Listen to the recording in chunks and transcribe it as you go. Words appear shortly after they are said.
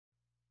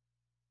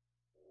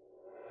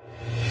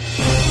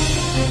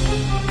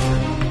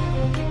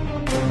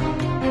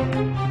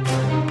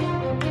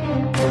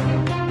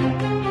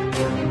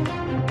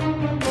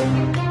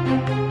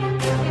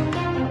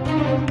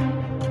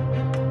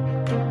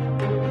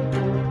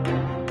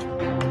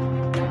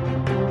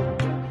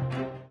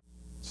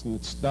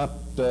It's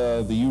not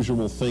the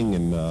usual thing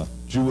in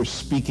Jewish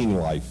speaking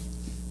life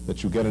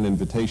that you get an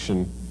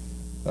invitation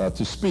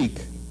to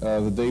speak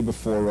the day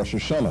before Rosh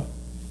Hashanah.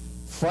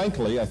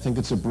 Frankly, I think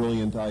it's a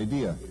brilliant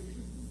idea,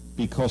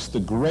 because the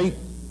great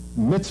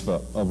mitzvah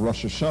of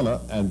Rosh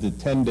Hashanah and the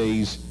 10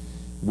 days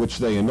which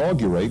they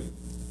inaugurate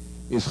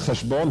is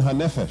Cheshbon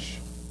HaNefesh,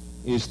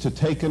 is to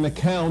take an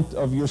account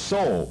of your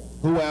soul.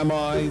 Who am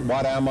I?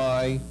 What am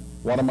I?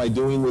 What am I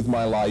doing with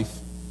my life?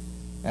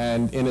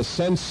 And in a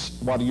sense,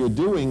 what you're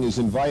doing is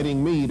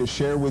inviting me to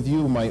share with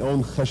you my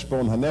own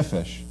Cheshbon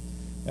HaNefesh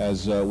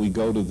as we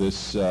go to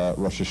this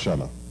Rosh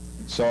Hashanah.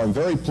 So I'm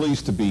very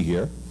pleased to be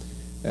here,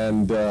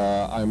 and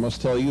I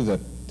must tell you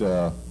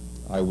that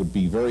I would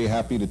be very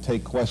happy to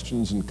take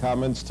questions and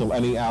comments till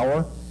any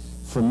hour.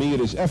 For me,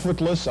 it is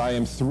effortless. I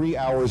am 3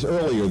 hours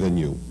earlier than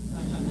you.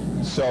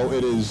 So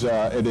it is,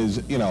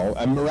 you know,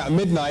 around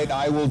midnight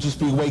I will just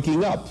be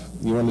waking up.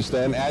 You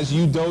understand? As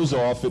you doze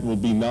off, it will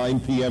be 9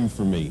 p.m.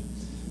 for me.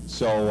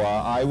 So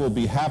I will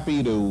be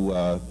happy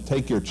to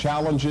take your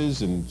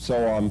challenges and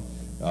so on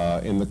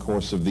in the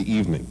course of the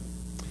evening.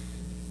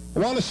 I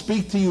want to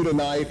speak to you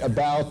tonight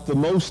about the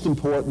most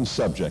important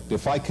subject.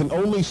 If I can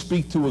only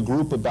speak to a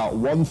group about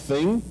one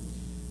thing,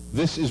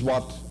 this is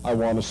what I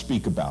want to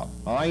speak about.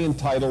 I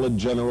entitle it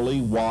generally,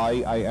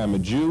 Why I Am a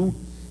Jew.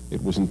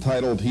 It was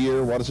entitled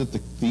here, what is it,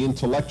 the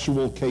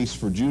Intellectual Case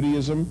for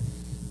Judaism.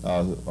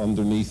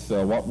 Underneath,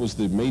 what was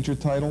the major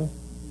title?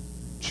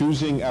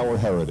 Choosing Our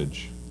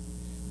Heritage,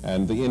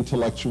 and the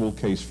Intellectual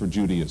Case for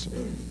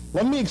Judaism.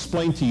 Let me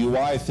explain to you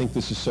why I think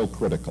this is so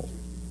critical.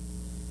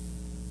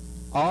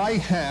 I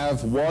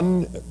have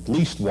at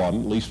least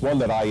one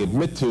that I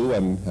admit to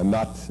and am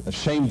not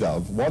ashamed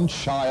of, one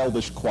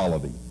childish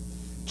quality.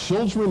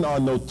 Children are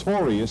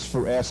notorious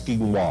for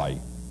asking why.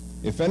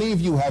 If any of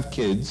you have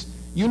kids,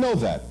 you know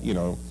that. You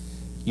know,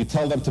 you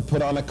tell them to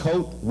put on a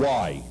coat,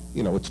 why?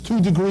 You know, it's 2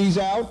 degrees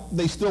out,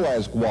 they still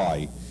ask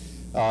why.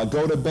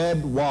 Go to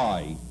bed,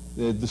 why?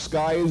 The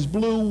sky is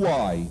blue,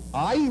 why?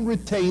 I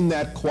retain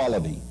that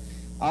quality.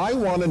 I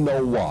want to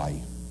know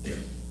why.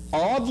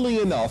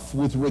 Oddly enough,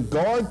 with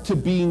regard to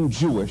being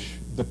Jewish,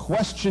 the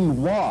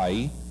question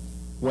why,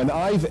 when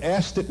I've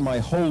asked it my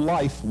whole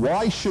life,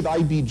 why should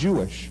I be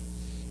Jewish?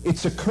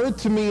 It's occurred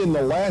to me in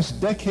the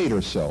last decade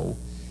or so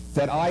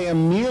that I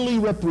am merely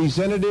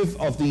representative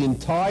of the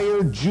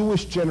entire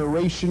Jewish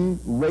generation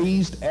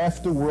raised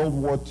after World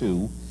War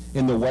II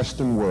in the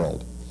Western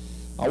world.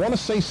 I want to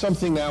say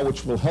something now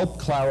which will help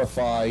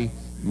clarify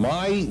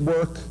my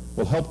work,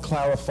 will help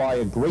clarify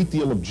a great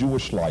deal of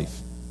Jewish life.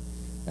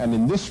 And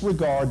in this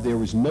regard,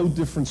 there is no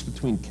difference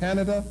between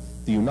Canada,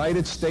 the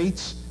United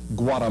States,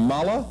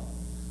 Guatemala,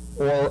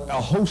 or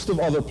a host of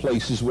other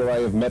places where I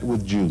have met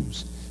with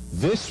Jews.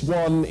 This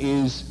one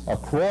is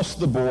across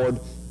the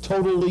board,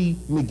 totally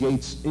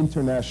negates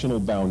international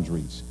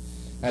boundaries.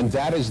 And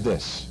that is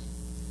this.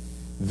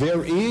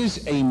 There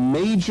is a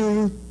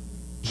major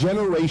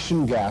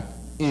generation gap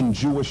in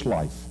Jewish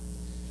life.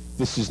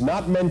 This is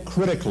not meant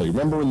critically.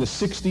 Remember in the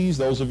 60s,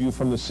 those of you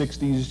from the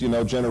 60s, you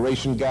know,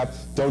 generation gap,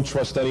 don't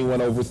trust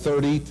anyone over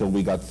 30, till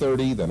we got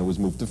 30, then it was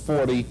moved to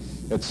 40,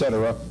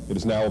 etc. It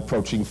is now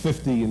approaching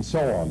 50 and so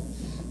on.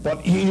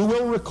 But you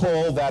will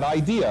recall that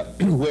idea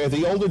where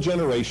the older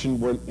generation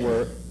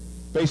were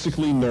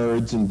basically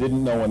nerds and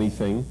didn't know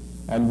anything,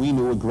 and we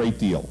knew a great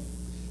deal.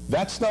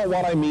 That's not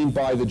what I mean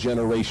by the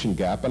generation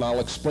gap, and I'll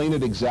explain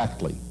it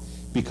exactly,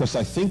 because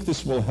I think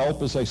this will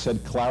help, as I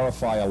said,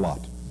 clarify a lot.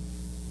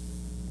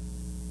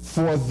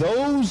 For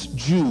those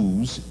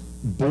Jews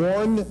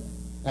born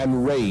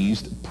and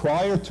raised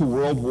prior to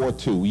World War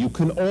II, you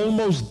can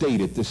almost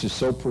date it, this is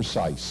so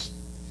precise.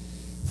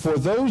 For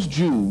those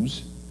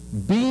Jews,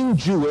 being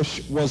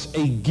Jewish was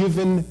a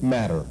given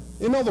matter.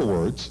 In other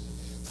words,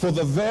 for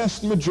the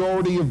vast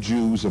majority of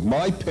Jews of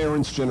my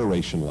parents'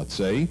 generation, let's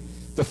say,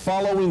 the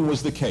following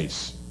was the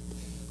case.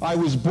 I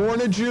was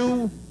born a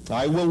Jew,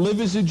 I will live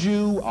as a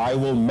Jew, I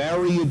will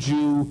marry a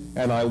Jew,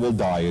 and I will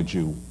die a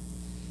Jew.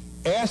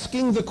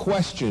 Asking the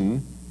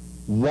question,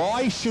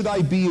 why should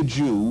I be a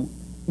Jew,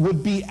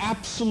 would be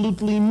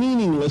absolutely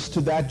meaningless to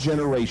that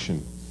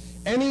generation.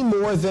 Any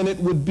more than it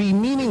would be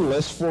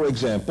meaningless, for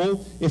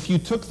example, if you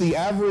took the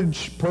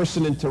average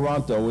person in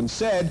Toronto and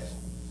said,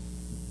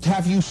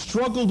 have you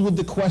struggled with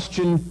the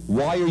question,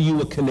 why are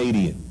you a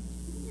Canadian?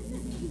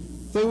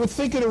 They would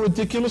think it a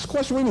ridiculous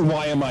question. What do you mean,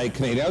 why am I a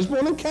Canadian? I was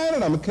born in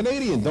Canada, I'm a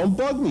Canadian. Don't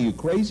bug me, you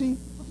crazy?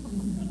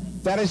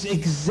 That is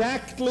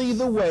exactly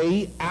the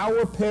way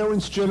our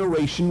parents'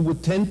 generation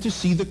would tend to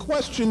see the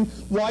question,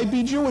 why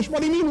be Jewish? What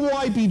do you mean,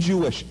 why be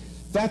Jewish?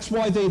 That's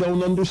why they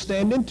don't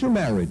understand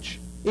intermarriage.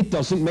 It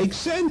doesn't make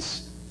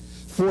sense.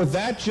 For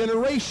that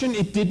generation,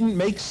 it didn't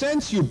make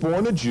sense. You're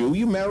born a Jew,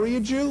 you marry a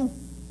Jew.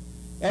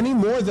 Any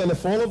more than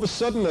if all of a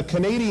sudden a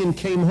Canadian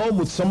came home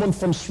with someone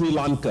from Sri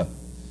Lanka.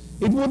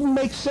 It wouldn't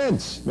make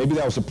sense. Maybe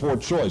that was a poor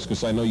choice,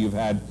 because I know you've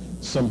had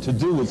some to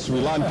do with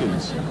Sri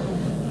Lankans.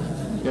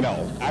 You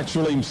know,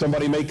 actually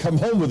somebody may come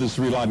home with a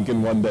Sri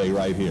Lankan one day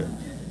right here.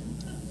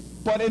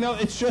 But you know,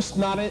 it's just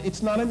not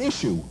it's not an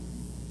issue.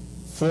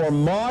 For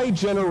my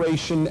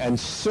generation, and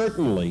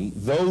certainly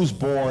those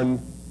born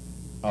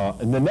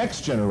in the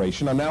next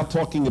generation, I'm now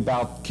talking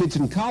about kids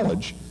in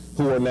college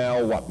who are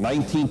now,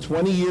 19,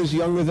 20 years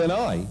younger than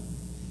I.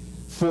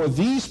 For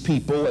these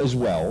people as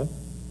well,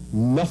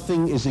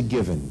 nothing is a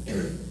given.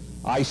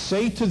 I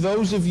say to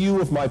those of you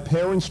of my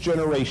parents'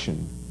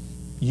 generation,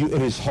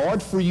 it is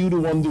hard for you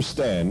to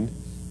understand,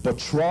 but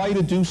try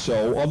to do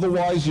so,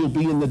 otherwise you'll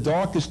be in the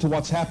dark as to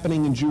what's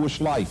happening in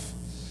Jewish life.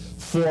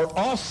 For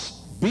us,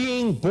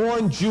 being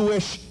born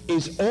Jewish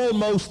is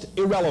almost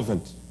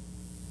irrelevant.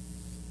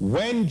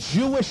 When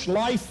Jewish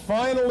life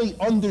finally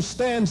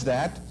understands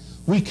that,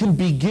 we can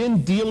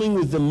begin dealing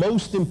with the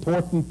most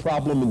important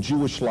problem in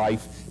Jewish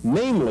life,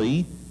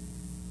 namely,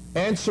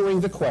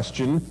 answering the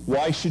question,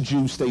 why should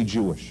Jews stay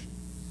Jewish?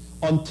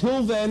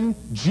 Until then,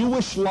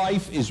 Jewish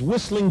life is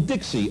whistling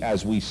Dixie,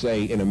 as we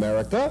say in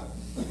America.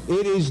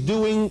 It is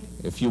doing,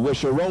 if you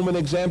wish a Roman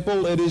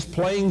example, it is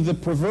playing the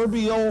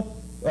proverbial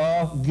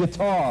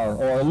guitar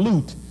or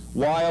lute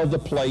while the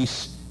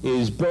place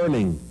is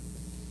burning.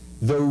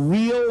 The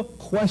real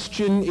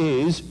question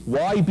is,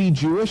 why be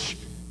Jewish?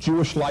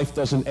 Jewish life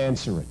doesn't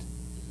answer it.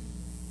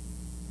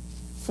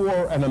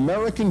 For an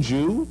American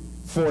Jew,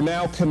 for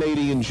now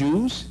Canadian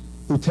Jews,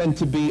 who tend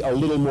to be a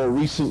little more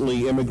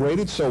recently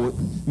immigrated, so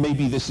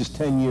maybe this is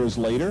 10 years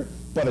later,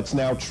 but it's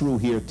now true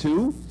here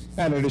too,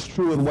 and it is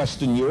true in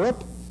Western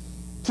Europe.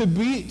 To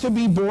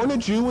be born a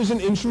Jew is an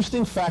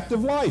interesting fact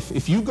of life.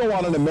 If you go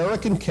on an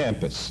American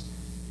campus,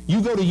 you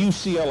go to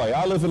UCLA,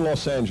 I live in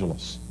Los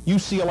Angeles.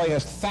 UCLA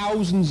has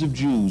thousands of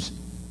Jews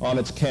on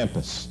its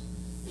campus.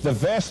 The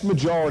vast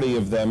majority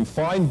of them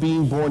find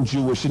being born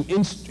Jewish an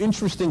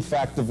interesting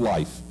fact of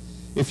life.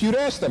 If you'd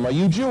ask them, are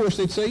you Jewish?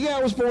 They'd say, yeah,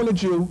 I was born a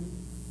Jew.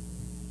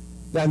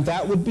 And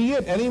that would be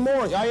it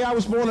anymore. Yeah, I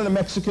was born a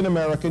Mexican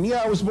American.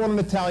 Yeah, I was born an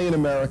Italian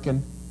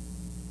American.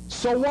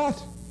 So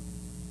what?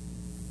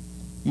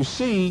 You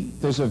see,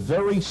 there's a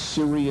very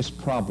serious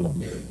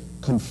problem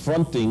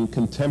confronting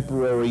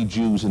contemporary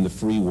Jews in the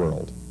free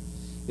world.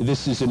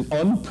 This is an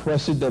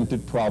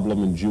unprecedented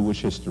problem in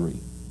Jewish history.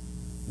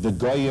 The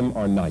Goyim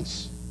are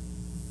nice.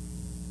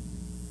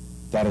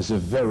 That is a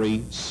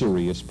very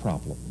serious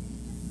problem.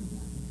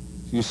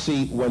 You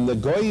see, when the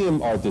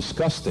Goyim are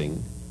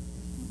disgusting,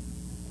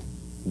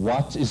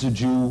 what is a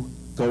Jew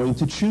going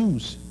to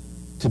choose?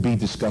 To be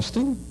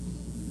disgusting?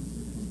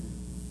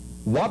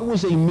 What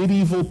was a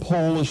medieval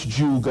Polish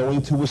Jew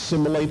going to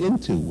assimilate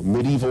into?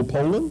 Medieval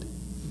Poland?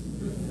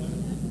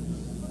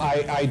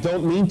 I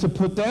don't mean to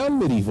put down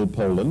medieval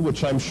Poland,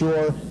 which I'm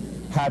sure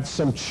had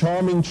some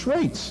charming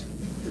traits.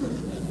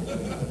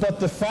 But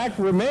the fact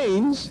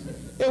remains,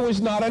 it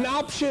was not an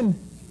option.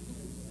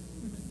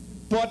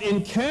 But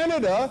in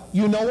Canada,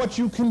 you know what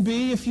you can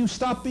be if you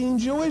stop being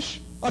Jewish?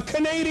 A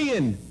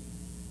Canadian.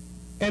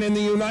 And in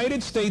the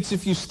United States,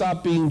 if you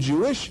stop being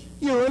Jewish,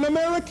 you're an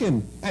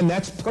American. And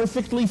that's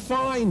perfectly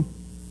fine.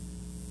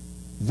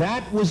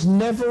 That was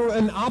never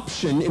an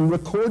option in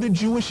recorded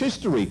Jewish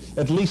history,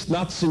 at least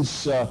not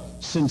since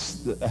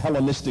the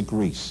Hellenistic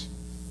Greece.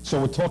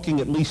 So we're talking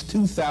at least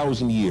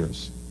 2,000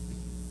 years.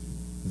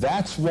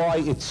 That's why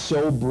it's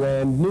so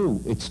brand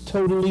new. It's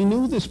totally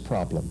new, this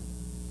problem.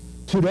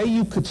 Today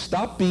you could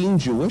stop being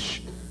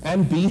Jewish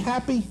and be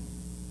happy.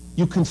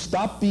 You can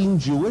stop being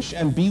Jewish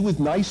and be with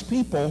nice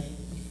people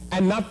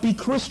and not be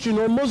Christian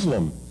or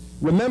Muslim.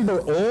 Remember,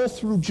 all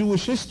through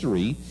Jewish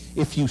history,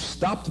 if you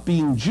stopped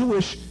being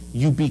Jewish,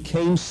 you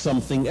became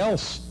something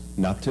else.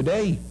 Not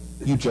today.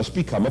 You just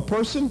become a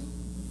person.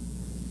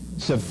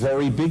 It's a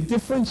very big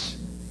difference.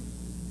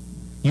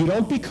 You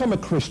don't become a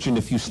Christian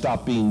if you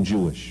stop being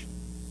Jewish.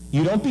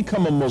 You don't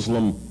become a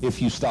Muslim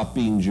if you stop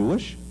being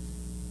Jewish.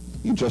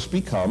 You just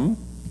become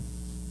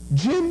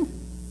Jim.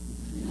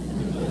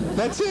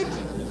 That's it.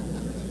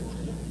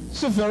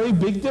 It's a very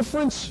big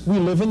difference. We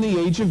live in the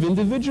age of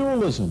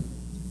individualism.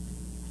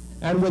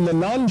 And when the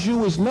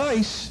non-Jew is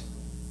nice,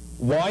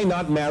 why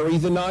not marry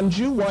the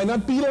non-Jew? Why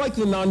not be like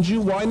the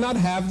non-Jew? Why not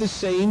have the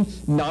same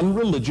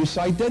non-religious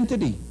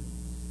identity?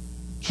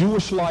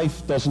 Jewish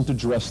life doesn't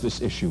address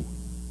this issue.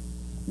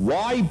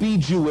 Why be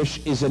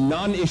Jewish is a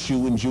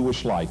non-issue in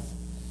Jewish life.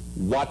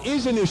 What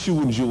is an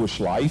issue in Jewish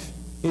life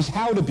is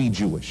how to be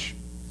Jewish,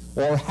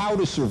 or how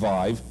to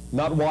survive,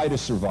 not why to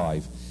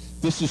survive.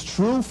 This is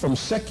true from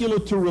secular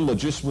to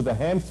religious with a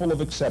handful of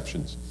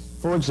exceptions.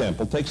 For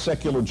example, take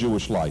secular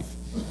Jewish life.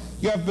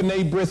 You have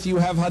B'nai B'rith, you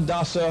have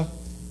Hadassah,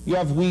 you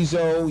have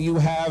WIZO, you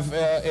have,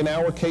 in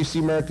our case, the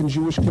American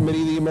Jewish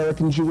Committee, the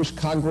American Jewish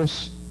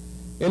Congress.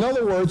 In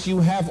other words, you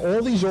have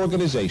all these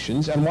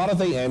organizations, and what are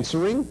they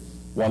answering?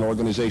 One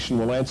organization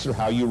will answer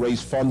how you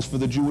raise funds for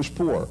the Jewish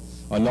poor.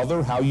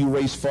 Another, how you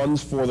raise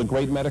funds for the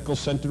great medical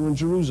center in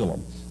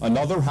Jerusalem.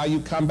 Another, how you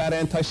combat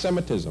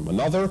anti-Semitism.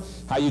 Another,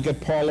 how you get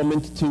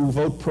Parliament to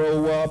vote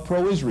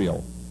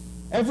pro-Israel.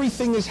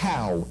 Everything is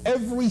how.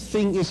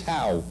 Everything is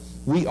how.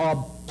 We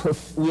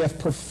have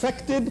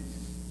perfected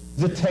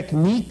the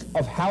technique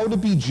of how to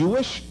be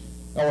Jewish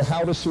or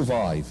how to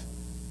survive.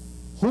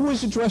 Who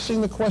is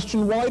addressing the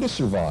question why to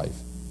survive?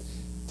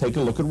 Take a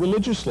look at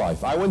religious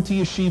life. I went to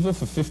yeshiva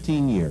for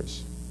 15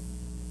 years.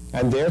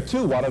 And there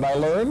too, what did I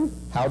learn?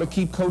 How to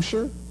keep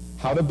kosher,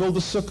 how to build a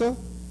sukkah,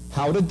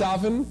 how to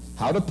daven,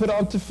 how to put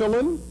on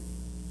tefillin,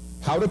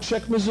 how to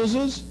check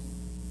mezuzahs.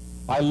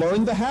 I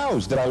learned the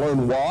hows. Did I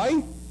learn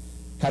why?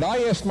 Had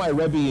I asked my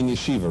Rebbe in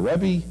yeshiva,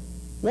 Rebbe,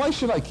 why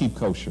should I keep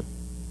kosher?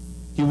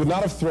 He would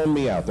not have thrown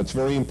me out. That's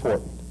very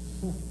important.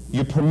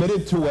 You're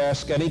permitted to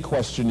ask any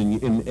question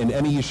in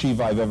any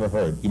yeshiva I've ever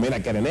heard. You may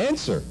not get an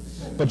answer,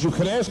 but you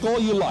can ask all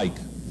you like.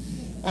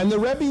 And the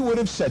Rebbe would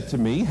have said to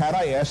me, had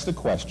I asked the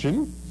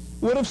question,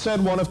 would have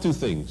said one of two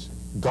things.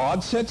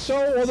 God said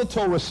so, or the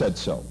Torah said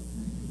so.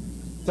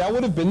 That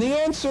would have been the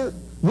answer,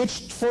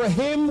 which for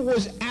him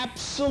was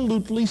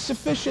absolutely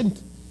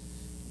sufficient.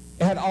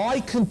 Had I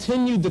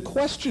continued the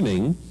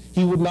questioning,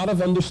 he would not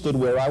have understood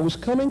where I was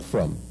coming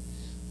from.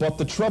 But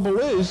the trouble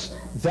is,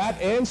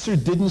 that answer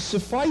didn't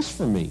suffice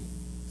for me.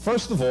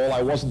 First of all,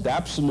 I wasn't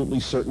absolutely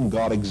certain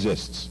God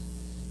exists.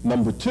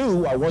 Number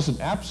two, I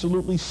wasn't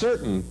absolutely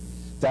certain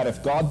that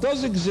if God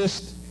does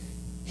exist,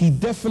 he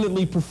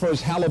definitely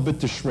prefers halibut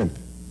to shrimp.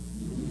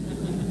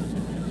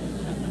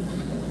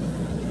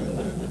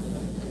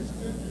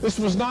 This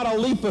was not a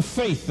leap of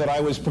faith that I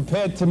was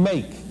prepared to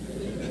make,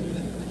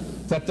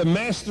 that the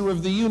master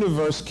of the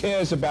universe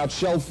cares about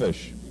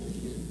shellfish.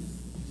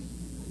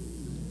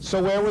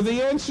 So where were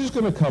the answers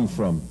going to come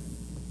from?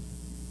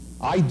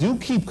 I do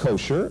keep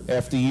kosher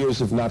after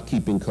years of not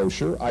keeping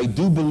kosher. I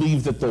do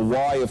believe that the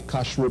why of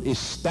kashrut is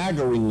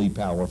staggeringly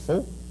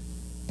powerful,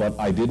 but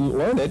I didn't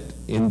learn it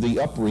in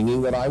the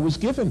upbringing that I was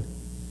given.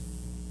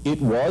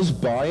 It was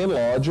by and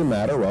large a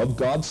matter of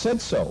God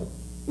said so.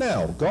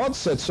 Now, God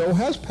said so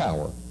has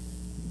power.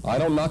 I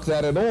don't knock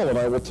that at all, and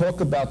I will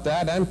talk about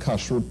that and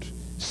kashrut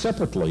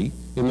separately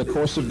in the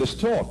course of this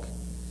talk.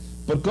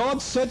 But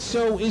God said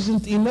so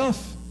isn't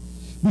enough,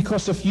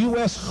 because if you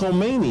ask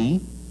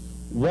Khomeini,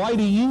 why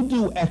do you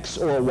do X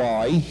or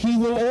Y, he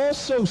will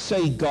also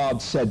say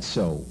God said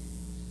so.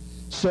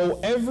 So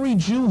every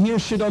Jew here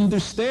should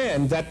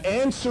understand that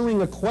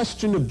answering a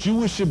question of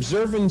Jewish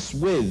observance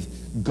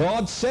with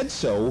God said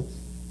so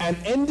and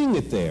ending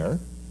it there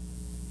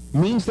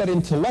means that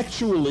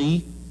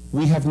intellectually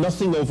we have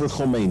nothing over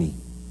Khomeini.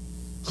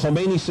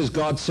 Khomeini says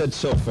God said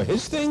so for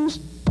his things,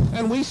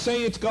 and we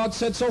say it's God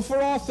said so for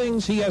our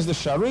things. He has the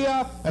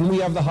Sharia and we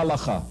have the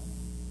Halakha.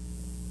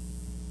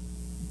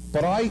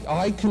 But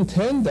I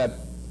contend that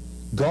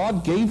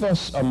God gave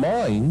us a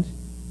mind,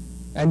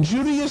 and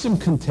Judaism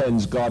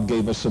contends God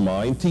gave us a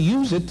mind to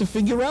use it to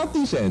figure out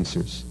these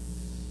answers.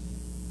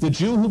 The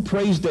Jew who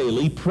prays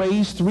daily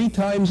prays 3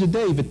 times a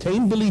day.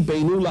 V'tein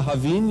b'libeinu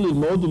lahavin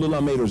lilmod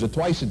u'lilamed, or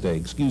twice a day,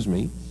 excuse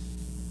me.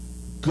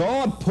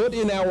 God put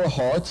in our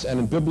hearts, and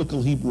in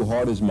biblical Hebrew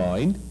heart is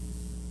mind,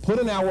 put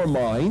in our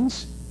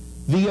minds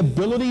the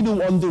ability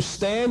to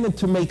understand and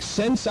to make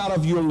sense out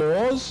of your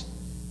laws,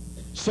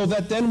 so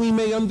that then we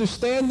may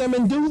understand them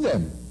and do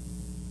them.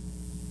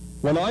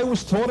 When I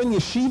was taught in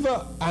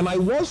yeshiva, and I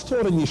was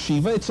taught in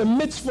yeshiva, it's a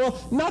mitzvah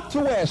not to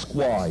ask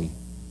why.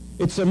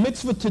 It's a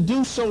mitzvah to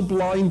do so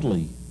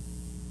blindly.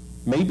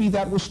 Maybe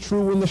that was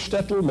true in the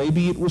shtetl,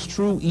 maybe it was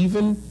true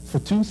even for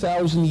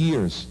 2,000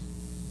 years.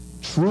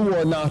 True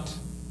or not,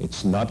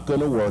 it's not going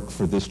to work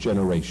for this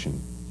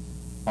generation.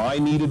 I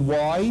needed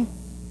why.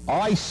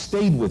 I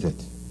stayed with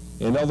it.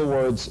 In other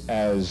words,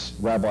 as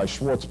Rabbi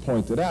Schwartz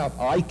pointed out,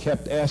 I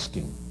kept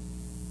asking.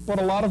 But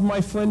a lot of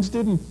my friends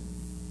didn't.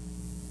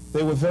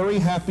 They were very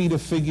happy to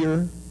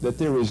figure that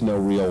there is no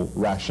real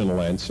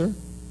rational answer.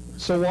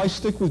 So why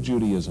stick with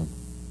Judaism?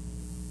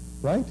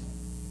 Right?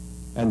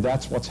 And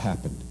that's what's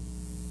happened.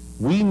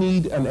 We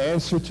need an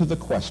answer to the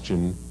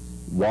question,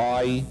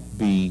 why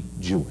be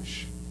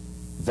Jewish?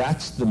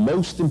 That's the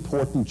most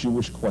important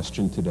Jewish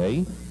question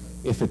today.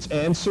 If it's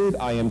answered,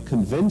 I am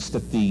convinced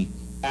that the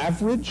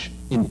average,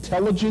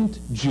 intelligent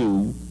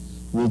Jew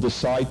will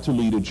decide to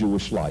lead a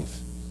Jewish life.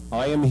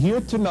 I am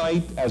here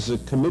tonight as a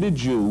committed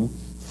Jew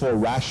for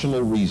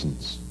rational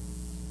reasons.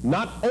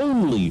 Not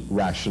only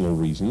rational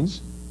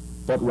reasons,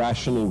 but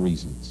rational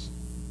reasons.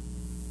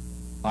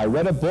 I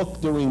read a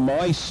book during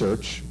my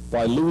search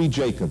by Louis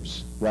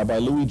Jacobs, Rabbi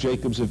Louis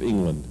Jacobs of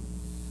England.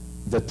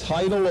 The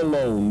title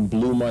alone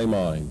blew my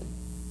mind.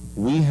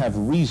 We have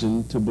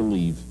reason to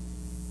believe.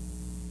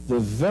 The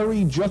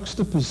very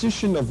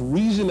juxtaposition of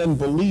reason and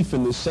belief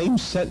in the same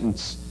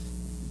sentence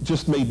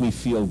just made me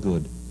feel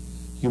good.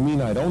 You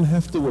mean I don't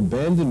have to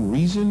abandon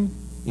reason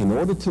in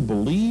order to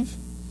believe?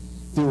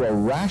 There are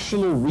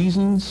rational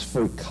reasons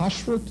for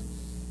kashrut.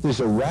 There's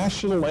a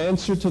rational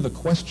answer to the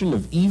question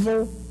of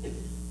evil.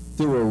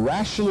 There are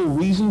rational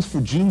reasons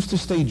for Jews to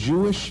stay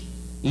Jewish,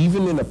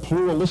 even in a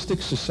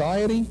pluralistic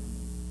society.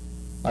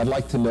 I'd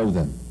like to know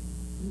them.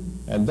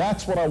 And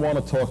that's what I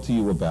want to talk to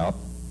you about.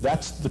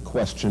 That's the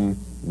question,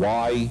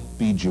 why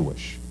be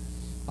Jewish?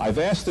 I've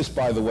asked this,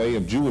 by the way,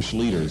 of Jewish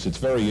leaders. It's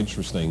very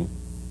interesting.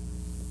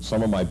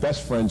 Some of my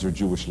best friends are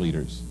Jewish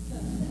leaders.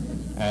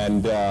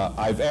 And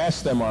I've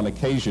asked them on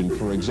occasion,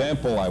 for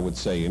example, I would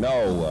say,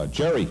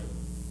 Jerry,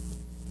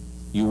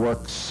 you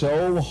work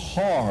so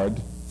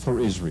hard for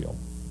Israel,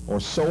 or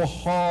so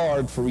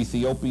hard for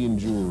Ethiopian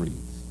Jewry,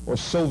 or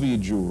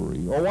Soviet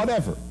Jewry, or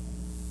whatever.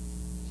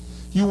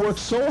 You work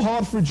so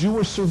hard for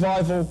Jewish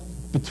survival.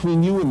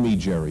 Between you and me,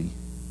 Jerry,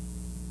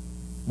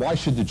 why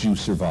should the Jew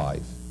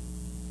survive?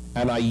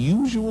 And I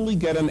usually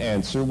get an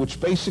answer which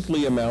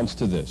basically amounts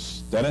to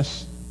this.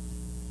 Dennis,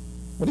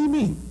 what do you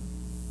mean?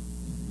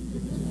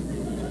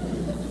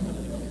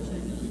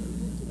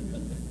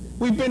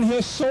 We've been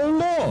here so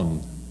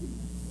long.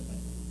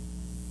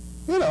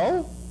 You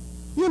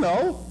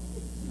know,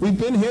 we've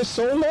been here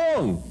so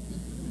long.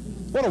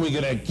 What, are we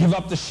going to give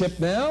up the ship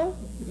now?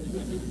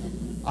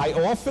 I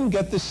often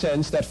get the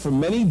sense that for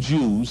many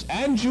Jews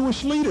and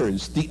Jewish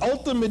leaders, the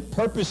ultimate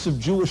purpose of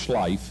Jewish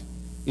life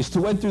is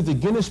to enter the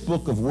Guinness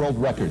Book of World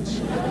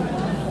Records.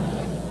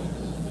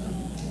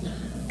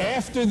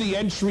 After the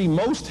entry,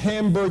 most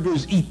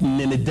hamburgers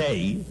eaten in a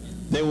day,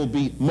 there will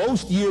be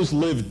most years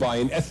lived by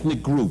an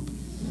ethnic group,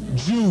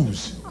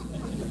 Jews.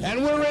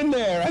 And we're in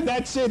there, and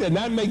that's it, and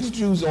that makes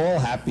Jews all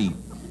happy.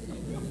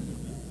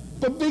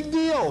 But big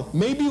deal.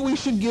 Maybe we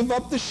should give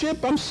up the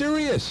ship. I'm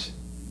serious.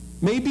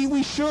 Maybe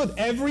we should.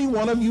 Every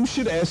one of you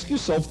should ask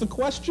yourself the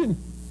question,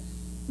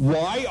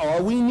 why are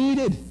we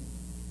needed?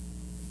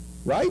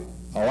 Right?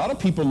 A lot of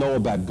people know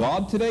about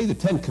God today. The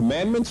Ten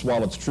Commandments,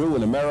 while it's true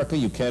in America,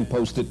 you can't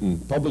post it in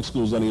public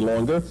schools any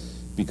longer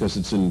because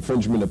it's an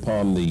infringement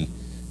upon the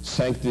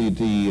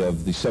sanctity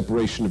of the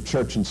separation of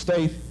church and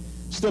state.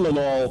 Still in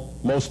all,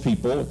 most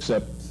people,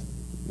 except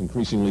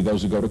increasingly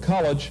those who go to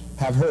college,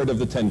 have heard of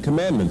the Ten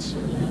Commandments.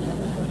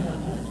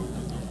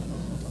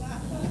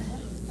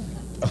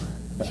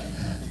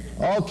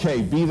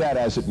 Okay, be that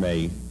as it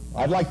may,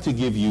 I'd like to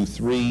give you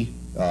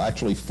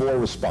actually four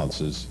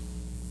responses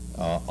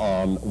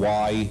on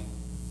why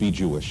be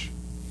Jewish.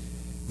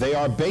 They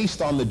are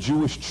based on the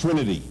Jewish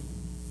Trinity,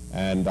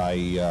 and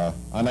I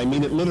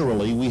mean it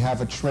literally. We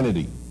have a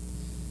Trinity.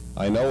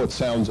 I know it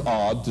sounds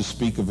odd to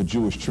speak of a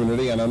Jewish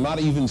Trinity, and I'm not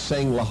even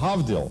saying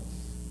lahavdil.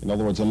 In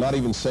other words, I'm not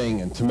even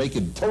saying, and to make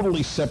it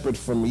totally separate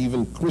from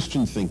even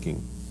Christian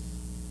thinking.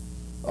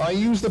 I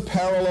use the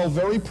parallel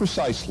very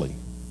precisely.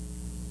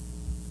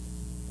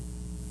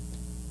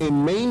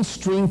 In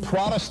mainstream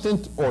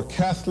Protestant or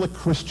Catholic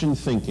Christian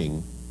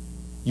thinking,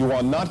 you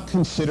are not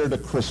considered a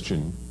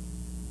Christian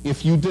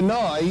if you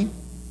deny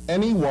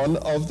any one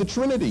of the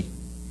Trinity.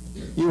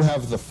 You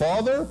have the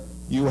Father,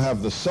 you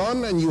have the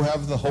Son, and you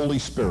have the Holy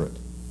Spirit.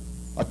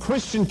 A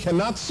Christian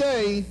cannot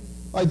say,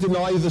 I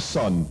deny the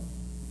Son.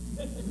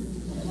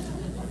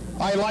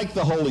 I like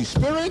the Holy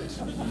Spirit,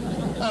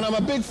 and I'm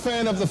a big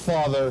fan of the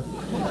Father.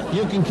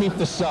 You can keep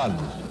the Son.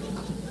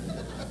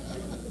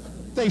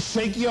 They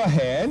shake your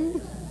hand,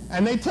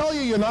 and they tell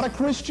you you're not a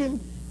Christian.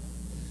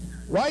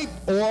 Right?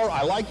 Or,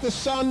 I like the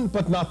Son,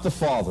 but not the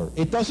Father.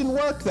 It doesn't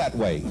work that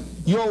way.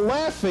 You're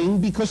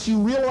laughing because you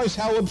realize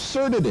how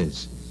absurd it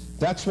is.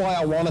 That's why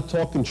I want to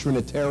talk in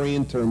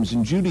Trinitarian terms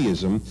in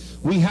Judaism.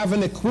 We have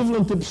an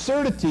equivalent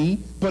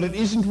absurdity, but it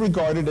isn't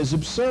regarded as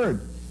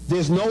absurd.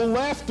 There's no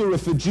laughter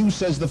if a Jew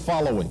says the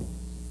following: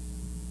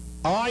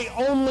 I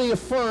only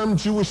affirm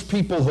Jewish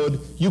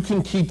peoplehood, you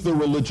can keep the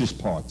religious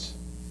parts.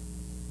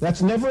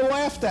 That's never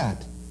laughed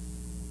at.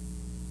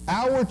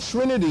 Our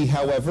Trinity,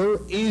 however,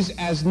 is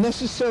as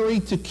necessary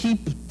to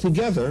keep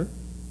together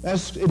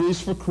as it is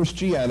for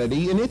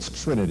Christianity in its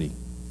Trinity.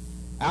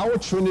 Our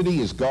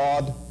Trinity is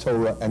God,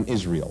 Torah, and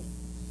Israel.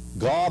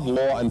 God,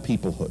 law, and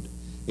peoplehood.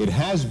 It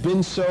has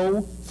been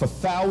so for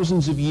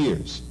thousands of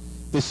years.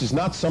 This is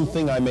not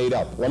something I made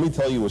up. Let me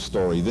tell you a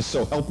story. This,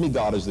 so help me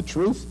God, is the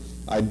truth.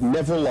 I'd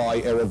never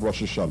lie Erev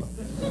Rosh Hashanah.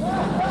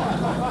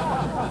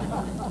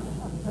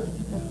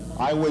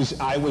 I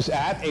was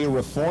at a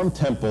Reform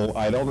temple,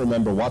 I don't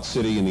remember what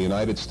city in the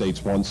United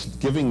States once,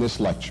 giving this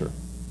lecture.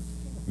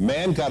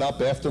 Man got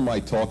up after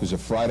my talk, it was a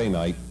Friday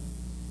night.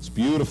 It's a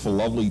beautiful,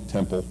 lovely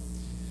temple.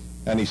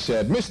 And he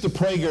said, Mr.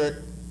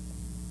 Prager,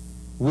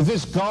 with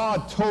this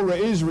God, Torah,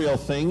 Israel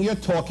thing, you're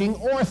talking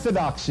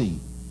orthodoxy.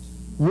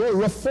 We're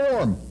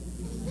Reform.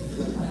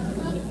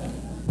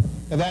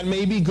 And that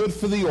may be good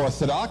for the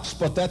Orthodox,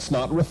 but that's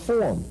not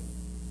Reform.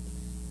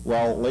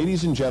 Well,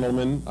 ladies and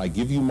gentlemen, I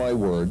give you my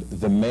word,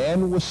 the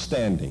man was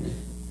standing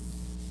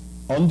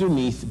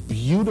underneath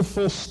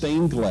beautiful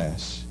stained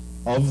glass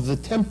of the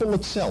temple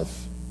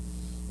itself,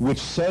 which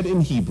said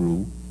in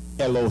Hebrew,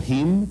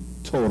 Elohim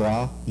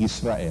Torah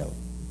Yisrael.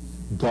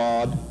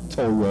 God,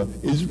 Torah,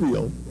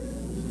 Israel.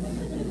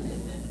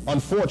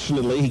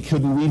 Unfortunately, he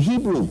couldn't read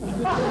Hebrew.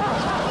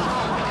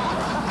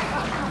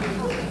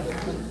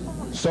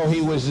 So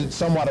he was at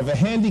somewhat of a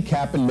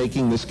handicap in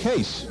making this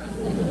case.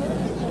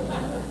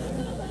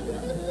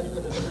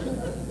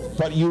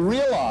 But you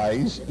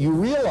realize,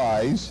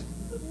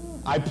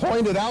 I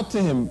pointed out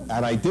to him,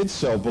 and I did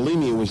so, believe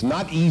me, it was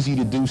not easy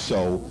to do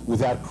so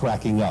without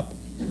cracking up.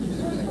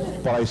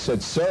 But I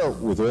said, sir,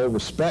 with all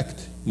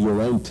respect,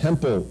 your own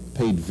temple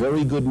paid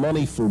very good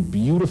money for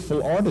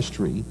beautiful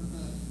artistry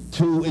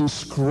to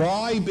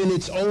inscribe in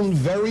its own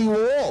very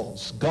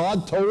walls,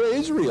 God, Torah,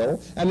 Israel,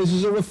 and this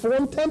is a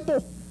Reform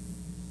temple.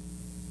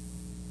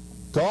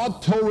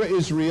 God, Torah,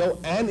 Israel,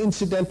 and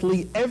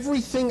incidentally,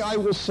 everything I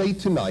will say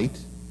tonight,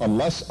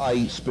 unless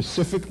I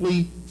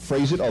specifically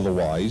phrase it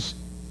otherwise,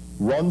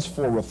 runs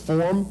for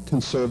Reform,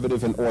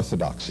 Conservative, and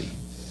Orthodoxy.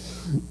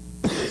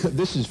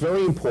 This is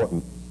very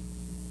important.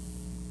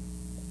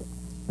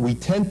 We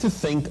tend to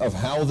think of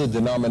how the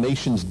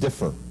denominations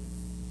differ.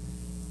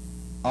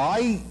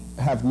 I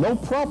have no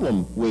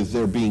problem with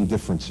there being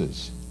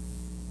differences.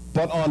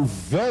 But on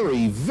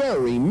very,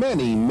 very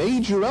many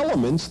major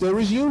elements, there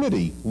is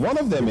unity. One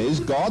of them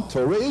is God,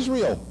 Torah,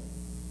 Israel.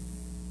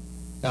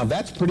 Now,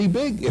 that's pretty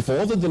big. If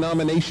all the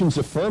denominations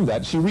affirm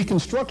that, see,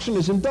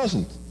 Reconstructionism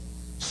doesn't.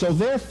 So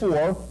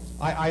therefore,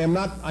 I am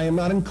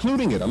not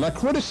including it. I'm not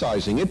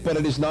criticizing it, but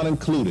it is not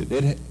included.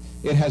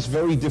 It has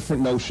very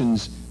different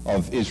notions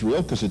of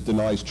Israel because it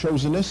denies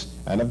chosenness,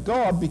 and of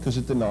God because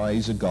it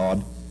denies a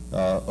God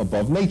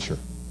above nature.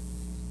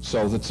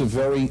 So that's a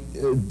very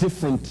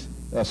different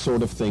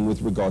sort of thing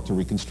with regard to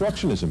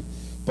Reconstructionism.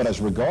 But as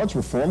regards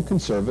Reform,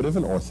 Conservative,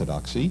 and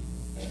Orthodoxy,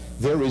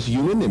 there is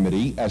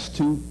unanimity as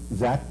to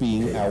that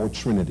being our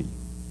Trinity.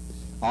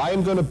 I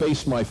am going to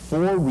base my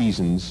 4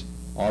 reasons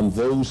on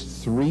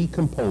those 3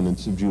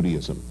 components of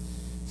Judaism.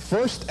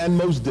 First and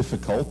most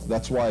difficult,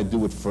 that's why I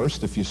do it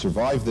first. If you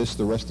survive this,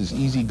 the rest is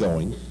easy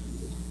going,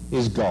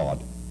 is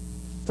God.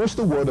 First,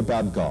 a word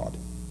about God.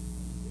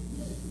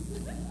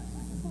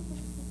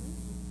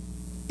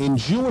 In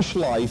Jewish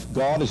life,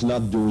 God is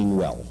not doing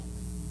well.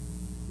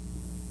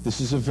 This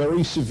is a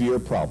very severe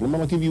problem,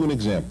 and I'll give you an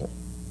example.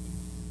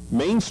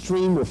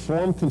 Mainstream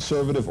Reform,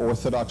 Conservative,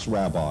 Orthodox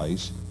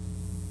rabbis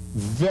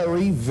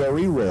very,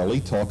 very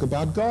rarely talk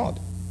about God.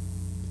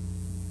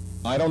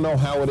 I don't know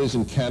how it is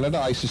in Canada.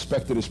 I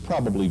suspect it is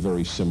probably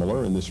very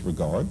similar in this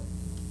regard.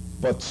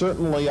 But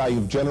certainly I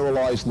have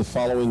generalized in the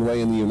following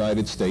way in the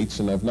United States,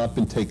 and I've not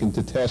been taken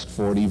to task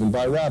for it even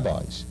by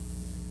rabbis.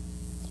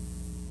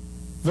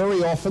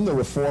 Very often the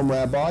Reform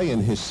rabbi in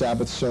his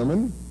Sabbath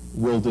sermon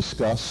will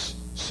discuss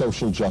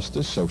social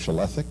justice, social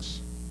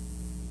ethics.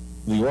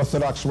 The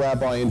Orthodox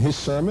rabbi in his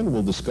sermon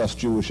will discuss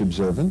Jewish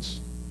observance.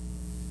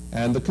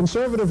 And the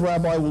conservative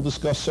rabbi will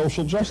discuss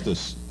social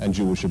justice and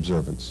Jewish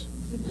observance.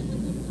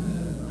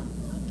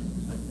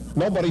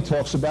 Nobody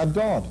talks about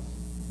God.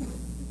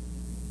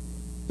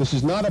 This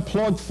is not a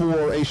plug for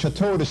Eish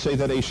HaTorah to say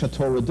that Eish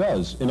HaTorah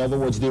does. In other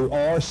words, there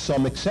are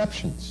some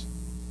exceptions.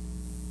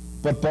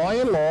 But by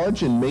and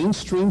large, in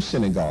mainstream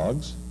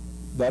synagogues,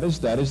 that is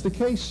the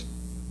case.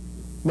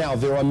 Now,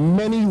 there are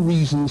many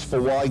reasons for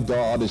why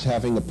God is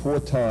having a poor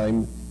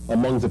time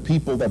among the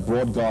people that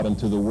brought God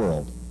into the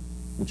world,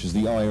 which is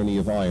the irony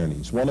of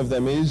ironies. One of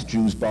them is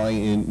Jews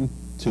buying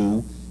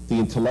into the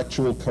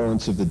intellectual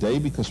currents of the day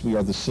because we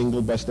are the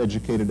single best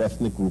educated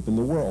ethnic group in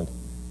the world,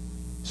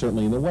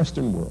 certainly in the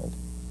Western world.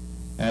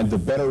 And the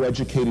better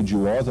educated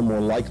you are, the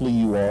more likely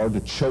you are to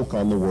choke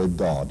on the word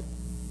God.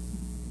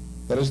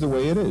 That is the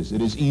way it is.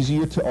 It is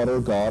easier to utter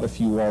God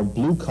if you are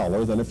blue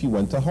collar than if you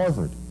went to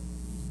Harvard.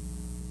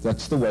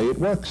 That's the way it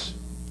works.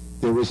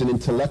 There is an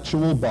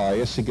intellectual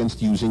bias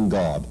against using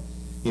God.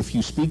 If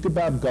you speak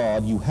about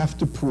God, you have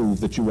to prove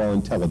that you are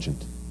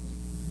intelligent.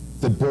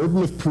 The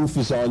burden of proof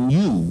is on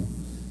you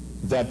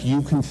that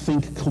you can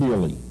think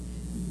clearly.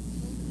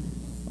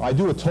 I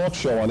do a talk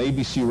show on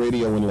ABC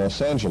Radio in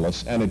Los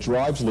Angeles, and it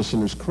drives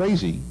listeners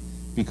crazy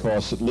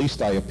because at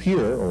least I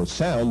appear or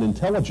sound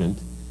intelligent,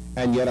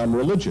 and yet I'm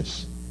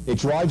religious. It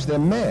drives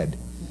them mad.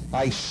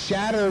 I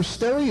shatter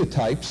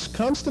stereotypes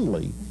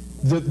constantly.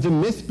 The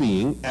myth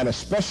being, and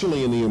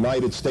especially in the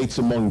United States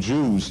among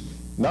Jews,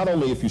 not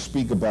only if you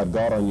speak about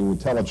God are you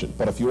intelligent,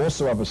 but if you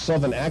also have a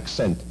southern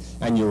accent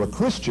and you're a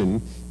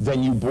Christian,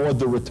 then you bored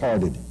the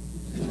retarded.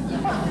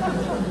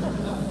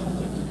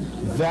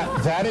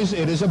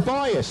 It is a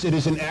bias. It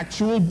is an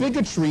actual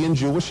bigotry in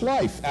Jewish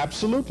life,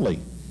 absolutely.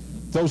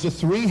 Those are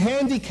 3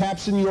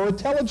 handicaps in your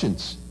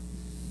intelligence.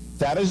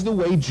 That is the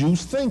way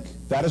Jews think.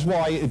 That is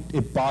why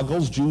it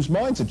boggles Jews'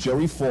 minds that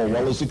Jerry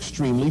Falwell is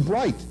extremely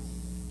bright.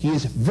 He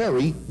is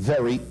very,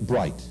 very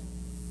bright.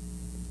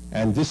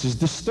 And this is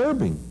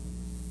disturbing.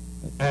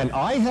 And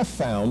I have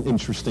found,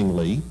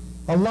 interestingly,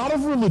 a lot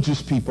of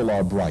religious people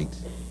are bright.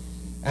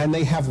 And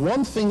they have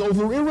one thing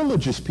over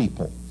irreligious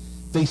people.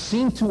 They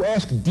seem to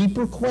ask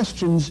deeper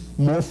questions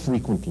more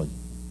frequently.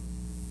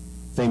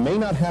 They may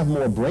not have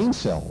more brain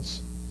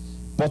cells,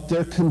 but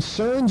their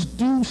concerns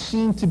do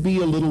seem to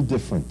be a little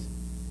different.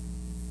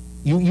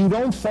 You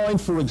don't find,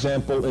 for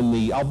example,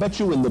 I'll bet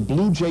you in the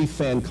Blue Jay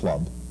fan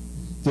club,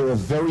 there are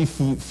very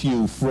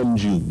few frum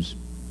Jews.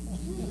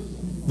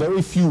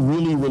 Very few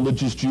really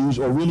religious Jews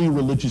or really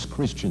religious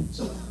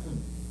Christians.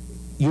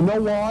 You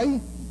know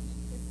why?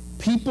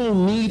 People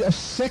need a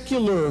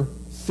secular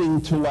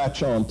thing to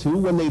latch onto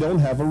when they don't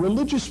have a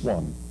religious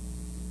one.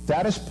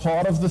 That is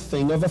part of the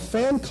thing of a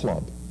fan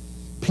club.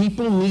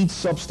 People need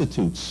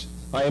substitutes.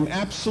 I am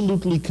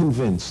absolutely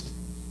convinced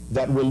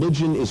that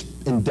religion is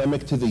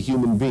endemic to the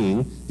human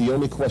being. The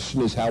only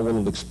question is how will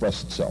it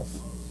express itself.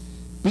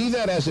 Be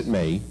that as it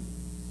may,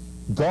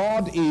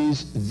 God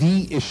is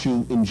the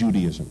issue in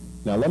Judaism.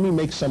 Now let me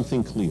make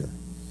something clear.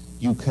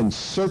 You can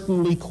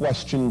certainly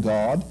question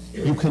God.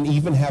 You can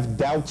even have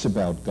doubts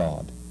about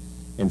God.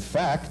 In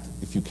fact,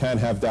 If you can't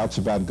have doubts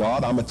about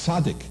God, I'm a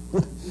tzaddik.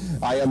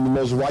 I am the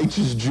most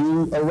righteous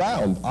Jew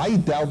around. I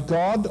doubt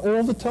God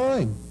all the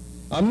time.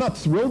 I'm not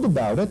thrilled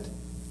about it.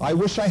 I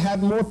wish I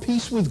had more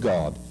peace with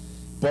God.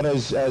 But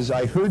as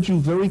I heard you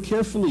very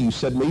carefully, you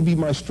said maybe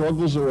my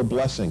struggles are a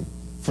blessing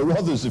for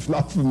others, if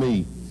not for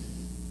me.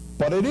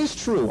 But it is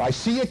true. I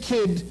see a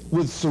kid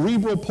with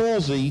cerebral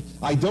palsy.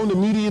 I don't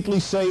immediately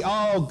say,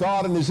 oh,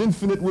 God in his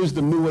infinite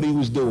wisdom knew what he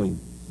was doing.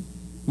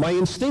 My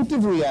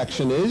instinctive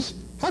reaction is,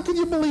 how could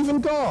you believe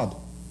in God?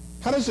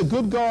 How does a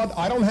good God?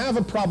 I don't have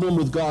a problem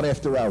with God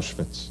after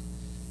Auschwitz.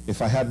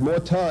 If I had more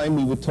time,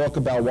 we would talk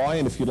about why,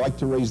 and if you'd like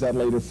to raise that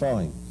later,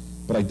 fine.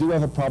 But I do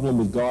have a problem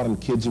with God and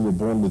kids who were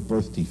born with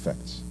birth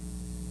defects.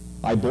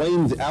 I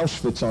blamed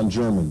Auschwitz on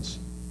Germans,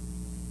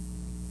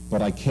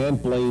 but I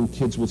can't blame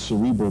kids with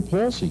cerebral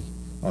palsy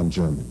on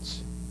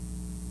Germans.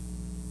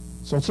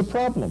 So it's a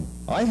problem.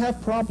 I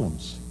have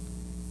problems.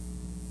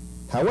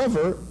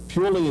 However,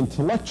 purely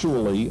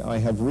intellectually, I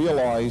have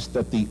realized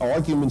that the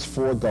arguments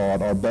for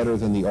God are better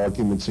than the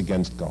arguments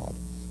against God.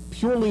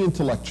 Purely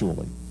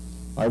intellectually.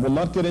 I will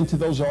not get into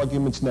those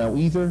arguments now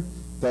either.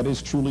 That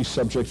is truly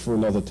subject for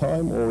another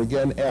time, or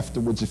again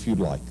afterwards if you'd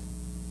like.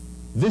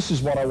 This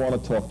is what I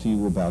want to talk to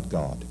you about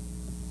God.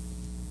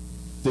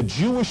 The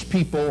Jewish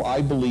people,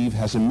 I believe,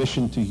 has a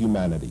mission to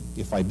humanity.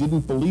 If I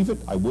didn't believe it,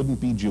 I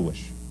wouldn't be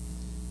Jewish.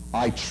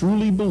 I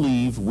truly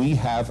believe we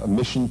have a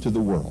mission to the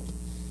world.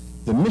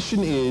 The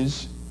mission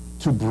is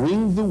to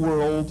bring the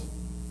world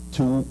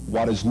to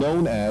what is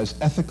known as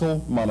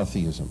ethical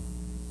monotheism,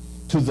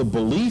 to the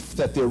belief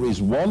that there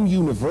is one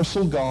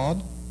universal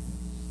God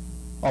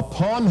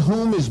upon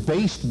whom is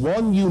based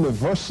one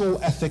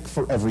universal ethic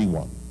for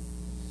everyone.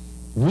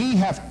 We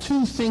have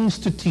two things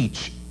to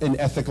teach in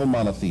ethical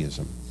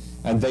monotheism,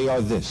 and they are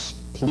this.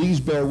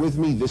 Please bear with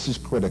me, this is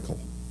critical.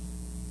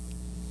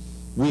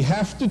 We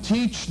have to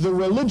teach the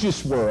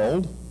religious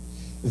world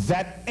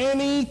that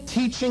any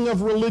teaching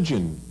of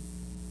religion,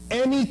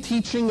 any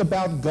teaching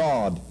about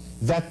God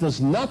that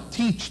does not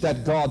teach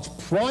that God's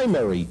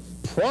primary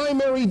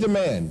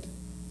demand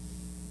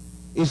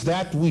is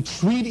that we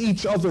treat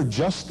each other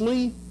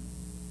justly,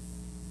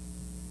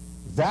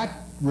 that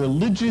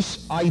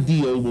religious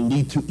ideal will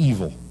lead to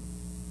evil.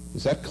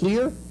 Is that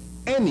clear?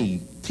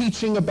 Any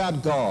teaching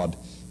about God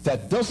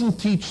that doesn't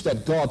teach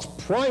that God's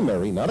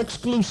primary, not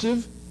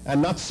exclusive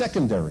and not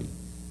secondary,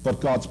 but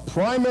God's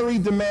primary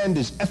demand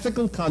is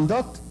ethical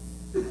conduct,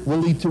 will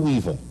lead to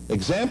evil.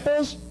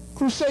 Examples?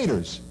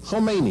 Crusaders,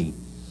 Khomeini.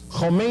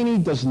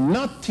 Khomeini does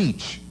not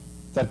teach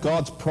that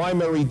God's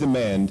primary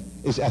demand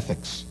is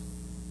ethics.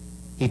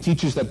 He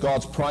teaches that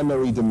God's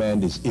primary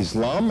demand is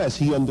Islam as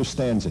he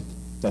understands it.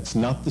 That's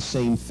not the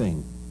same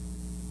thing.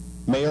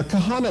 Meir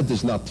Kahane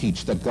does not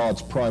teach that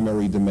God's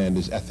primary demand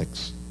is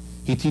ethics.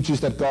 He teaches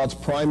that God's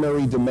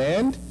primary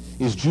demand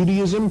is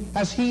Judaism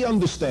as he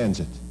understands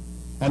it.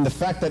 And the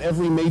fact that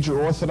every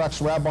major Orthodox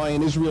rabbi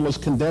in Israel has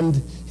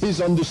condemned his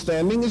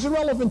understanding is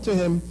irrelevant to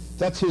him.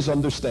 That's his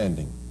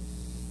understanding.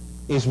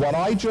 Is what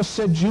I just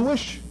said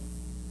Jewish?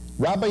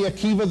 Rabbi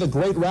Akiva, the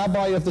great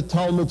rabbi of the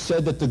Talmud,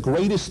 said that the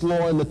greatest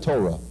law in the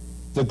Torah,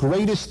 the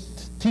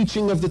greatest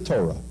teaching of the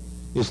Torah,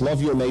 is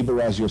love your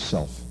neighbor as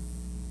yourself.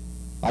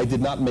 I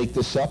did not make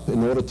this up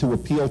in order to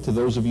appeal to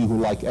those of you who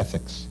like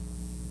ethics.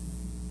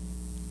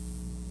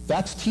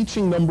 That's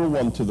teaching number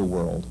one to the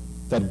world,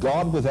 that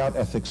God without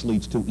ethics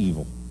leads to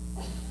evil.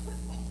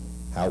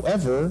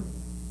 However,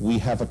 we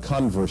have a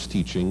converse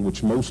teaching,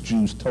 which most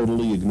Jews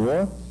totally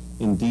ignore,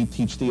 indeed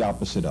teach the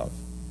opposite of.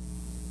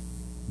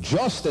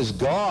 Just as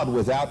God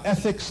without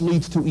ethics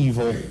leads to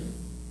evil,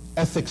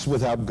 ethics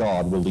without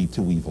God will lead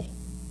to evil.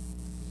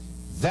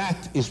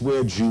 That is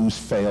where Jews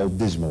fail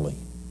dismally.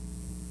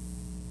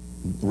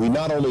 We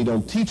not only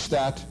don't teach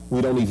that,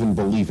 we don't even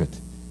believe it.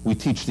 We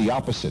teach the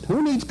opposite.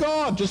 Who needs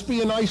God? Just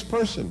be a nice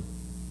person.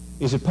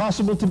 Is it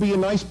possible to be a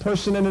nice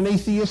person and an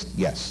atheist?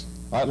 Yes.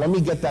 All right, let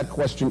me get that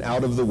question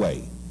out of the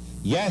way.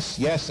 Yes,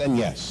 yes, and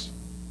yes.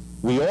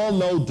 We all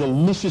know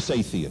delicious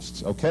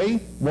atheists, okay?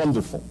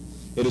 Wonderful.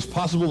 It is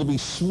possible to be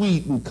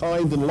sweet and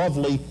kind and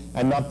lovely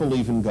and not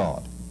believe in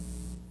God.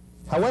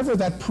 However,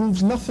 that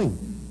proves nothing.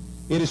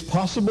 It is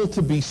possible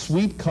to be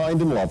sweet,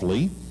 kind, and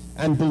lovely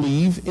and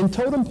believe in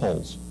totem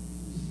poles.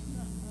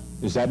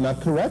 Is that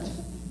not correct?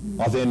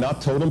 Are there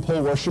not totem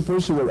pole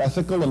worshippers who are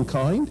ethical and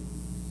kind?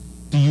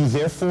 Do you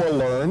therefore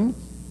learn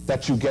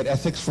that you get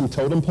ethics from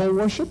totem pole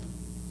worship?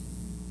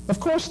 Of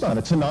course not.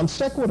 It's a non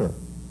sequitur.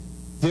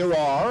 There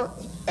are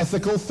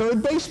ethical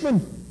third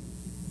basemen.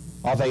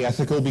 Are they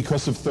ethical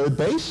because of third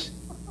base?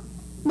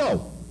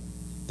 No.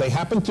 They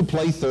happen to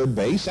play third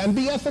base and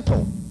be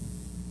ethical.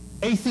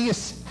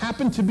 Atheists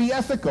happen to be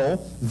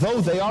ethical,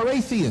 though they are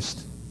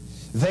atheist.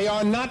 They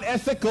are not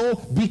ethical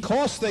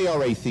because they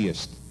are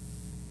atheist.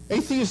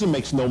 Atheism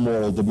makes no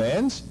moral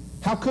demands.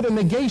 How could a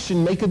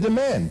negation make a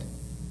demand?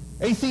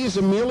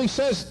 Atheism merely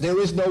says there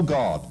is no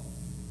God.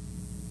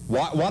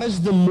 What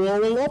is the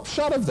moral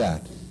upshot of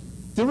that?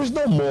 There is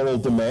no moral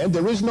demand.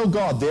 There is no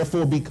God.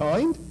 Therefore, be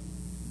kind.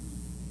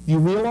 You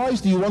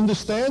realize, do you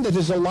understand? It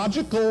is a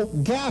logical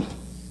gap.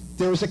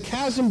 There is a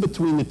chasm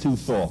between the two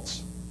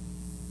thoughts.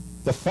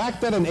 The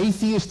fact that an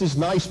atheist is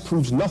nice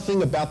proves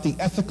nothing about the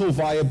ethical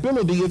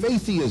viability of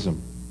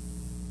atheism.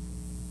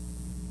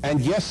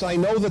 And yes, I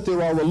know that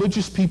there are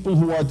religious people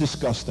who are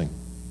disgusting.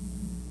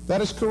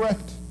 That is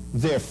correct.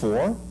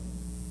 Therefore,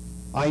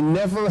 I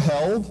never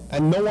held,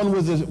 and no one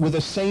with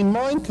a sane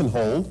mind can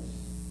hold,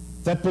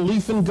 that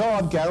belief in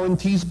God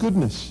guarantees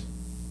goodness.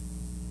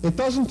 It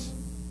doesn't.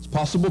 It's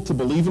possible to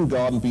believe in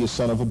God and be a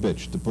son of a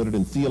bitch, to put it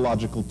in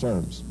theological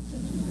terms.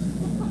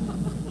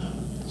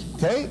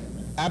 Okay?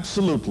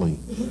 Absolutely.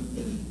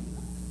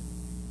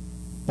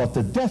 But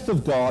the death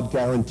of God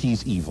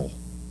guarantees evil.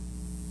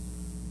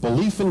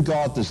 Belief in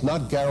God does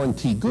not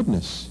guarantee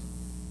goodness,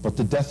 but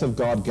the death of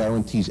God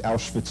guarantees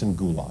Auschwitz and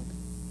Gulag.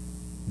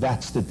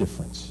 That's the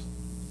difference.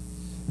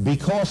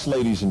 Because,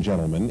 ladies and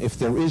gentlemen, if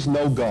there is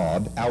no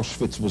God,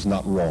 Auschwitz was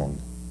not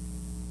wrong.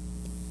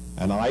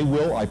 And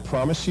I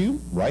promise you,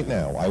 right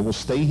now, I will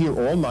stay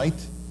here all night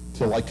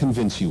till I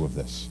convince you of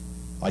this.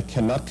 I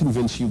cannot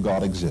convince you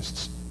God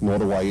exists, nor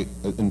do I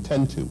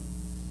intend to.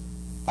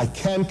 I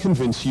can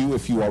convince you,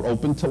 if you are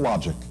open to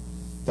logic,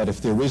 that if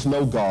there is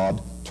no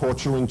God,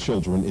 torturing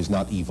children is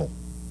not evil.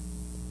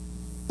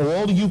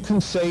 All you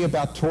can say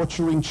about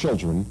torturing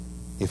children,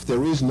 if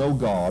there is no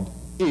God,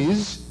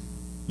 is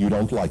you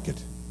don't like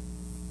it.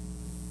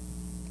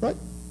 Right?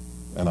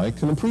 And I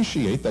can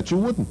appreciate that you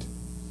wouldn't.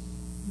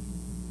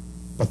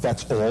 But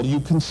that's all you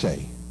can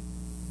say.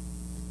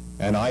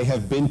 And I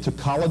have been to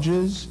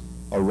colleges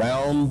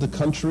around the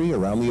country,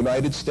 around the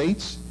United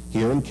States,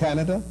 here in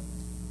Canada,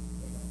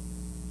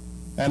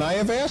 and I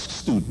have asked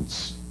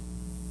students,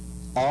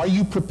 are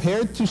you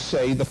prepared to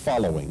say the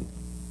following: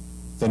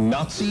 the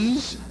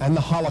Nazis and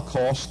the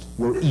Holocaust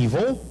were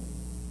evil?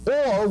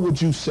 Or would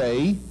you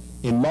say,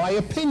 in my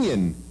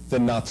opinion, the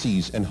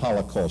Nazis and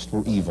Holocaust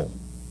were evil?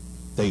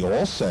 They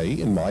all say,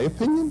 in my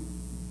opinion.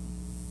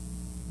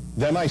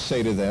 Then I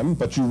say to them,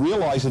 but you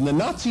realize in the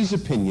Nazis'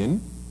 opinion,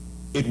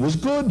 it was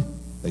good.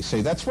 They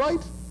say, that's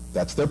right.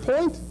 That's their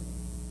point.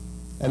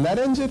 And that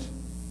ends it.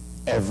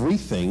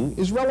 Everything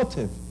is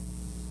relative.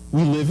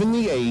 We live in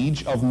the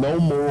age of no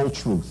moral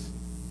truth.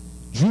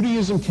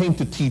 Judaism came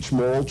to teach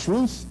moral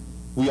truth.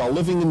 We are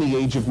living in the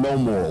age of no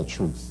moral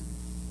truth.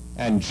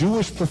 And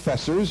Jewish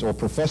professors, or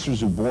professors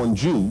who born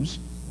Jews,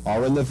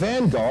 are in the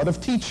vanguard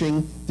of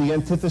teaching the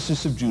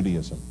antithesis of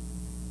Judaism,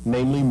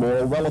 namely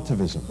moral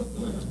relativism.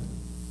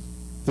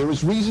 There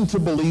is reason to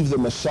believe the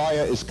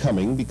Messiah is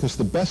coming because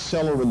the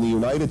bestseller in the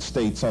United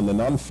States on the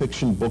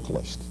nonfiction book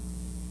list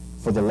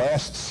for the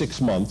last 6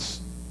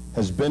 months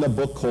has been a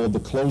book called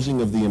The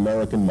Closing of the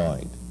American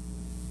Mind.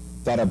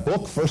 That a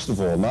book, first of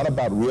all, not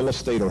about real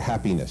estate or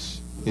happiness,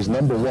 is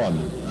number one,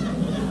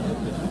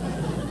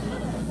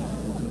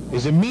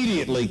 is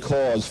immediately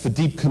cause for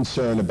deep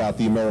concern about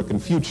the American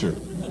future.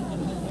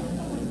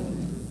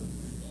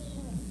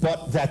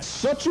 But that's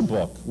such a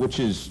book, which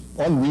is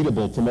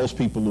unreadable to most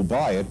people who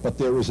buy it, but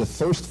there is a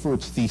thirst for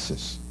its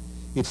thesis.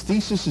 Its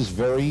thesis is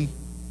very,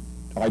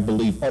 I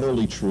believe,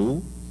 utterly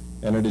true,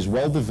 and it is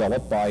well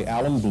developed by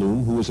Alan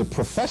Bloom, who is a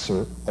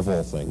professor, of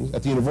all things,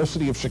 at the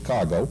University of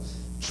Chicago,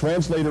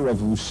 translator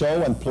of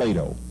Rousseau and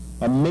Plato,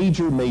 a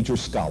major, major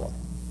scholar.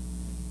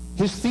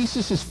 His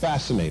thesis is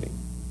fascinating.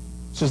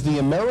 It says the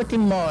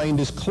American mind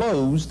is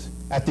closed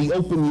at the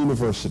Open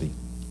University.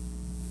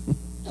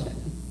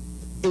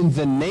 In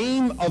the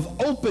name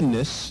of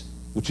openness,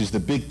 which is the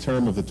big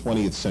term of the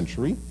 20th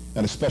century,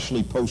 and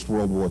especially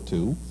post-World War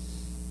II,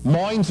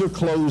 minds are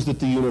closed at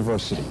the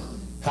university.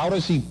 How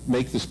does he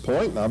make this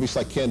point? Now,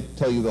 obviously, I can't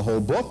tell you the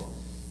whole book.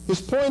 His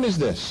point is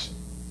this.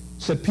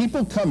 He said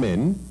people come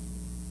in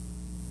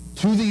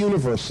to the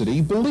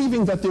university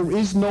believing that there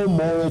is no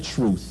moral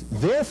truth.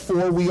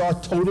 Therefore, we are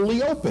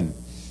totally open.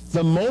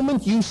 The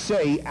moment you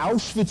say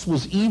Auschwitz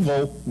was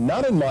evil,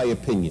 not in my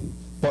opinion,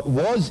 but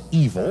was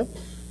evil,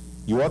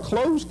 you are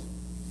closed.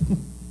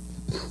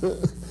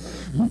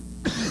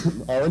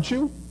 Aren't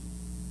you?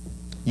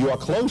 You are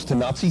closed to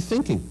Nazi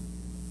thinking.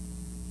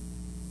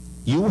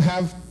 You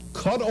have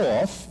cut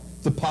off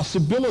the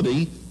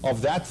possibility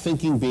of that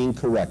thinking being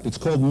correct. It's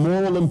called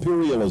moral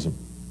imperialism.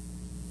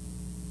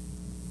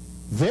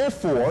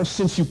 Therefore,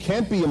 since you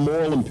can't be a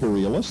moral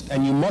imperialist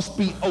and you must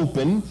be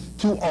open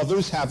to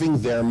others having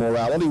their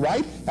morality,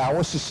 right?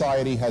 Our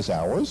society has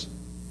ours,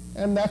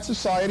 and that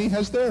society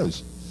has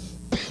theirs.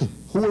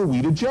 Who are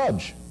we to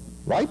judge,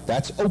 right?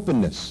 That's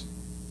openness.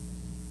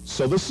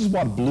 So this is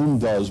what Bloom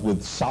does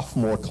with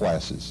sophomore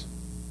classes.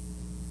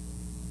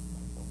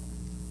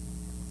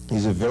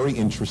 He's a very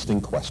interesting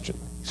question.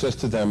 He says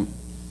to them,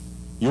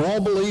 you all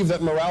believe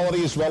that morality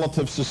is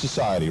relative to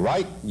society,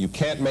 right? You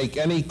can't make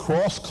any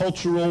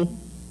cross-cultural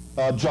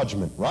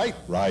judgment, right?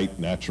 Right,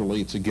 naturally,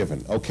 it's a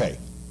given. Okay.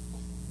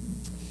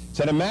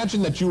 So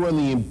imagine that you are in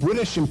the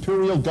British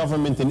imperial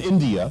government in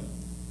India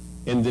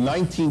in the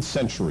 19th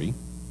century,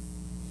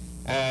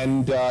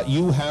 and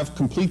you have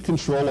complete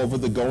control over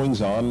the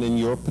goings-on in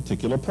your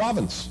particular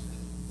province.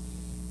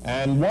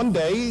 And one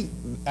day,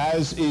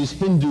 as is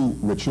Hindu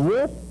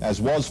ritual,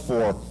 as was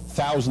for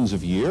thousands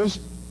of years,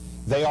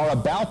 they are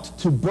about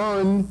to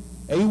burn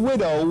a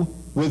widow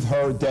with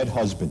her dead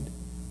husband.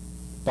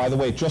 By the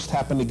way, it just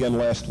happened again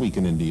last week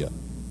in India.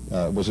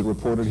 Was it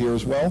reported here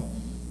as well?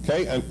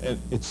 Okay, and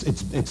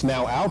it's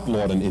now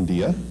outlawed in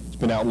India. It's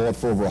been outlawed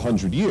for over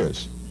 100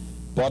 years.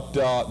 But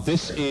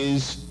this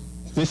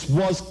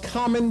was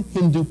common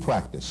Hindu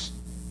practice.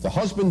 The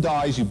husband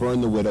dies, you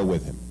burn the widow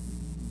with him.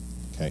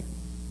 Okay.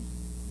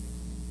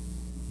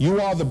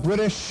 You are the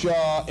British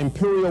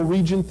imperial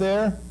regent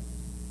there.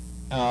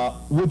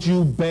 Would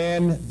you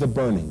ban the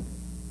burning?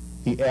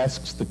 He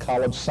asks the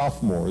college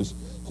sophomores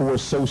who are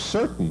so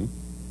certain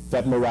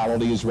that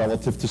morality is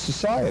relative to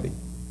society.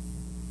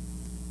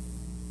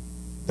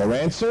 Their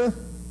answer,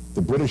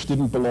 the British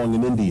didn't belong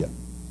in India.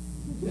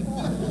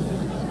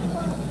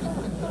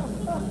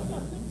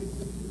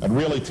 That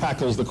really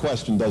tackles the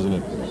question, doesn't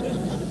it?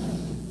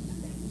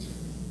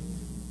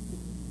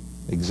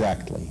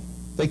 Exactly.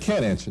 They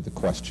can't answer the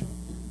question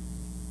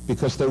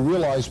because they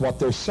realize what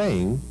they're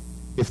saying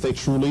if they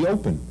truly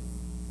open.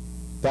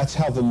 That's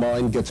how the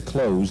mind gets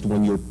closed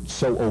when you're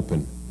so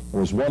open.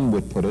 Or as one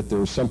would put it,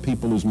 there are some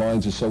people whose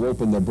minds are so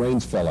open their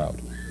brains fell out.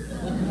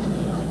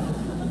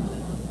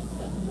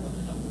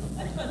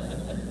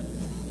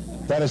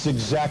 That is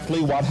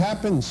exactly what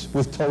happens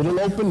with total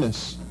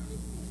openness.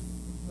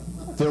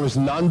 There is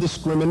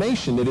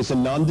non-discrimination. It is a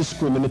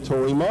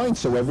non-discriminatory mind,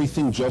 so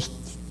everything just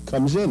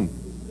comes in.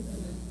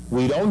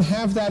 We don't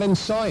have that in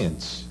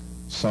science.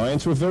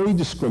 Science were very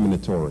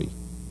discriminatory.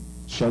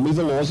 Show me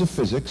the laws of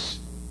physics,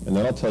 and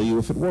then I'll tell you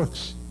if it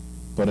works.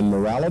 But in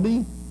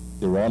morality,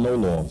 there are no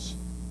laws.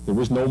 There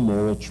is no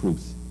moral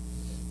truth.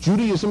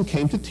 Judaism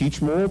came to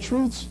teach moral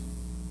truths.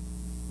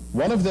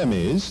 One of them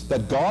is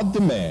that God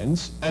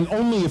demands, and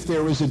only if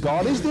there is a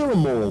God is there a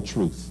moral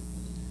truth.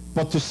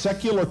 But to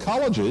secular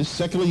colleges,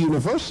 secular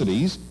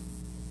universities,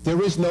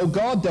 there is no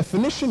God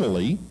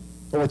definitionally,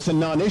 or it's a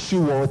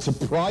non-issue, or it's a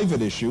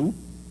private issue.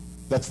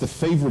 That's the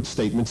favorite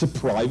statement. It's a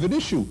private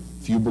issue.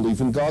 If you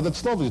believe in God,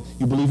 that's lovely.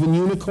 You believe in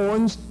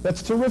unicorns,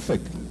 that's terrific.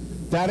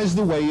 That is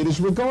the way it is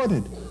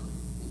regarded.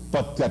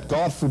 But that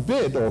God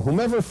forbid, or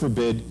whomever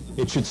forbid,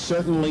 it should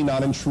certainly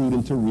not intrude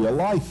into real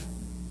life.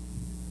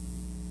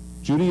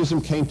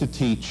 Judaism came to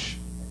teach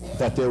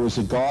that there is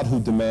a God who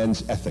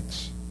demands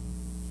ethics.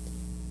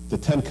 The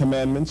Ten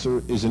Commandments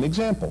is an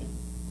example.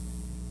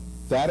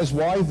 That is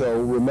why,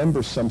 though,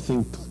 remember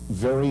something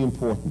very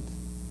important.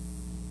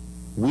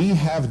 We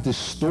have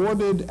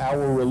distorted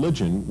our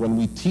religion when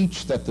we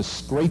teach that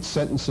the great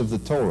sentence of the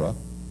Torah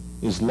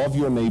is love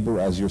your neighbor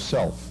as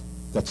yourself.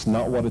 That's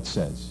not what it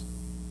says.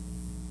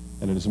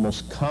 And it is the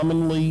most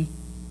commonly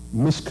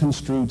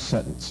misconstrued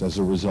sentence as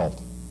a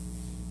result.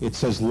 It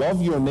says,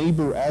 love your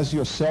neighbor as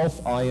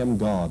yourself, I am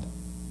God.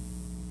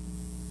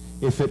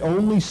 If it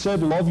only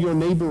said, love your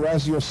neighbor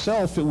as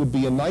yourself, it would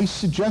be a nice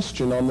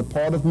suggestion on the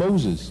part of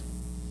Moses.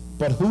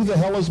 But who the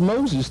hell is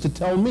Moses to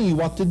tell me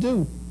what to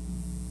do?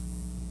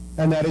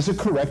 And that is a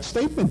correct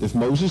statement. If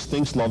Moses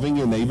thinks loving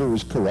your neighbor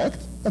is correct,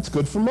 that's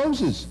good for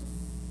Moses.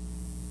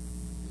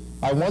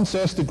 I once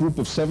asked a group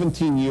of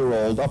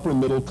 17-year-old, upper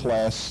middle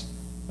class,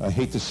 I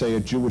hate to say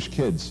it, Jewish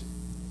kids,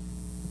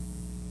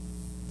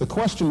 the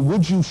question,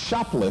 would you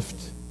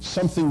shoplift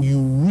something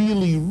you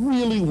really,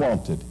 really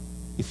wanted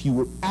if you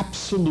were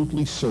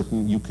absolutely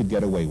certain you could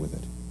get away with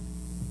it?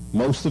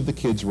 Most of the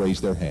kids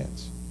raised their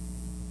hands.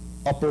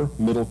 Upper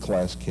middle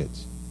class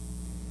kids.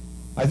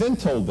 I then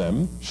told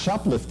them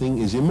shoplifting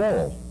is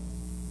immoral.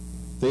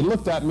 They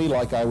looked at me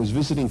like I was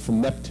visiting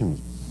from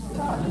Neptune.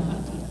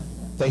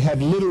 They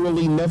had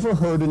literally never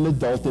heard an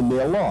adult in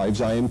their lives,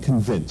 I am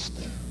convinced,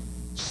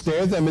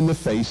 stare them in the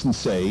face and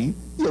say,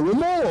 you're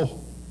immoral.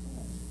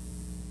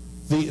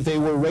 They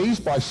were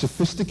raised by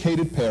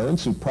sophisticated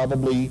parents who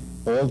probably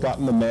all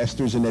gotten a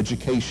master's in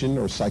education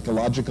or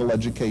psychological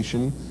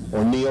education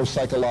or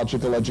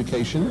neo-psychological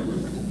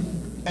education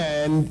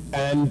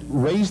and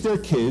raised their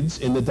kids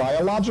in the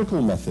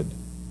dialogical method,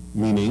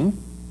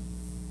 meaning,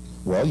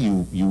 well,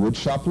 you would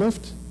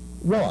shoplift?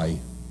 Why?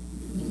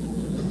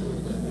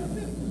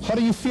 How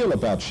do you feel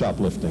about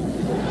shoplifting?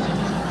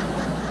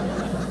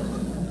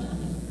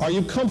 Are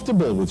you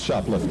comfortable with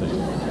shoplifting?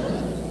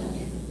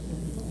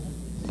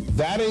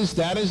 That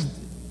is,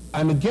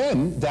 and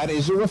again, that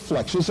is a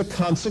reflection, is a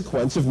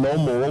consequence of no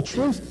moral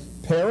truth.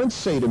 Parents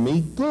say to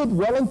me, good,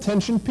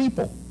 well-intentioned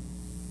people,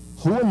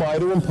 who am I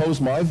to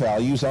impose my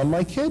values on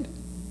my kid?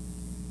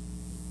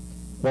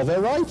 Well,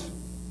 they're right.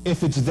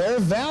 If it's their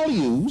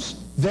values,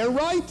 they're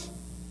right.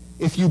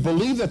 If you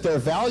believe that they're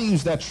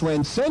values that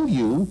transcend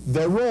you,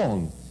 they're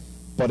wrong.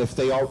 But if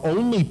they are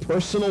only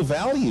personal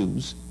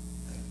values,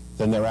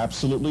 then they're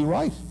absolutely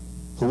right.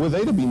 Who are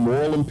they to be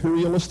moral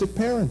imperialistic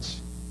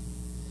parents?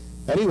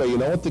 Anyway, you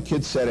know what the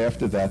kids said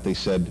after that? They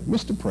said,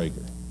 Mr.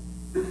 Prager,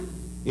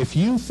 if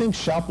you think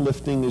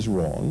shoplifting is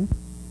wrong,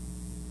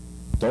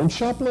 don't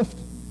shoplift.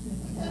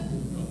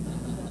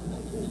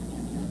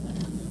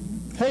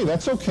 Hey,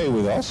 that's okay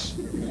with us.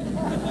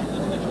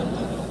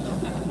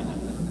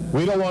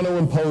 We don't want to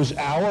impose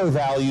our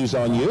values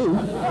on you.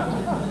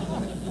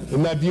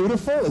 Isn't that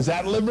beautiful? Is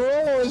that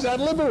liberal or is that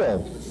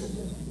liberal?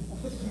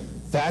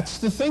 That's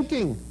the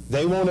thinking.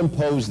 They won't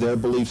impose their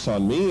beliefs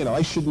on me, and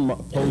I shouldn't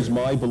impose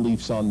my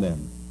beliefs on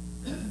them.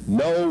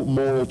 No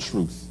moral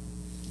truth.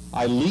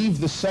 I leave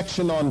the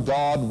section on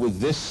God with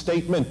this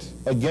statement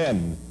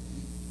again.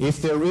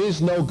 If there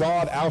is no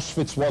God,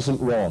 Auschwitz wasn't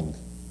wrong.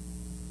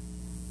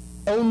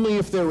 Only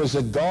if there is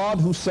a God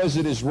who says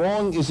it is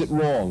wrong, is it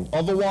wrong.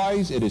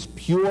 Otherwise, it is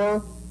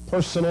pure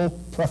personal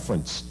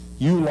preference.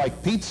 You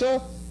like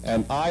pizza,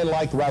 and I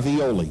like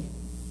ravioli.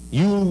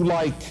 You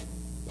like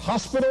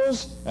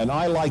hospitals, and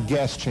I like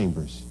gas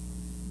chambers.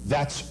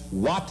 That's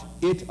what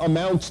it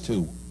amounts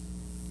to.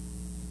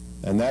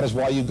 And that is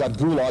why you've got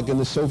Gulag in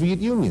the Soviet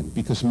Union,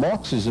 because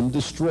Marxism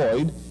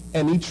destroyed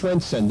any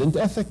transcendent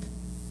ethic.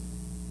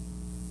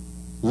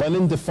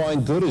 Lenin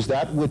defined good as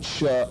that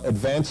which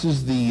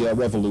advances the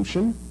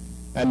revolution,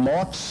 and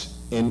Marx,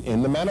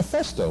 in the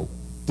manifesto,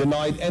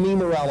 denied any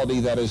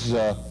morality that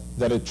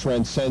it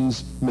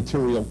transcends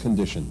material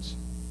conditions.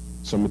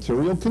 So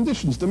material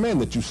conditions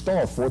demand that you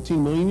starve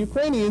 14 million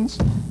Ukrainians.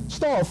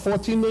 Starve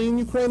 14 million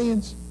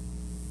Ukrainians.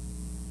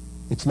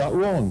 It's not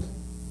wrong.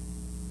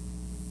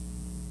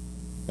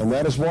 And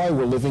that is why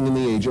we're living in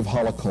the age of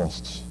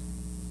holocausts.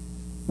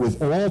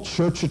 With all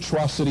church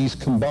atrocities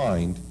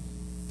combined,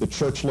 the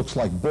church looks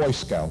like Boy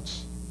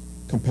Scouts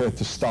compared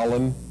to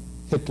Stalin,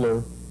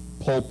 Hitler,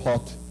 Pol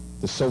Pot,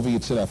 the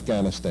Soviets in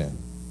Afghanistan.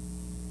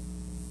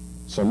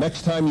 So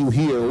next time you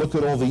hear, look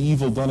at all the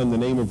evil done in the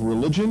name of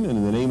religion and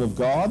in the name of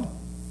God,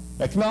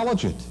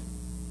 acknowledge it.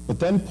 But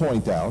then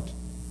point out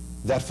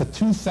that for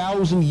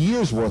 2,000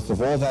 years worth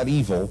of all that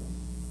evil,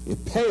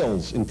 it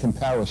pales in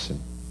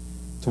comparison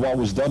to what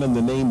was done in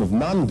the name of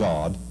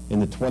non-God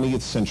in the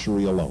 20th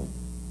century alone.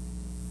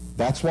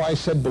 That's why I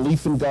said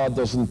belief in God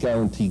doesn't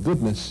guarantee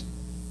goodness,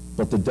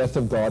 but the death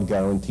of God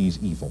guarantees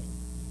evil.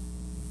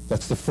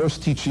 That's the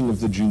first teaching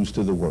of the Jews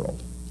to the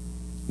world.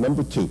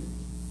 Number two,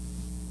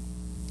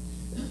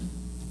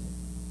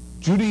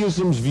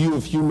 Judaism's view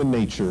of human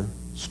nature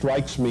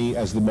strikes me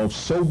as the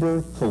most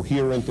sober,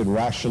 coherent, and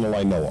rational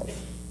I know of.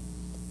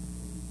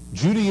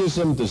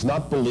 Judaism does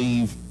not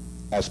believe,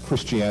 as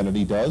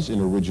Christianity does, in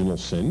original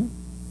sin,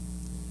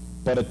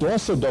 but it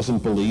also doesn't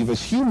believe,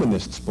 as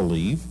humanists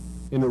believe,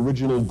 in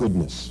original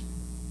goodness.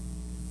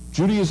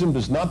 Judaism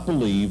does not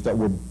believe that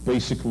we're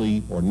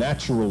basically or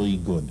naturally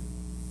good.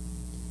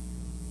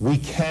 We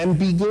can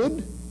be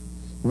good.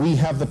 We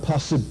have the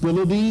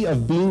possibility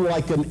of being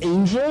like an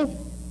angel,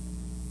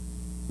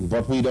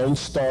 but we don't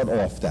start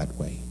off that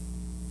way.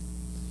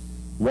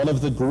 One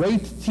of the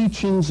great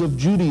teachings of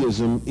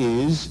Judaism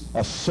is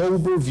a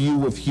sober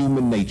view of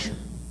human nature.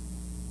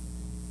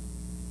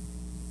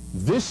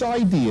 This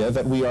idea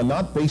that we are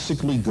not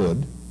basically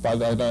good, I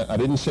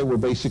didn't say we're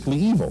basically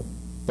evil,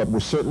 but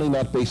we're certainly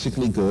not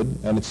basically good,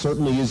 and it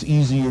certainly is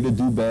easier to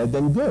do bad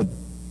than good.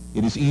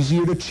 It is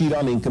easier to cheat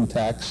on income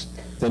tax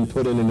than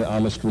put in an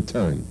honest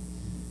return.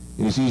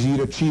 It is easier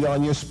to cheat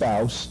on your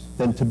spouse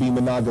than to be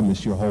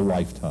monogamous your whole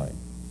lifetime.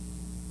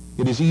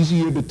 It is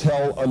easier to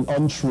tell an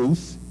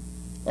untruth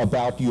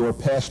about your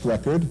past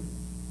record.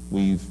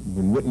 We've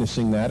been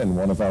witnessing that in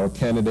one of our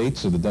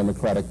candidates of the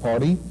Democratic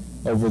Party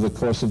over the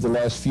course of the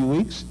last few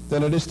weeks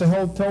than it is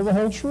to tell the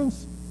whole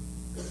truth.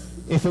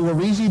 If it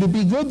were easy to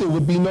be good, there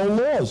would be no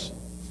laws.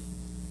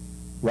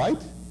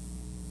 Right?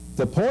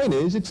 The point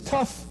is, it's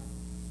tough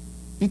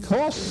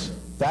because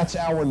that's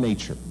our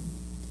nature.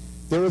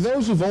 There are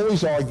those who've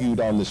always argued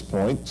on this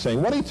point,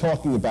 saying, what are you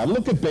talking about?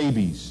 Look at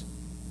babies.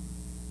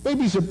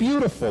 Babies are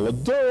beautiful,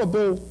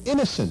 adorable,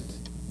 innocent.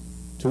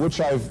 To which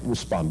I've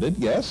responded,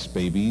 yes,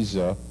 babies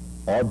are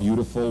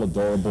beautiful,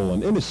 adorable,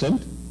 and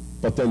innocent,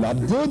 but they're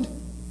not good.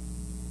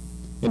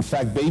 In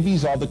fact,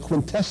 babies are the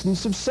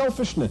quintessence of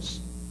selfishness.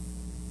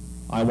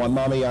 I want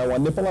mommy, I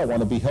want nipple, I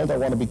want to be held, I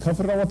want to be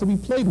comforted, I want to be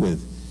played with.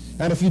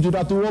 And if you do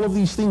not do all of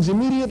these things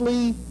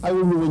immediately, I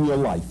will ruin your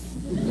life.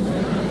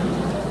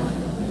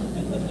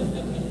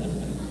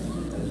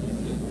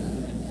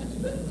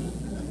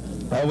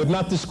 I would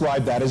not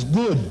describe that as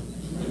good.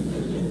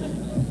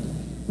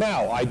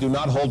 Now, I do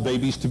not hold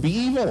babies to be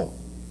evil.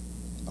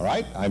 All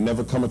right? I've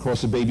never come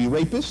across a baby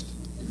rapist,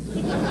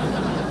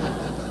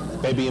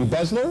 baby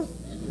embezzler.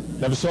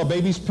 Never saw a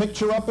baby's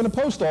picture up in a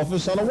post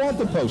office on a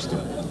wanted poster.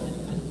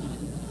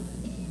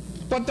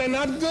 But they're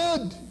not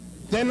good.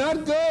 They're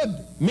not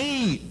good.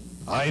 Me.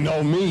 I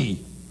know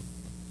me.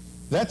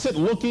 That's it,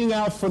 looking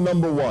out for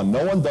number one.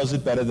 No one does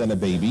it better than a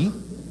baby,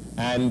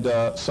 and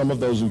some of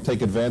those who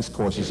take advanced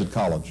courses at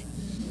college.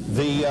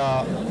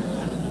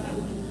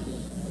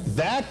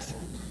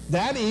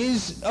 That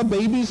is a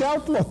baby's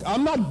outlook.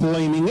 I'm not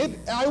blaming it.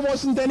 I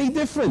wasn't any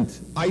different.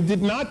 I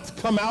did not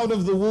come out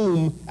of the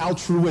womb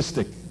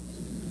altruistic.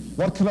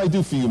 What can I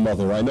do for you,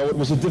 mother? I know it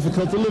was a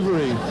difficult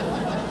delivery.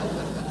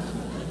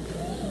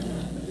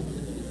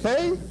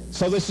 Okay?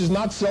 So this is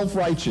not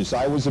self-righteous.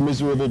 I was a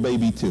miserable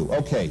baby too.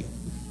 Okay.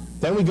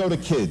 Then we go to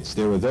kids.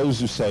 There are those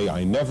who say,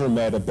 I never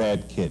met a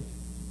bad kid.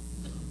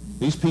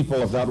 These people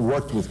have not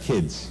worked with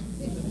kids.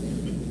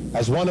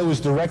 As one who has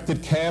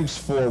directed camps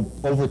for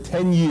over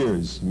 10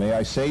 years, may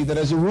I say that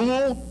as a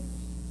rule,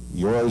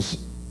 yours,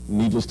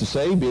 needless to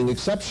say, being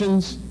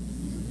exceptions,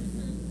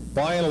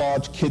 by and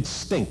large, kids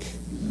stink.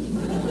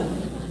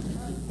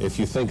 If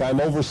you think I'm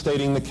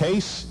overstating the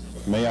case,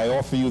 may I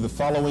offer you the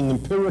following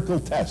empirical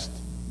test.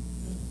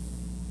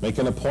 Make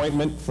an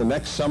appointment for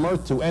next summer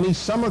to any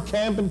summer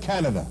camp in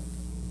Canada.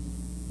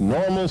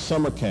 Normal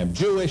summer camp,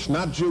 Jewish,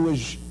 not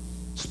Jewish,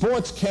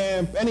 sports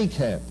camp, any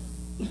camp.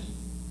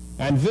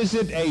 And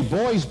visit a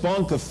boys'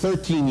 bunk of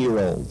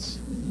 13-year-olds.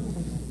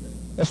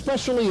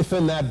 Especially if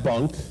in that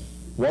bunk,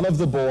 one of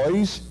the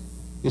boys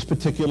is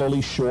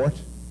particularly short,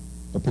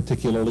 or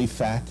particularly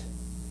fat,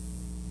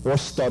 or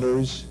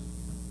stutters,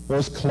 or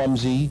is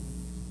clumsy,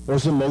 or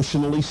is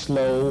emotionally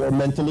slow, or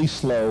mentally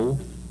slow,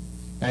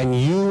 and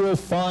you will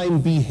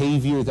find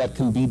behavior that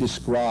can be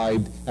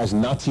described as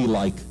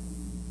Nazi-like.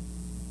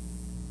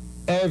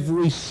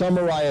 Every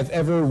summer I have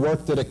ever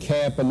worked at a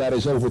camp, and that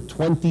is over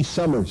 20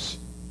 summers,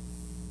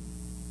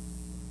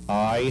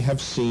 I have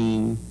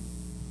seen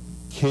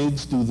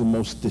kids do the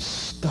most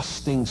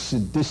disgusting,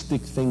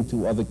 sadistic thing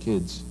to other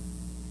kids.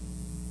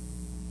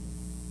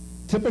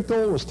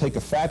 Typical was take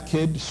a fat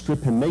kid,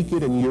 strip him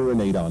naked, and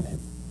urinate on him.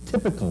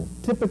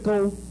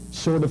 Typical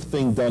sort of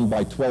thing done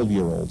by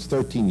 12-year-olds,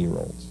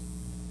 13-year-olds.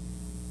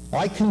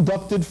 I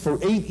conducted for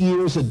 8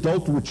 years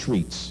adult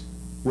retreats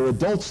where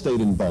adults stayed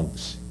in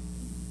bunks.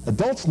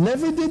 Adults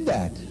never did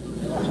that.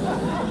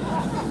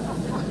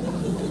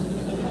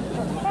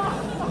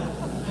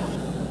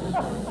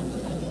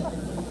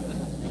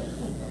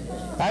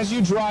 As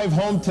you drive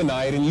home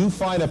tonight and you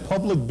find a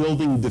public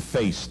building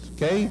defaced,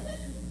 okay?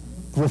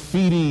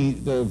 Graffiti,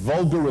 the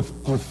vulgar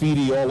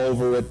graffiti all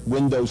over it,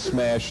 windows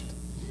smashed.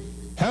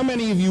 How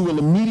many of you will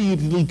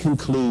immediately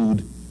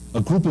conclude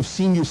a group of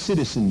senior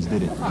citizens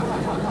did it?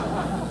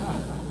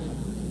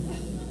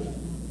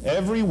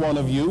 Every one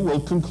of you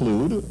will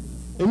conclude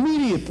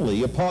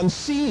immediately upon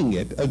seeing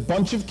it, a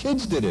bunch of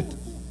kids did it,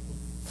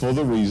 for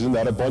the reason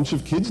that a bunch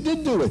of kids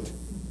did do it.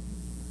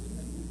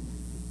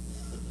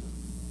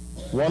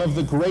 One of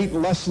the great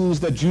lessons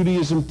that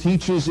Judaism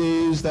teaches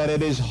is that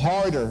it is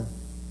harder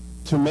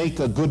to make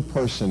a good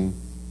person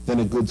than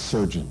a good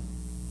surgeon.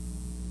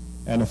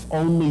 And if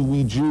only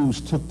we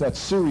Jews took that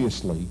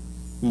seriously,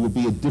 we would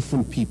be a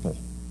different people.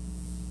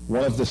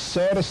 One of the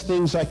saddest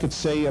things I could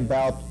say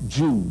about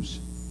Jews,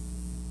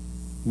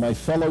 my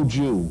fellow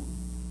Jew,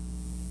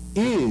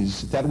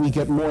 is that we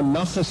get more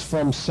nachas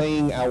from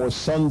saying our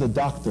son the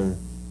doctor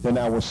than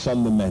our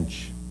son the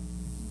mensch.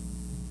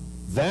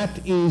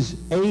 That is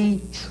a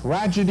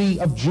tragedy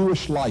of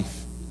Jewish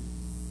life,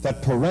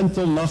 that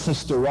parental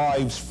nachas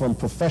derives from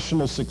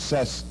professional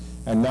success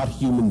and not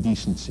human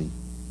decency,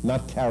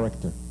 not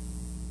character.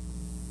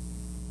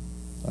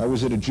 I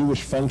was at a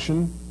Jewish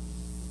function,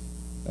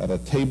 at a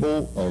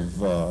table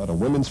of, at a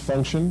women's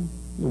function.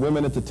 The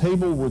women at the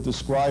table were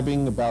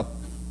describing about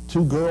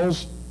 2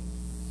 girls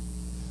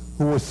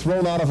who were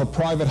thrown out of a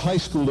private high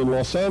school in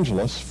Los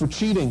Angeles for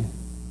cheating.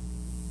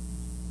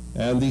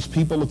 And these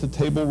people at the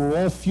table were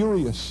all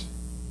furious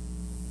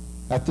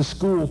at the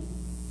school.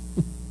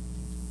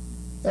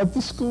 At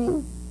the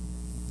school.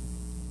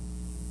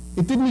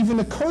 It didn't even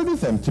occur to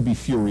them to be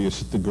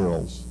furious at the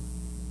girls.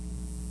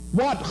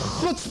 What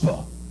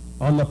chutzpah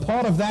on the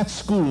part of that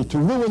school to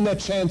ruin their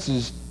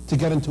chances to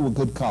get into a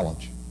good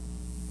college.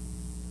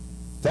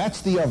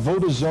 That's the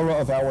avodah zarah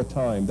of our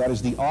time. That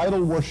is the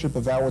idol worship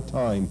of our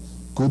time.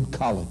 Good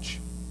college.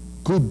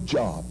 Good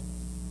job.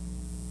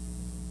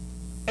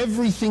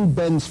 Everything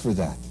bends for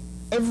that.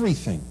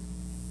 Everything.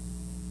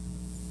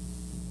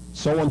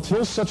 So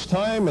until such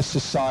time as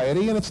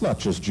society, and it's not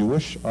just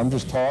Jewish, I'm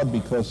just hard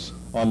because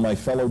on my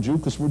fellow Jew,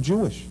 because we're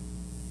Jewish.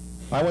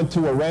 I went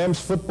to a Rams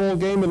football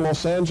game in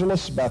Los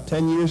Angeles about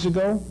 10 years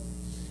ago.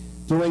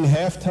 During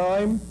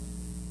halftime,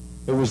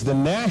 it was the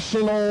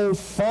national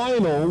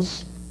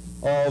finals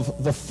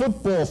of the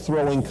football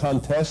throwing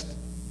contest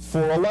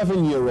for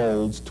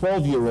 11-year-olds,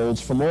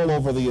 12-year-olds from all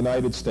over the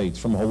United States,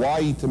 from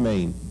Hawaii to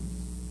Maine.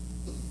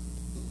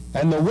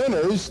 And the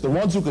winners, the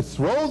ones who could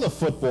throw the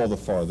football the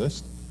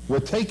farthest, were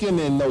taken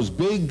in those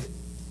big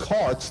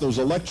carts, those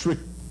electric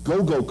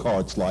go-go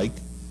carts like,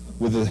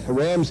 with a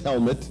Rams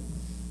helmet,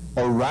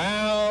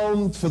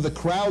 around for the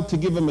crowd to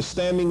give them a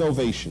standing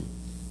ovation.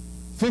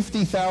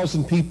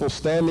 50,000 people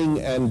standing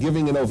and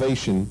giving an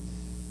ovation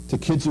to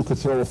kids who could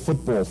throw a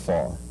football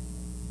far.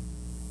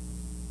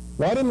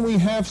 Why didn't we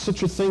have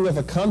such a thing of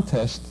a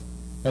contest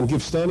and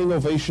give standing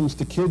ovations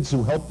to kids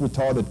who help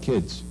retarded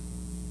kids?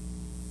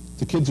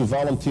 To kids who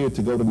volunteered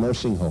to go to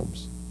nursing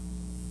homes?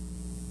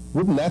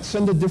 Wouldn't that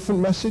send a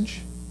different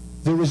message?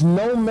 There is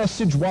no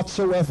message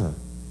whatsoever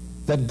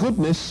that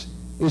goodness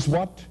is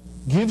what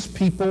gives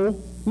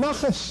people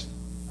nachas,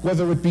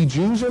 whether it be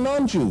Jews or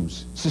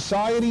non-Jews,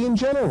 society in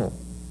general.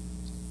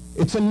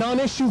 It's a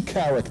non-issue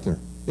character.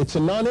 It's a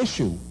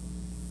non-issue.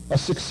 A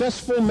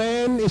successful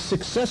man is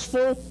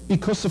successful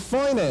because of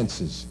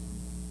finances.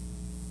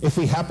 If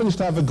he happens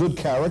to have a good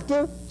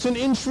character, it's an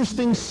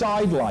interesting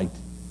sidelight.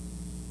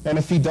 And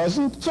if he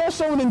doesn't, it's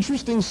also an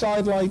interesting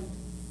sidelight.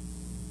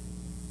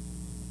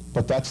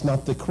 But that's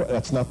not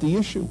the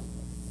issue.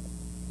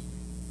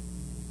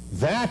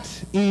 That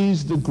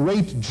is the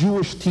great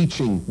Jewish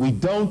teaching. We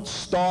don't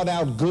start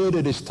out good.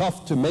 It is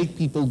tough to make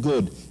people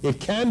good. It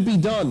can be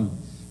done,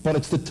 but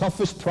it's the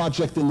toughest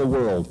project in the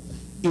world.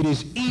 It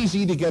is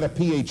easy to get a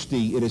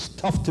PhD. It is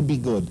tough to be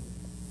good.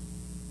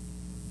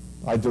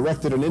 I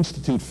directed an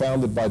institute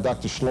founded by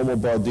Dr.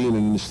 Shlomo Bardin, and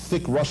in his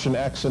thick Russian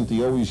accent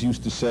he always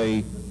used to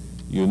say,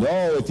 you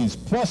know, it is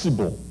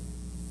possible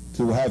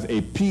to have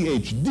a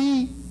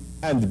PhD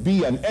and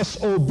be an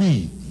SOB.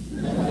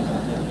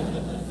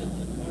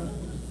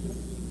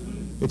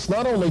 It's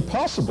not only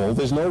possible,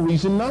 there's no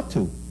reason not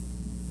to.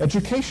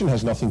 Education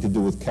has nothing to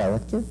do with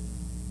character.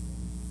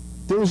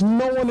 There is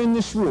no one in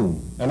this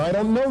room, and I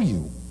don't know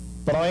you,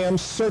 but I am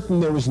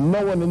certain there is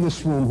no one in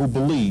this room who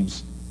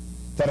believes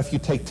that if you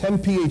take 10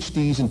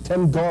 PhDs and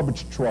 10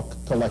 garbage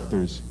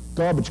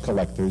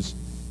collectors,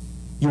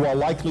 you are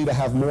likely to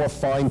have more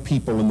fine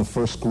people in the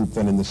first group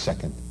than in the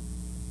second.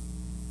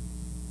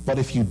 But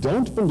if you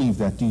don't believe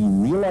that, do you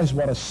realize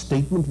what a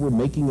statement we're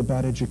making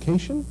about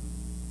education?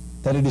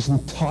 That it is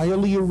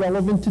entirely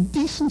irrelevant to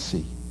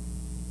decency,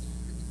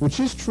 which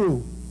is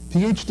true.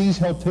 PhDs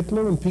helped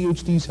Hitler and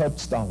PhDs helped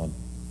Stalin.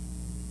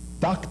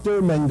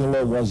 Dr.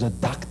 Mengele was a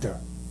doctor.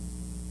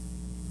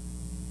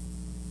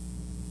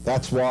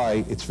 That's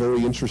why it's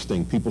very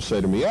interesting. People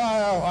say to me,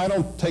 I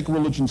don't take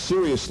religion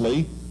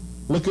seriously.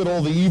 Look at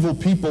all the evil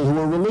people who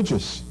are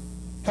religious.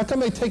 How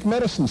come they take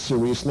medicine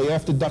seriously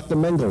after Dr.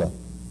 Mengele?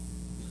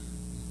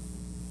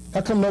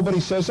 How come nobody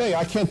says, hey,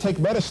 I can't take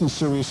medicine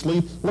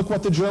seriously. Look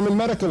what the German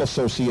Medical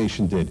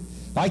Association did.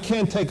 I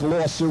can't take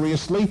law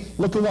seriously.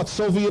 Look at what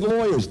Soviet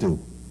lawyers do.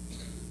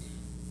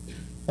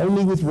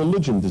 Only with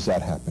religion does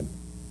that happen.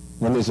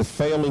 When there's a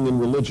failing in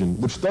religion,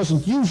 which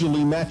doesn't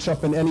usually match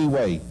up in any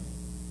way.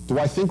 Do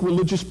I think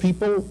religious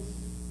people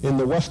in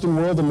the Western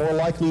world are more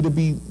likely to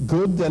be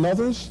good than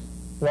others?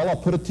 Well, I'll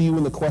put it to you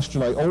in the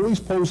question I always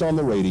pose on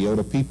the radio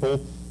to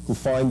people who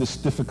find this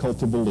difficult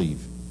to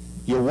believe.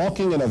 You're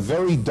walking in a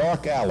very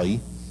dark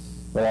alley.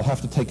 Well, I'll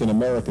have to take an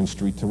American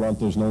street.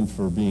 Toronto's known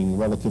for being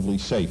relatively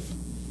safe.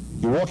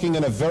 You're walking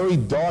in a very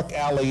dark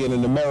alley in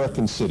an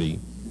American city.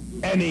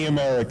 Any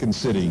American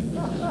city,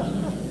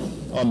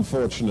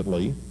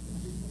 unfortunately.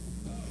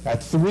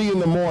 At 3 in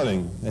the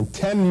morning, and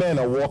 10 men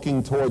are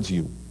walking towards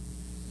you.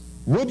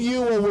 Would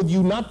you or would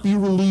you not be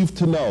relieved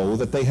to know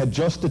that they had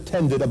just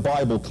attended a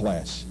Bible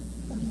class?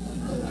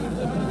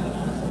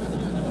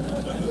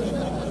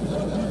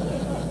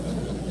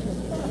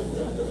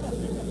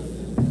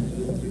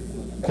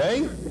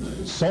 Okay?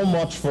 So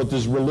much for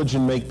does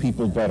religion make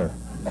people better.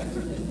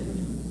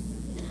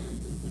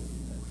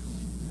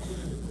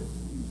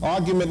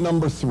 Argument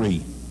number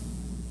 3,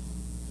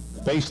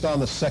 based on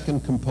the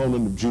second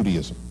component of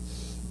Judaism.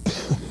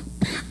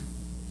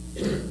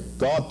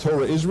 God,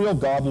 Torah, Israel,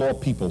 God, law,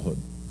 peoplehood.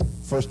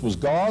 First was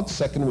God,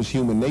 second was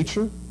human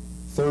nature,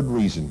 third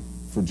reason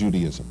for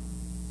Judaism.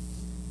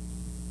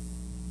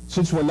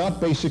 Since we're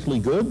not basically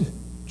good,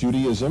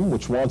 Judaism,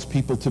 which wants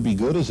people to be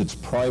good, is its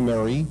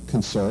primary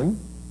concern.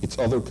 Its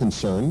other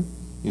concern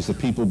is that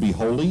people be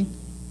holy,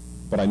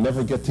 but I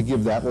never get to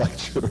give that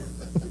lecture.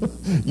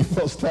 You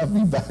must have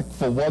me back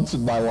for once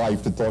in my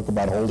life to talk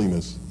about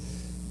holiness.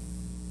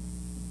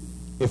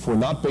 If we're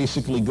not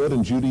basically good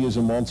and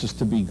Judaism wants us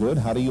to be good,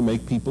 how do you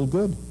make people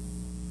good?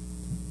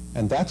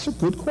 And that's a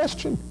good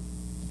question.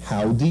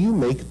 How do you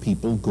make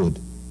people good?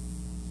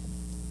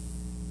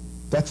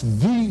 That's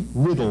the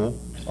riddle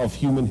of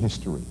human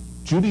history.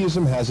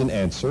 Judaism has an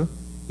answer.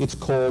 It's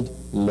called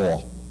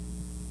law.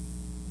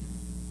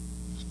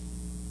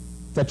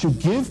 That you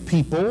give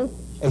people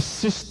a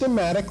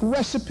systematic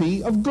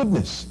recipe of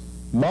goodness.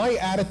 My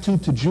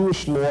attitude to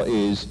Jewish law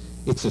is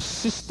it's a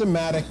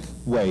systematic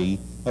way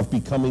of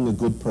becoming a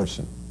good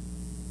person.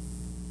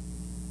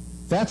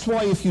 That's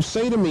why if you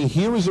say to me,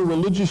 here is a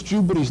religious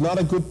Jew, but he's not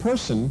a good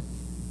person,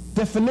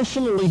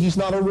 definitionally he's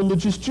not a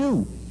religious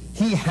Jew.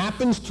 He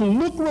happens to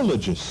look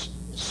religious.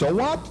 So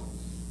what?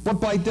 But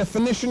by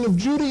definition of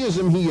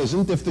Judaism, he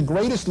isn't. If the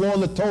greatest law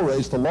in the Torah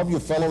is to love your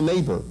fellow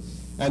neighbor,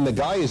 and the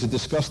guy is a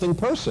disgusting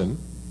person,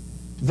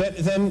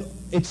 then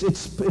it's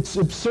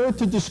absurd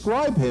to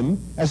describe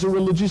him as a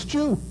religious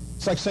Jew.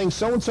 It's like saying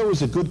so-and-so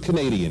is a good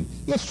Canadian.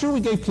 Yeah, it's true we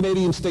gave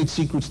Canadian state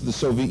secrets to the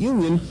Soviet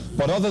Union,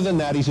 but other than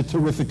that, he's a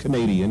terrific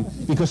Canadian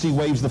because he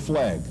waves the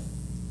flag.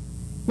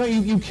 No,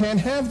 you can't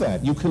have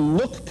that. You can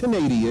look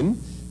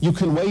Canadian, you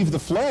can wave the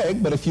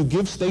flag, but if you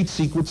give state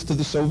secrets to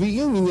the Soviet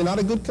Union, you're not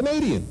a good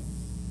Canadian.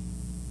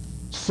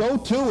 So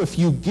too, if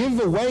you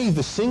give away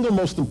the single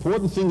most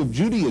important thing of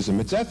Judaism,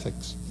 its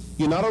ethics,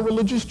 you're not a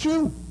religious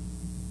Jew.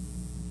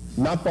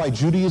 Not by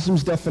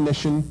Judaism's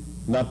definition,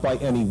 not by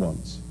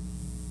anyone's.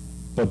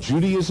 But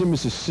Judaism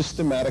is a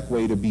systematic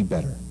way to be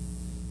better.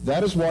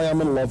 That is why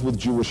I'm in love with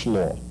Jewish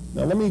law.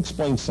 Now let me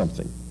explain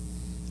something.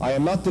 I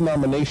am not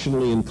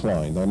denominationally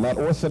inclined. I'm not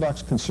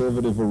Orthodox,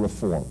 conservative, or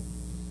Reform.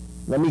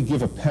 Let me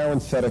give a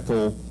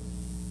parenthetical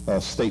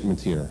statement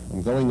here.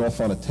 I'm going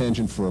off on a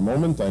tangent for a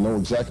moment. I know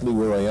exactly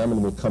where I am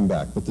and we'll come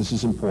back, but this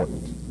is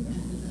important.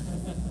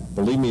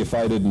 Believe me, if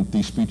I didn't,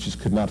 these speeches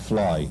could not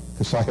fly,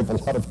 because I have a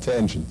lot of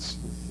tangents.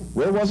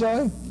 Where was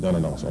I? No, I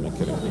was only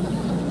kidding.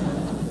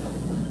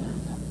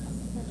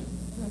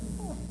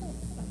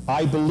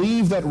 I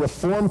believe that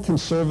Reformed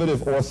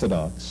Conservative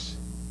Orthodox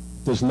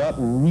does not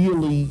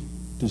really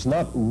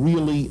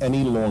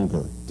any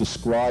longer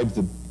describe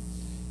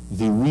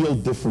the real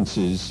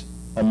differences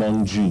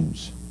among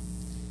Jews.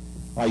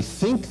 I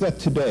think that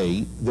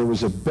today there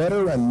is a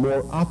better and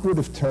more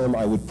operative term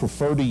I would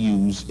prefer to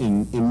use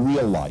in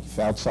real life,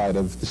 outside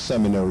of the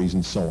seminaries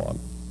and so on.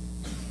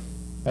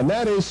 And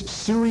that is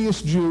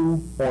serious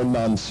Jew or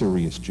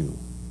non-serious Jew.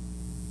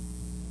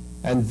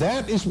 And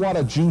that is what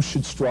a Jew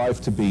should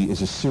strive to be,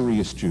 is a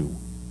serious Jew.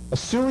 A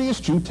serious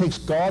Jew takes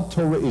God,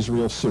 Torah,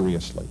 Israel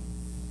seriously,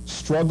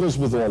 struggles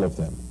with all of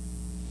them.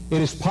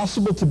 It is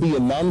possible to be a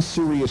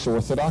non-serious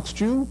Orthodox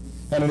Jew,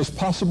 and it is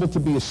possible to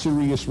be a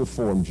serious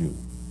Reformed Jew.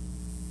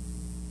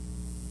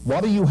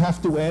 What do you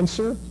have to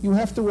answer? You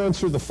have to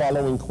answer the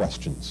following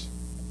questions.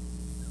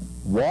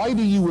 Why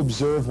do you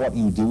observe what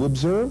you do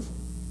observe?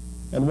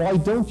 And why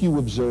don't you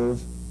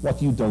observe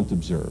what you don't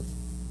observe?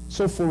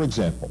 So, for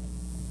example,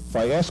 if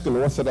I ask an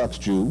Orthodox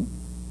Jew,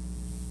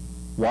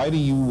 why do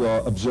you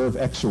observe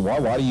X or Y?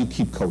 Why do you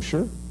keep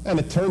kosher? And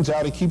it turns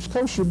out he keeps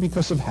kosher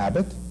because of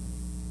habit.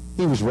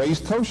 He was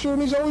raised kosher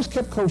and he's always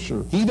kept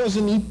kosher. He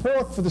doesn't eat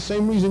pork for the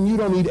same reason you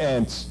don't eat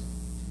ants.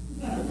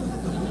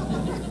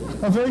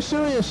 I'm very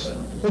serious.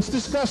 It's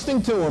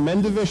disgusting to him.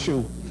 End of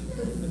issue.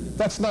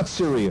 That's not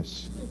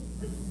serious.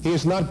 He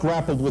has not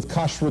grappled with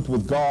kashrut,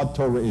 with God,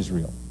 Torah,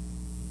 Israel.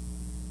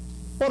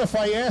 But if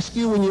I ask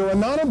you, and you're a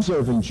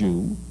non-observant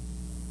Jew,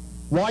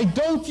 why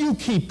don't you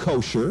keep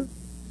kosher?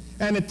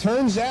 And it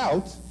turns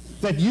out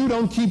that you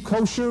don't keep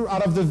kosher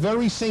out of the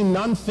very same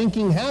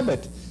non-thinking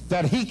habit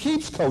that he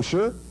keeps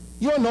kosher,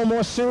 you're no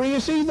more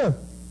serious either.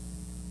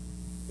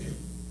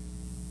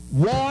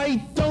 Why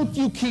don't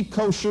you keep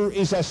kosher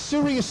is as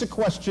serious a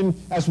question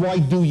as why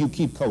do you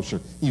keep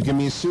kosher. You give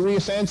me a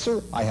serious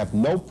answer, I have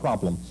no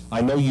problem. I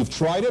know you've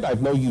tried it, I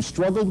know you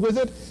struggled with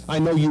it, I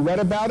know you read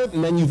about it,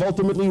 and then you've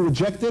ultimately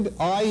rejected.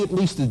 At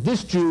least as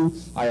this Jew,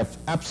 I have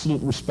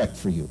absolute respect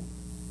for you.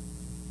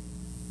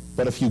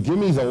 But if you give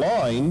me the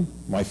line,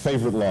 my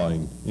favorite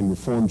line in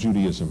Reform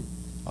Judaism,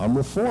 I'm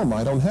Reform,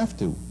 I don't have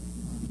to.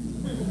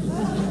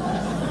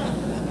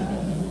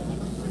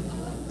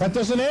 That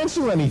doesn't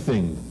answer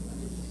anything.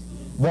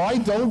 Why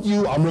don't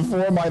you? I'm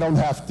Reform, I don't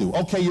have to.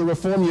 Okay, you're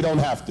Reform, you don't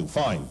have to.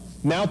 Fine.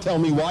 Now tell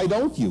me, why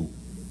don't you?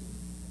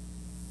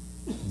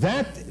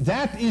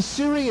 That is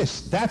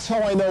serious. That's how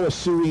I know a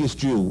serious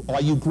Jew.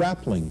 Are you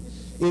grappling?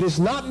 It is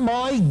not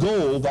my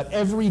goal that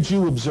every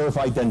Jew observe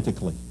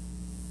identically.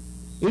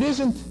 It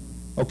isn't.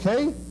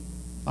 Okay?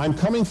 I'm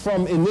coming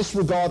from, in this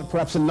regard,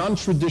 perhaps a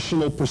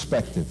non-traditional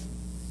perspective.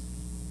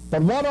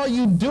 But what are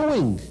you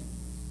doing?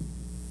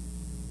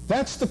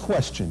 That's the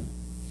question.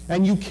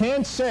 And you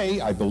can't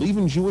say, I believe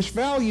in Jewish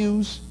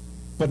values,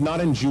 but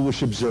not in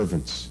Jewish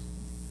observance.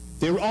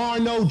 There are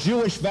no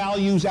Jewish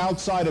values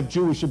outside of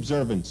Jewish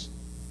observance.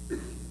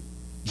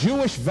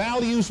 Jewish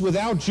values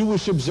without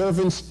Jewish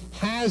observance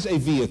has a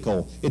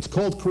vehicle. It's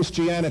called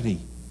Christianity.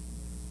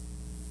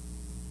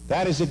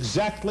 That is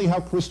exactly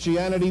how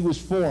Christianity was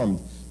formed.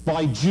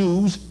 By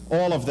Jews,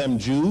 all of them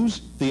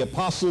Jews, the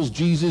apostles,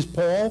 Jesus,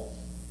 Paul,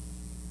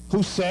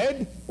 who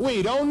said,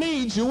 we don't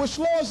need Jewish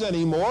laws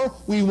anymore.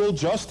 We will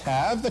just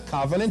have the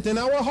covenant in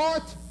our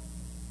heart.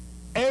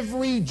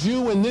 Every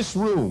Jew in this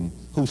room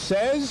who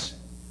says,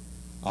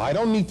 I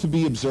don't need to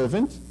be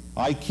observant,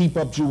 I keep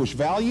up Jewish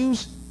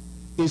values,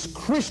 is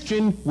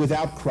Christian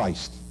without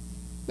Christ.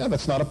 Now,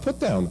 that's not a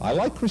put-down. I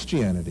like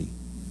Christianity.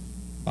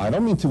 I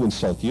don't mean to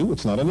insult you.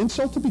 It's not an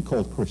insult to be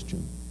called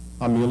Christian.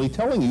 I'm merely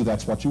telling you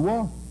that's what you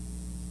are.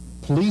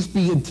 Please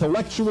be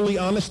intellectually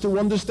honest to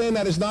understand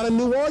that is not a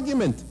new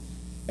argument.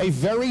 A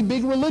very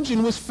big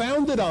religion was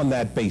founded on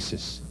that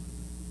basis.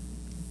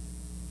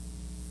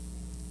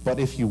 But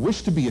if you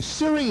wish to be a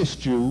serious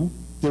Jew,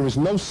 there is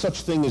no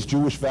such thing as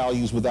Jewish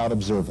values without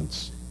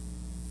observance.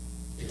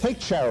 Take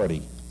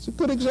charity. It's a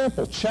good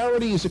example.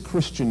 Charity is a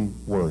Christian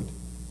word.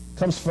 It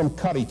comes from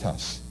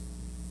caritas,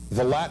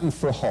 the Latin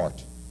for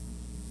heart.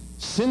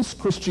 Since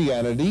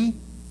Christianity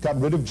got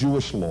rid of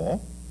Jewish law,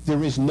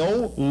 there is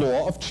no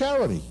law of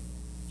charity.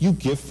 You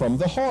give from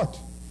the heart.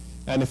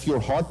 And if your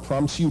heart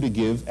prompts you to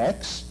give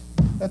X,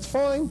 that's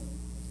fine.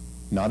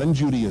 Not in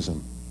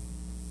Judaism.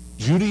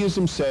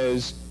 Judaism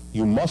says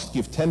you must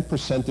give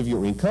 10% of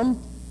your income.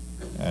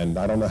 And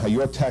I don't know how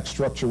your tax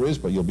structure is,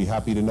 but you'll be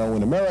happy to know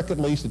in America at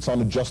least it's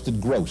on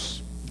adjusted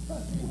gross.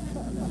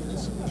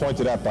 It's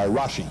pointed out by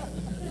Rashi.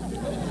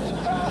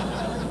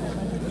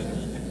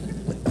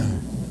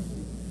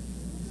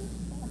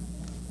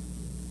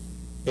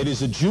 It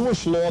is a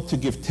Jewish law to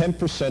give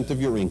 10%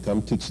 of your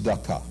income to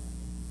tzedakah.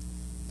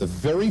 The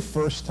very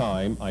first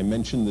time I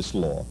mentioned this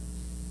law,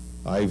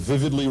 I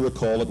vividly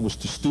recall it was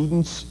to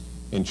students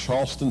in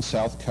Charleston,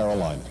 South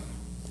Carolina.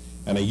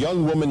 And a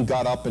young woman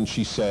got up and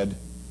she said,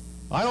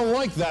 I don't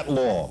like that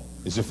law,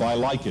 as if I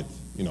like it.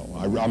 You know,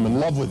 I'm in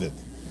love with it.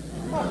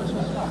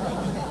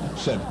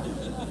 She said,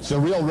 it's a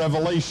real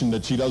revelation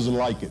that she doesn't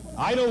like it.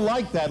 I don't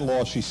like that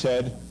law, she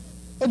said.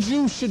 A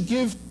Jew should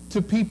give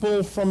to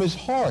people from his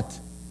heart,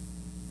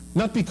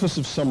 not because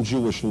of some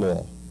Jewish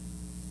law.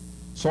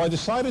 So I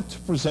decided to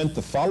present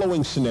the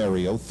following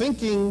scenario,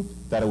 thinking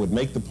that it would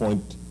make the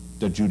point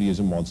that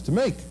Judaism wants to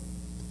make.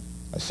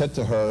 I said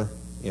to her,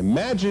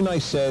 imagine, I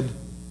said,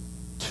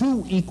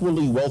 two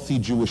equally wealthy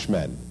Jewish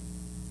men,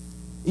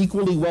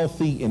 equally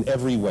wealthy in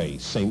every way,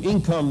 same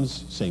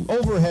incomes, same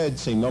overhead,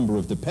 same number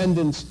of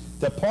dependents,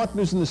 they're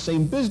partners in the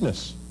same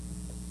business.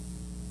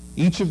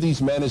 Each of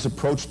these men is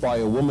approached by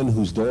a woman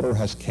whose daughter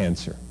has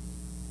cancer.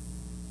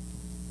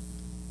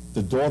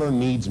 The daughter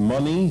needs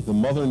money, the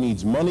mother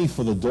needs money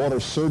for the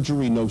daughter's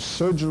surgery. No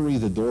surgery,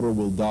 the daughter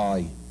will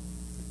die.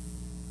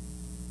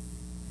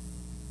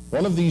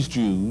 One of these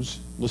Jews,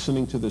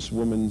 listening to this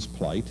woman's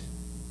plight,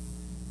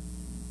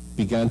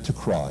 began to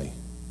cry.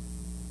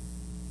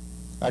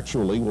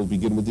 Actually, we'll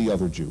begin with the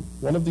other Jew.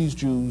 One of these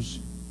Jews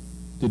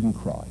didn't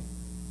cry.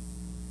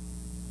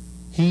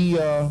 He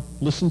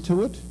listened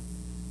to it,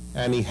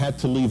 and he had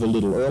to leave a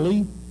little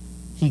early.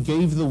 He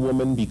gave the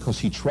woman, because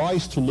he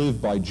tries to live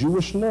by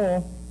Jewish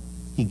law,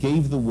 he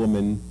gave the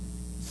woman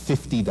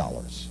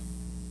 $50.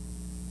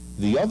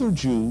 The other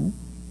Jew,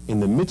 in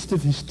the midst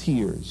of his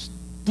tears,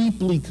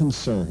 deeply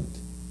concerned,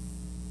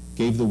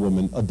 gave the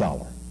woman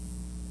 $1.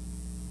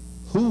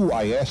 Who,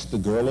 I asked the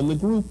girl in the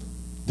group,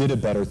 did a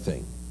better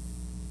thing?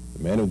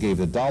 The man who gave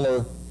the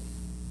 $1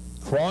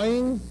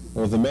 crying,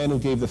 or the man who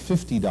gave the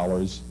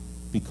 $50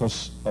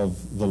 because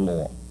of the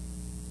law?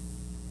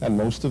 And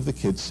most of the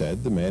kids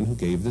said the man who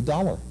gave the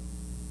 $1,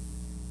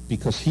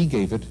 because he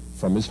gave it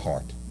from his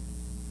heart.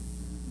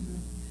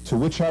 To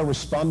which I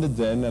responded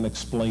then and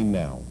explain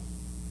now.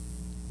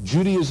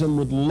 Judaism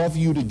would love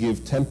you to give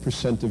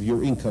 10% of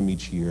your income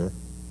each year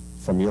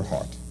from your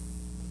heart.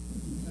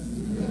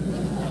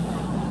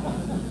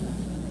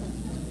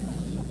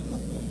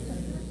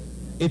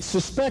 It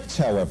suspects,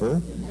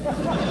 however,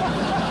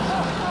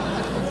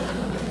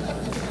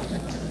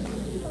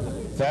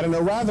 that in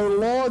a rather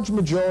large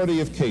majority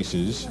of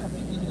cases,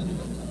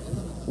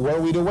 were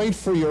we to wait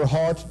for your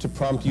heart to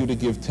prompt you to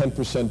give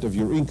 10% of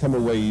your income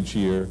away each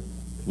year,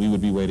 we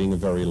would be waiting a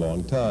very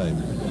long time.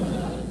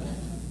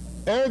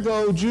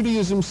 Ergo,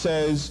 Judaism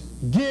says,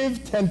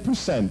 give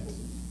 10%.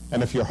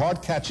 And if your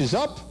heart catches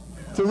up,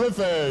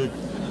 terrific.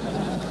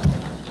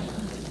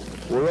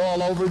 We're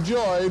all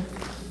overjoyed.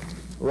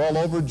 We're all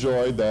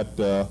overjoyed that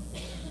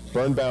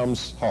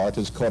Birnbaum's heart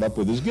has caught up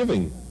with his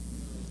giving.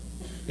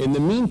 In the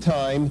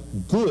meantime,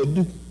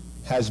 good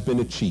has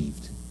been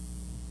achieved.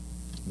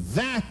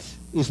 That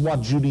is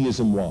what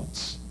Judaism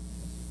wants.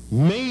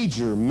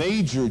 Major,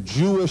 major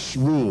Jewish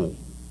rule.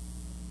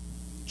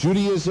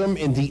 Judaism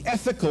in the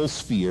ethical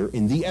sphere,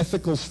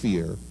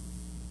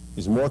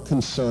 is more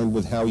concerned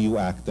with how you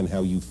act than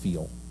how you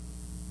feel.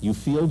 You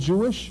feel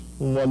Jewish?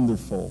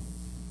 Wonderful.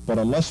 But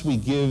unless we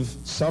give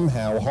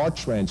somehow a heart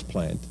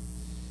transplant,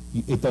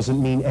 it doesn't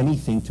mean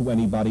anything to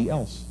anybody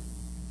else.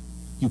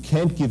 You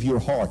can't give your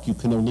heart, you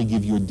can only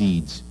give your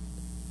deeds.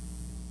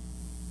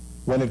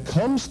 When it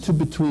comes to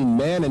between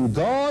man and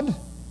God,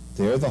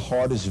 there the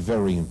heart is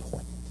very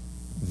important.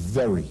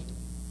 Very.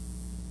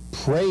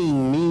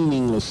 Praying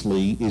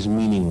meaninglessly is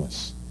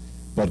meaningless,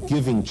 but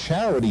giving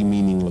charity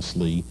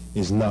meaninglessly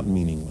is not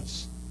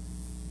meaningless.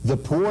 The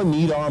poor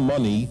need our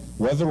money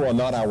whether or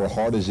not our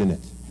heart is in it.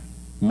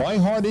 My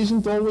heart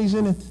isn't always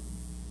in it.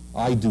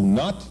 I do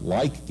not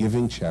like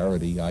giving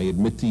charity. I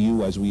admit to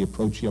you as we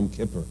approach Yom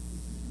Kippur,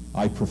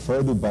 I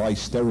prefer to buy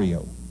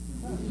stereo.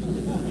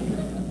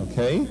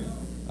 Okay?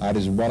 That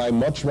is what I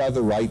much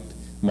rather write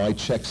my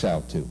checks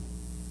out to.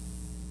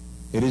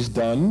 It is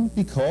done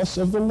because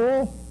of the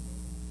law.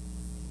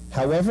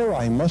 However,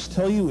 I must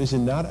tell you, is it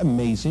not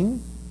amazing?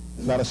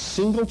 Not a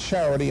single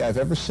charity I've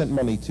ever sent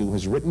money to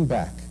has written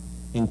back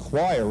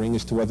inquiring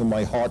as to whether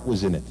my heart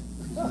was in it.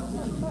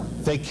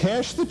 They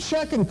cashed the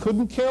check and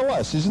couldn't care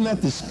less. Isn't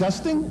that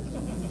disgusting?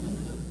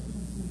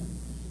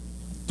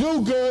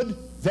 Do good,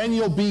 then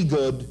you'll be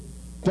good.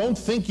 Don't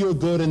think you're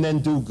good and then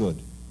do good.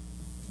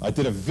 I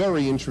did a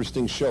very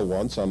interesting show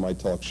once on my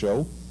talk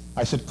show.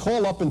 I said,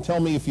 call up and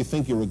tell me if you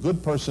think you're a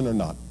good person or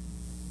not.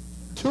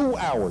 2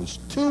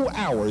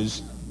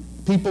 hours,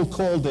 people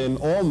called in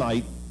all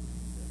night.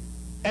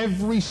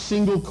 Every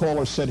single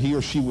caller said he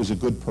or she was a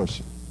good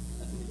person.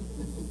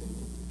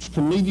 Which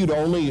can lead you to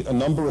only a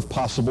number of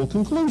possible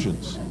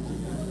conclusions.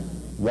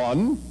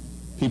 1,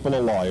 people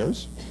are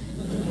liars.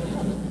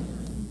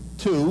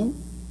 2,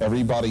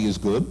 everybody is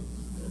good.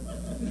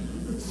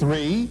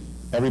 3,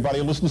 everybody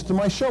who listens to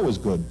my show is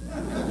good.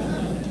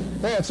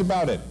 Hey, that's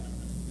about it.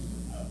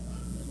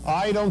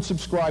 I don't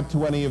subscribe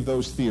to any of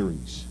those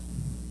theories.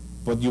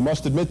 But you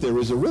must admit there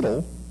is a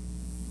riddle.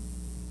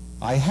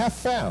 I have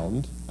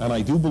found, and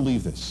I do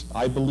believe this,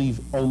 I believe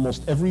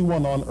almost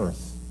everyone on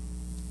earth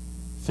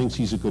thinks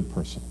he's a good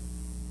person.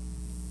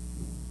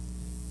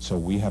 So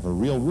we have a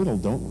real riddle,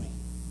 don't we?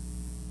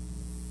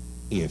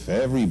 If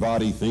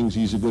everybody thinks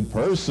he's a good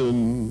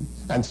person,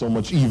 and so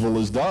much evil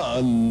is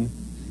done,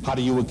 how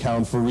do you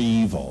account for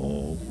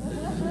evil?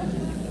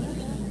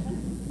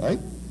 Right?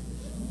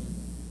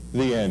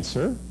 The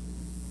answer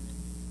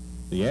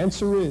The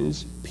answer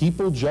is,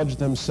 people judge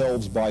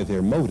themselves by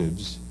their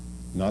motives,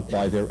 not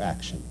by their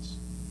actions.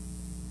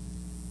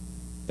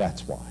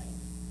 That's why.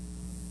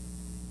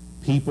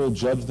 People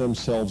judge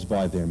themselves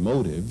by their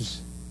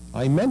motives.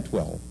 I meant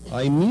well,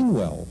 I mean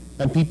well,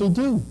 and people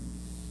do.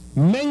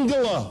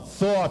 Mengele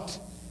thought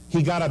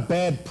he got a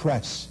bad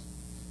press.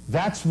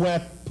 That's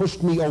what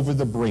pushed me over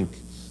the brink.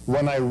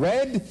 When I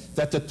read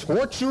that the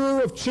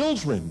torturer of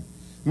children,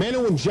 men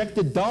who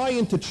injected dye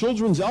into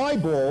children's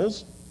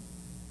eyeballs,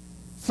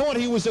 thought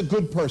he was a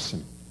good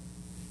person.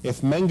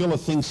 If Mengele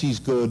thinks he's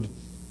good,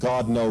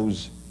 God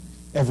knows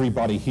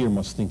everybody here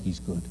must think he's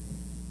good.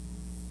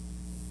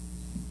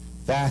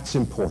 That's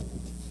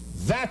important.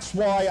 That's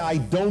why I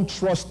don't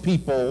trust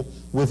people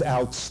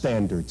without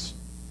standards.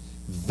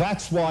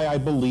 That's why I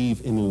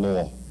believe in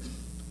law.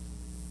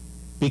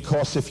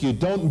 Because if you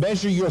don't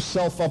measure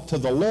yourself up to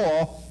the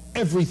law,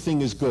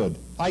 everything is good.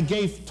 I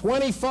gave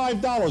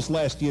 $25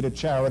 last year to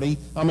charity.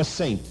 I'm a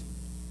saint.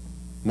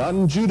 Not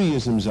in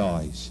Judaism's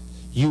eyes.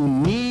 You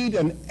need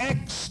an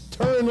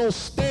external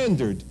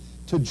standard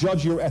to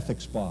judge your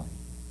ethics by.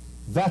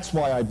 That's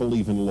why I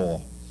believe in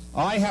law.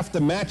 I have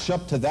to match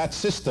up to that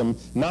system,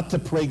 not to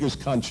Prager's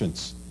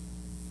conscience.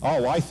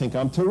 Oh, I think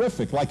I'm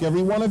terrific, like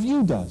every one of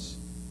you does.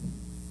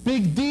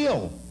 Big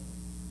deal.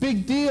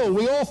 Big deal.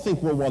 We all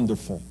think we're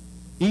wonderful.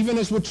 Even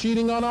as we're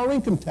cheating on our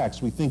income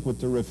tax, we think we're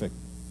terrific.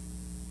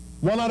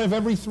 1 out of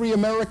every 3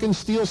 Americans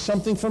steals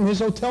something from his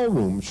hotel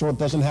room. I'm sure it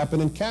doesn't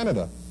happen in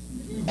Canada.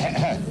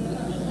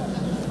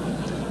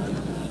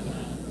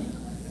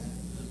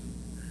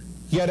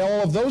 Yet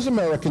all of those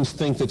Americans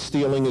think that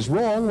stealing is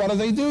wrong. What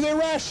do? They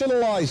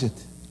rationalize it.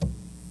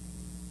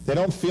 They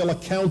don't feel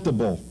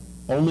accountable,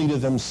 only to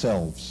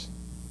themselves.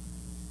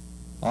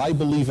 I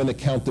believe in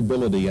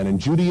accountability, and in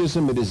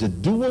Judaism it is a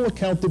dual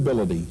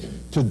accountability,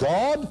 to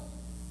God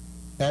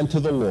and to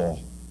the law.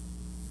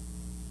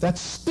 That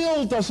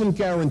still doesn't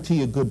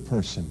guarantee a good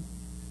person,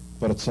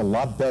 but it's a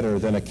lot better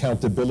than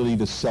accountability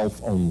to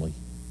self only.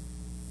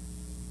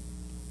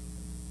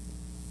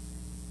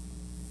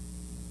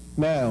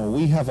 Now,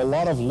 we have a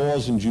lot of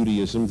laws in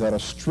Judaism that are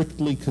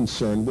strictly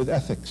concerned with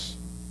ethics.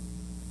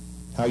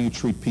 How you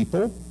treat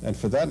people, and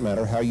for that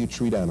matter, how you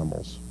treat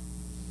animals.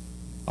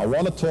 I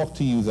want to talk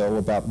to you, though,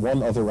 about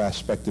one other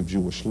aspect of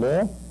Jewish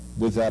law.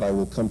 With that, I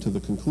will come to the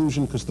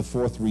conclusion, because the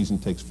fourth reason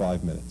takes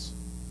 5 minutes.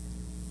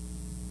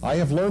 I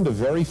have learned a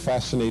very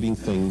fascinating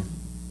thing.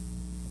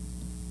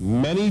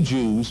 Many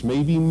Jews,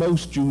 maybe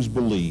most Jews,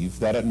 believe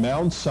that at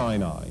Mount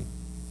Sinai,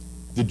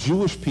 the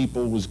Jewish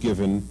people was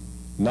given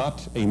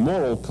not a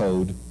moral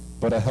code,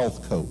 but a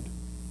health code.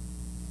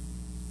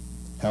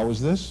 How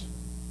is this?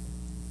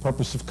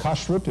 Purpose of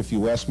kashrut, if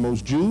you ask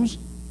most Jews,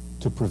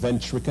 to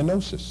prevent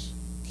trichinosis,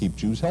 keep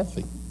Jews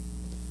healthy.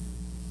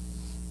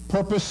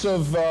 Purpose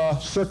of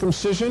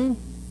circumcision,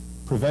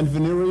 prevent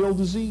venereal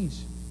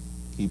disease,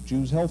 keep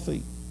Jews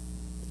healthy.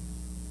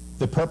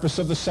 The purpose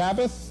of the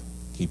Sabbath,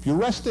 keep you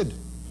rested,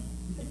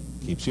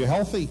 keeps you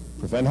healthy,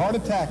 prevent heart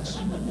attacks.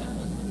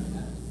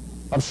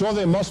 I'm sure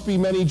there must be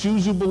many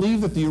Jews who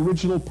believe that the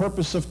original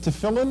purpose of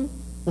tefillin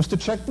was to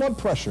check blood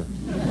pressure.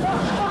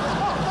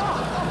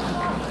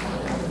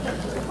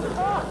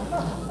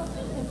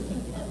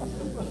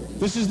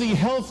 This is the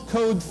health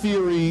code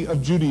theory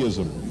of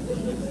Judaism.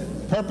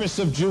 Purpose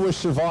of Jewish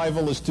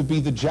survival is to be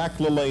the Jack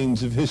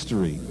LaLannes of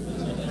history.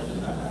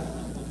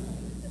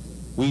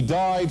 We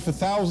died for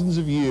thousands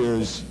of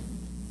years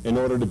in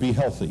order to be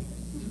healthy.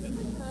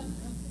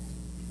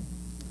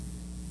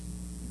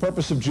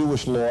 Purpose of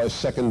Jewish law is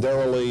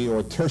secondarily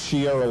or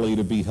tertiarily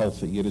to be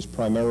healthy. It is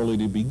primarily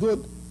to be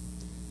good.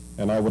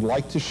 And I would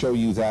like to show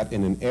you that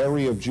in an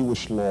area of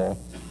Jewish law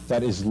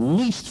that is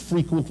least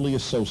frequently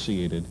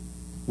associated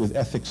with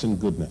ethics and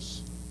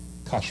goodness,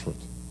 kashrut.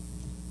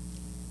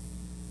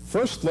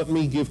 First, let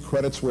me give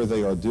credits where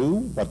they are due.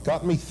 What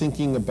got me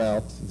thinking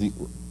about the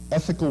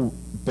ethical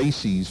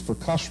bases for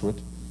kashrut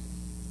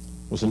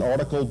was an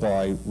article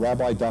by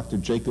Rabbi Dr.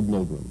 Jacob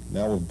Milgram,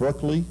 now of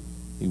Berkeley.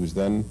 He was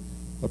then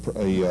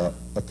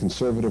a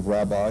conservative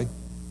rabbi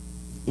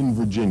in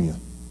Virginia.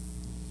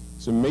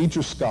 He's a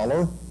major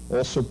scholar,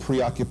 also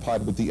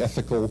preoccupied with the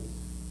ethical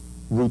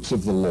roots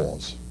of the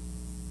laws.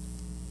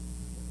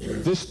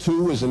 This,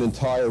 too, is an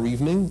entire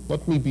evening.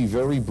 Let me be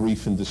very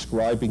brief in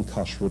describing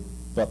kashrut,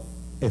 but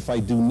if I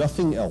do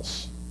nothing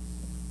else,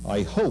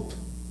 I hope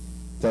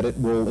that it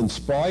will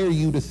inspire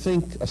you to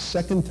think a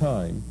second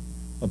time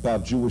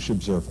about Jewish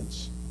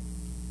observance.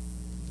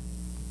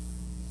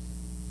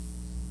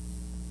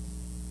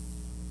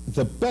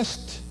 The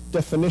best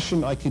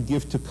definition I could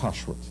give to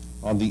kashrut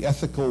on the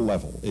ethical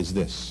level is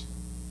this.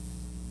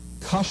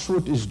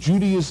 Kashrut is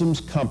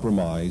Judaism's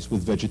compromise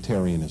with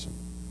vegetarianism.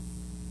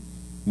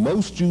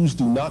 Most Jews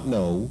do not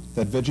know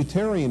that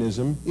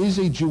vegetarianism is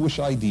a Jewish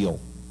ideal.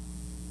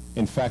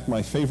 In fact,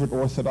 my favorite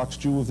Orthodox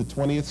Jew of the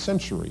 20th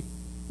century,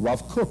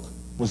 Rav Kook,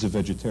 was a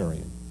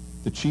vegetarian,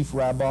 the chief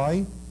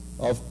rabbi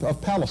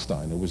of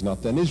Palestine. It was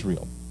not then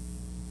Israel.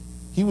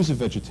 He was a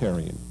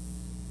vegetarian.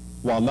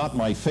 While not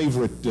my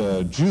favorite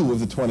Jew of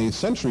the 20th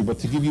century, but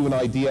to give you an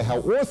idea how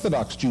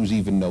Orthodox Jews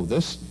even know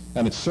this,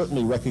 and it's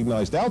certainly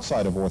recognized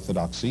outside of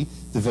Orthodoxy,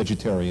 the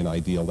vegetarian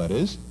ideal, that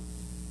is.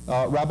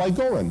 Rabbi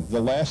Goren,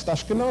 the last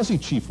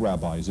Ashkenazi chief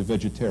rabbi, is a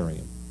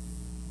vegetarian.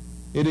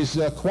 It is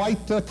quite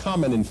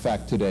common, in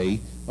fact, today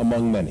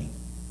among many.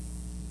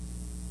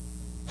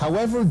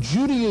 However,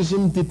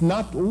 Judaism did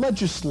not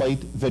legislate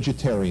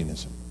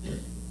vegetarianism.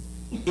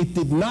 It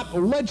did not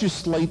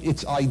legislate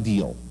its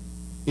ideal.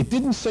 It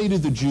didn't say to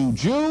the Jew,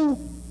 Jew,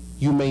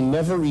 you may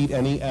never eat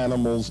any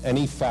animals,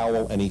 any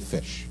fowl, any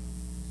fish.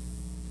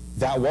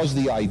 That was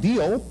the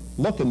ideal.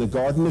 Look, in the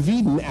Garden of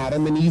Eden,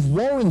 Adam and Eve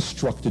were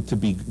instructed to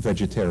be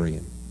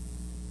vegetarian.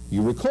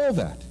 You recall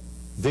that.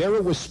 There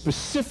it was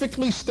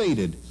specifically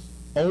stated,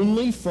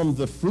 only from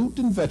the fruit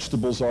and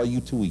vegetables are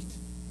you to eat.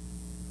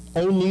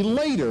 Only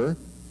later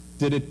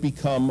did it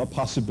become a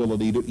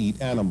possibility to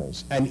eat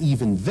animals. And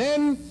even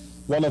then,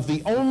 one of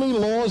the only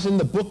laws in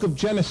the book of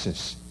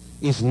Genesis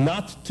is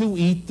not to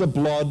eat the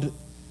blood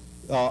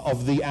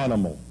of the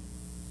animal.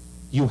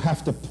 You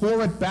have to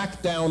pour it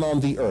back down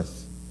on the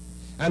earth.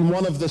 And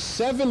one of the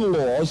 7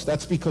 laws,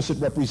 that's because it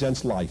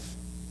represents life.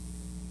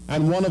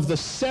 And one of the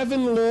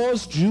 7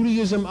 laws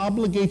Judaism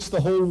obligates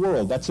the whole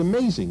world. That's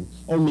amazing.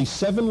 Only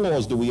 7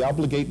 laws do we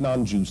obligate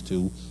non-Jews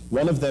to.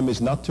 One of them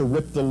is not to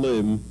rip the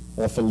limb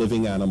off a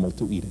living animal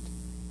to eat it,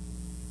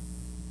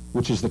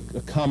 which is a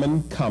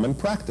common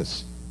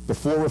practice.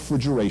 Before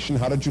refrigeration,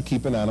 how did you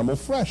keep an animal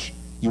fresh?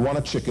 You want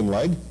a chicken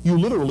leg, you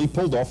literally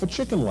pulled off a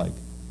chicken leg.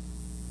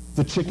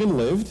 The chicken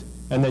lived,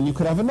 and then you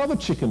could have another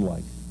chicken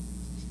leg.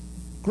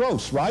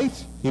 Gross, right?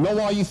 You know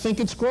why you think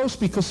it's gross?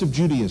 Because of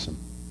Judaism.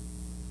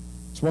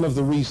 It's one of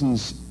the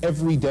reasons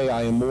every day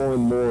I am more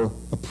and more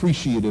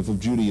appreciative of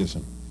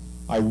Judaism.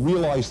 I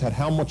realize that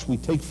how much we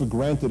take for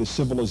granted as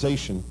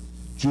civilization,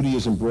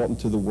 Judaism brought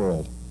into the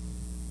world.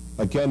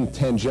 Again,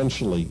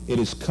 tangentially, it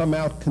has come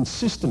out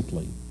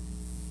consistently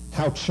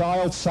how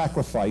child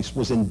sacrifice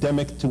was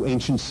endemic to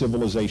ancient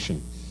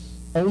civilization.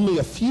 Only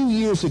a few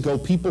years ago,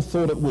 people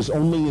thought it was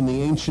only in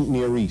the ancient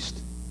Near East,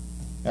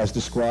 as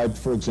described,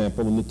 for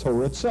example, in the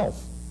Torah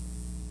itself.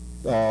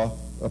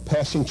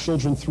 Passing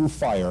children through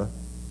fire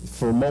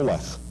for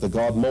Molech, the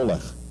god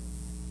Molech.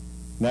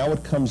 Now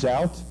it comes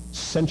out,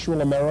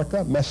 Central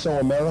America,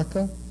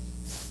 Mesoamerica,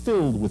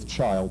 filled with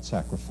child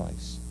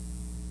sacrifice.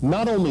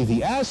 Not only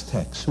the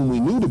Aztecs, whom we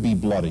knew to be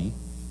bloody,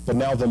 but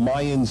now the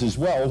Mayans as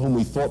well, whom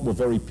we thought were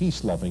very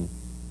peace-loving,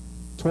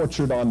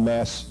 tortured en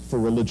masse for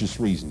religious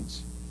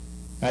reasons.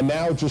 And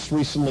now, just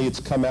recently, it's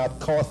come out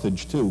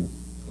Carthage, too.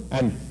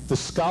 And the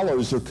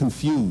scholars are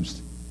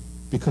confused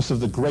because of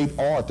the great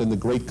art and the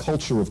great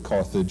culture of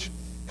Carthage.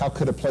 How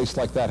could a place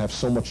like that have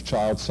so much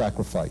child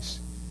sacrifice?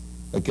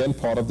 Again,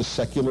 part of the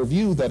secular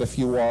view that if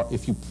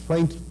you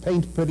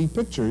paint pretty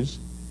pictures,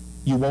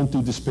 you won't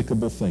do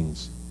despicable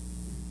things.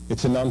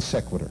 It's a non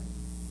sequitur.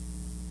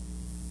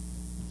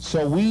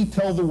 So we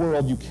tell the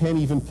world you can't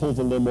even pull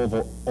the limb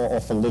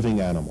off a living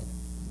animal.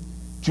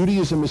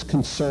 Judaism is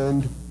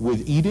concerned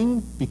with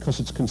eating because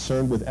it's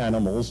concerned with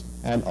animals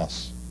and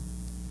us.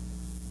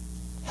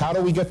 How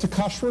do we get to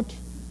kashrut?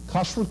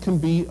 Kashrut can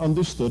be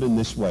understood in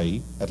this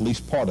way, at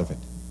least part of it.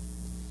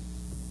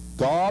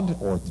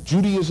 God, or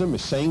Judaism,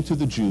 is saying to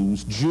the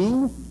Jews,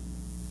 Jew,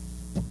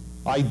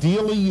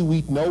 ideally you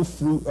eat no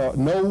fruit,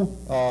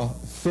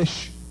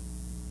 fish,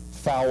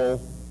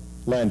 fowl,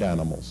 land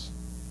animals.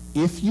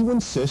 If you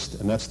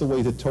insist, and that's the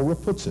way the Torah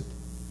puts it,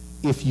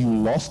 if you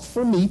lust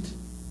for meat,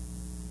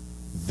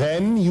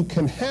 then you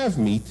can have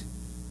meat,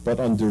 but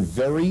under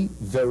very,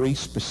 very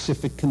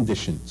specific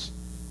conditions.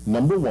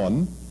 Number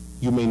 1,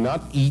 you may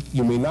not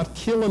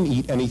kill and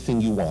eat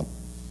anything you want.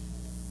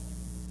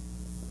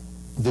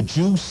 The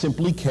Jew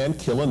simply can't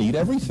kill and eat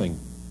everything.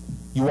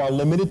 You are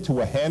limited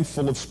to a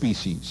handful of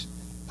species.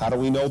 How do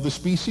we know the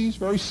species?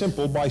 Very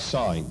simple, by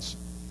signs.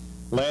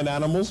 Land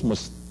animals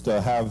must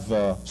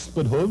have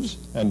split hooves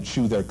and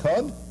chew their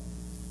cud.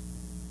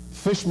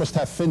 Fish must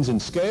have fins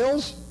and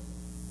scales,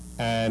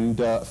 and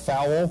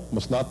fowl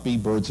must not be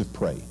birds of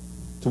prey.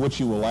 To which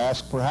you will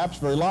ask, perhaps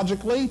very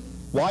logically,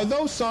 why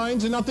those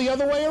signs and not the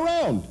other way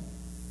around?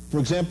 For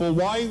example,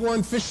 why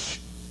weren't fish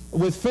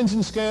with fins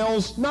and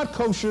scales not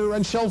kosher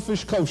and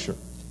shellfish kosher?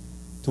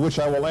 To which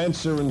I will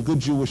answer in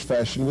good Jewish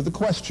fashion with a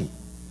question.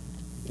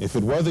 If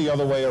it were the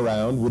other way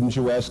around, wouldn't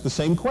you ask the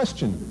same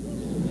question?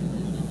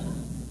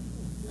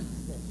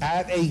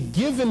 At a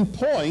given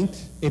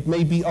point, it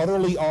may be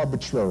utterly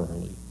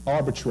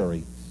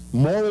arbitrary.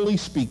 Morally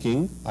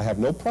speaking, I have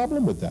no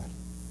problem with that.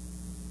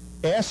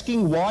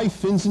 Asking why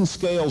fins and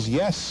scales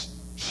yes,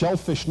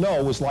 shellfish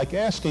no, is like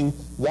asking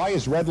why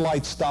is red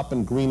light stop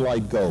and green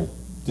light go?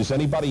 Does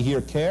anybody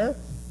here care?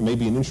 It may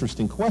be an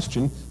interesting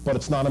question, but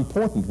it's not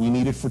important. We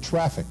need it for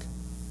traffic.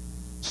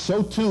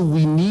 So too,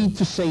 we need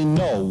to say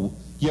no.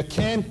 You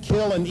can't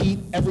kill and eat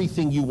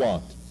everything you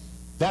want.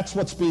 That's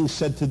what's being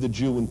said to the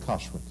Jew in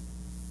kashrut.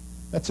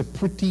 That's a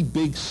pretty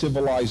big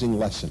civilizing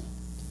lesson.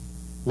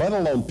 Let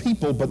alone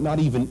people, but not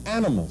even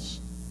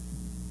animals.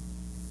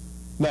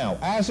 Now,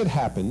 as it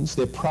happens,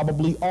 there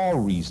probably are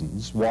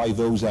reasons why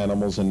those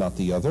animals and not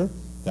the other.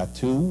 That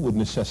too would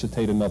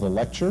necessitate another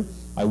lecture.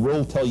 I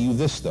will tell you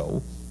this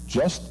though.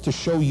 just to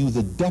show you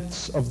the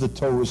depths of the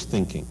Torah's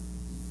thinking.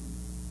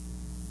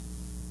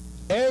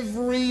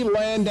 Every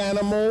land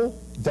animal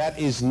that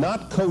is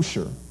not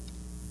kosher,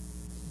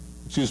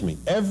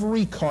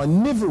 every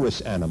carnivorous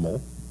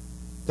animal,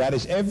 that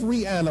is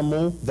every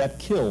animal that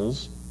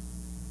kills,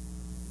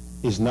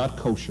 is not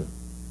kosher.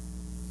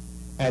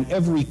 And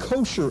every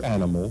kosher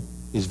animal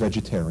is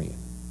vegetarian.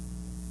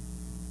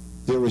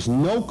 There is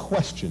no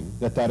question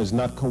that that is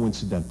not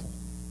coincidental,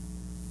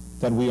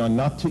 that we are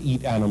not to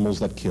eat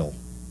animals that kill,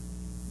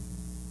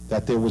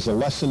 that there was a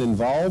lesson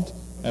involved,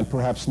 and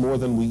perhaps more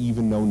than we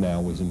even know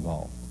now is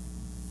involved.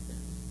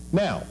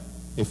 Now,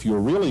 if you're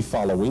really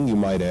following, you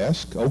might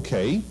ask,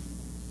 okay,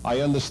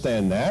 I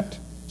understand that,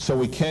 so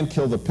we can't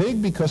kill the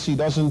pig because he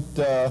doesn't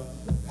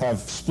have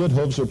split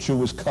hooves or chew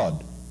his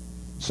cud.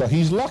 So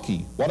he's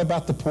lucky. What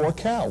about the poor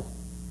cow?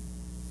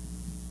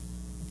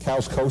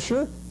 Cow's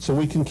kosher, so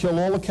we can kill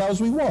all the cows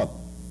we want.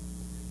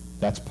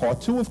 That's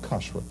part 2 of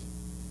kashrut.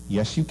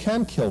 Yes, you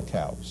can kill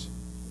cows,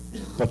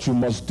 but you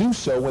must do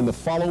so in the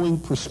following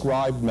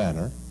prescribed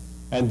manner,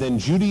 and then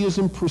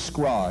Judaism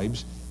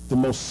prescribes the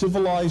most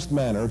civilized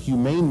manner,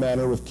 humane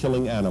manner of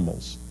killing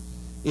animals.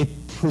 It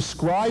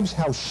prescribes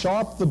how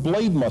sharp the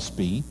blade must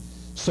be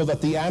so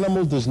that the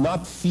animal does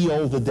not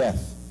feel the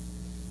death.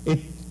 It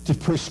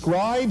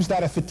prescribes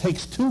that if it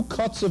takes 2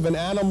 cuts of an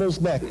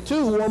animal's neck,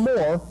 2 or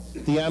more,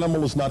 the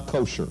animal is not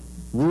kosher.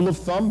 Rule of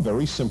thumb,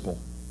 very simple.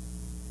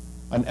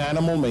 An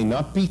animal may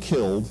not be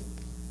killed,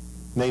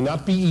 may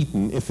not be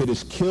eaten if it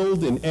is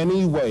killed in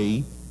any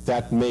way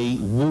that may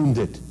wound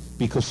it,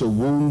 because a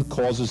wound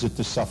causes it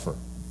to suffer.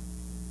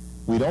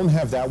 We don't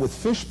have that with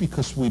fish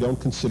because we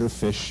don't consider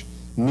fish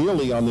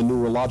nearly on the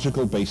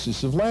neurological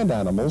basis of land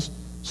animals,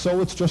 so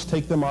it's just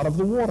take them out of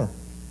the water.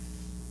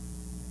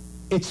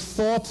 It's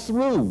thought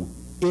through.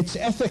 It's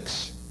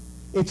ethics.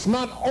 It's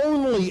not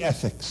only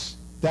ethics.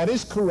 That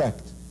is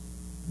correct.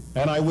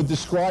 And I would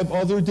describe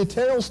other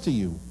details to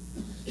you.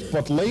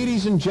 But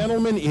ladies and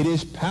gentlemen, it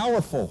is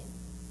powerful.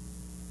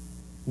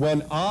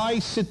 When I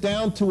sit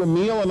down to a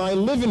meal, and I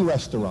live in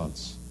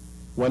restaurants,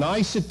 when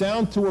I sit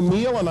down to a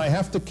meal and I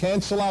have to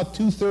cancel out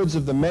 2/3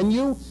 of the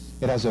menu,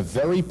 it has a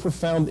very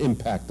profound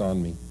impact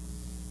on me.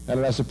 And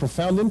it has a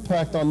profound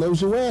impact on those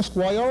who ask,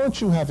 why aren't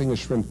you having a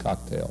shrimp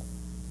cocktail?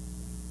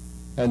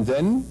 And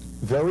then,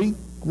 very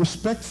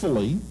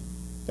respectfully,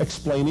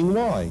 explaining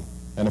why.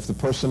 And if the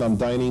person I'm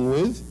dining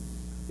with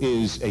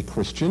is a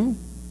Christian,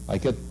 I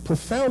get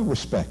profound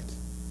respect.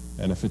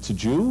 And if it's a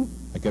Jew,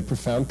 I get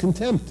profound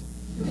contempt.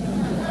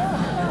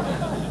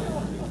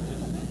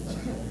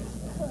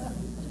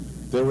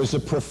 There is a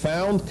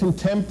profound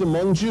contempt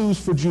among Jews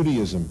for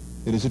Judaism.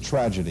 It is a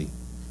tragedy,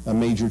 a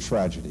major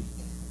tragedy.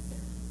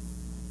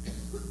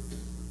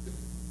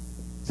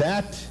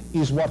 That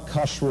is what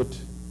kashrut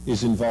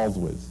is involved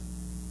with.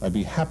 I'd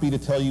be happy to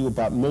tell you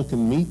about milk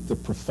and meat, the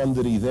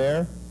profundity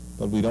there,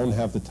 but we don't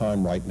have the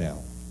time right now.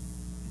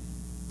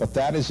 But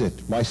that is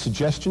it. My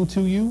suggestion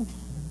to you,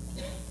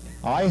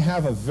 I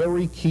have a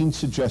very keen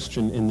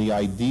suggestion in the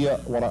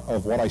idea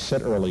of what I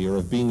said earlier,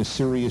 of being a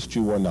serious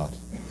Jew or not.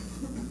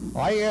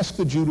 I ask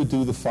the Jew to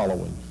do the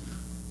following.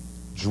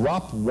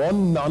 Drop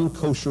one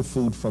non-kosher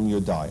food from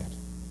your diet.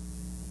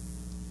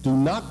 Do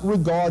not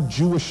regard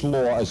Jewish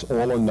law as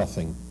all or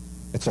nothing.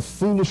 It's a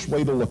foolish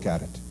way to look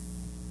at it.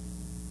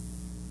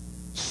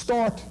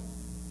 Start.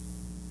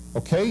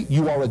 Okay,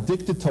 you are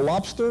addicted to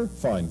lobster?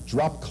 Fine,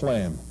 drop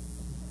clam.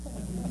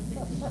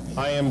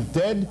 I am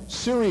dead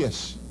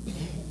serious.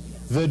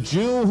 The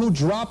Jew who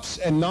drops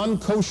a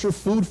non-kosher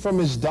food from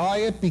his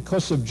diet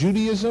because of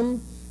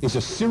Judaism is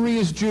a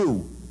serious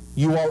Jew.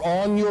 You are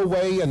on your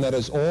way, and that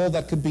is all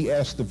that could be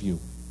asked of you.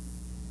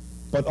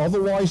 But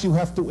otherwise, you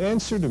have to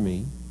answer to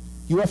me.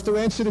 You have to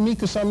answer to me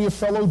because I'm your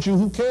fellow Jew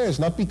who cares,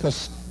 not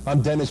because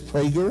I'm Dennis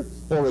Prager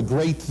or a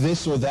great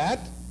this or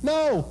that.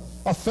 No,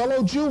 a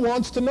fellow Jew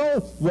wants to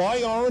know,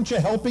 why aren't you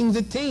helping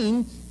the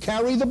team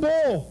carry the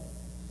ball?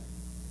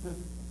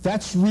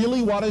 That's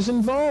really what is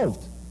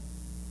involved.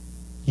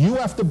 You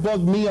have to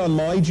bug me on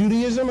my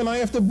Judaism, and I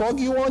have to bug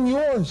you on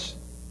yours.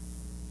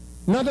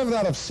 None of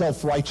that of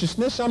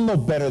self-righteousness. I'm no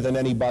better than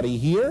anybody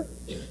here.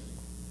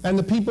 And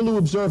the people who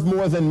observe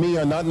more than me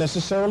are not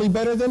necessarily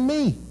better than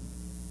me.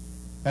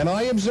 And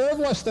I observe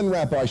less than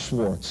Rabbi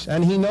Schwartz.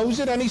 And he knows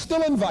it, and he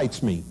still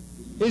invites me.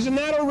 Isn't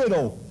that a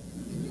riddle?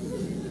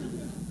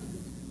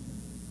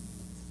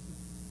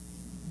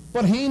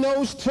 But he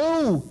knows,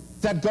 too,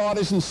 that God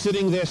isn't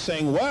sitting there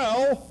saying,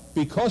 well,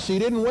 because he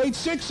didn't wait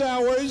 6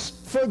 hours,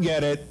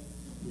 forget it.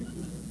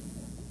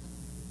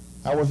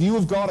 Our view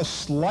of God is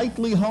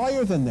slightly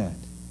higher than that.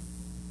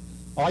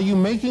 Are you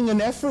making an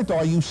effort?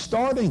 Are you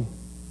starting?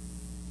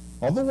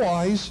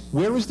 Otherwise,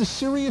 where is the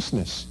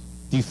seriousness?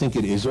 Do you think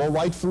it is all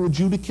right for a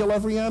Jew to kill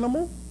every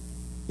animal?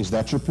 Is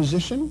that your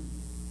position?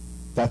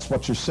 That's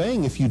what you're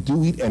saying. If you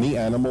do eat any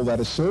animal that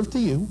is served to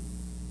you,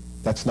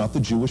 that's not the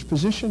Jewish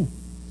position.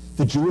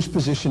 The Jewish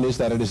position is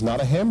that it is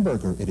not a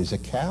hamburger, it is a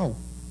cow.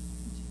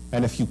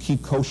 And if you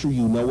keep kosher,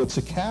 you know it's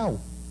a cow.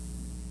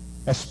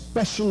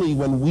 Especially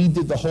when we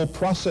did the whole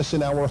process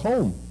in our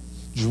home.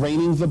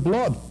 draining the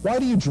blood. Why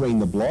do you drain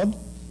the blood?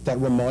 That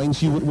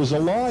reminds you it was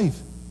alive.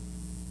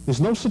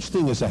 There's no such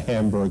thing as a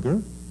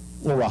hamburger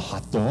or a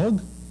hot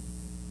dog.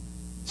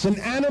 It's an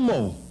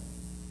animal.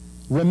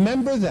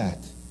 Remember that.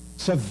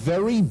 It's a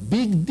very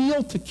big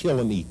deal to kill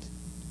and eat.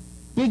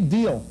 Big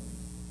deal.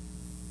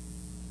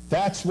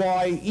 That's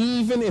why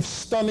even if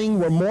stunning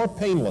were more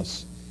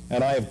painless,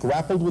 and I have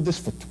grappled with this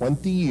for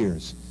 20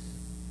 years,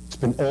 it's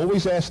been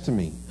always asked to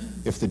me,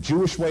 if the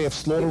Jewish way of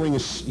slaughtering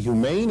is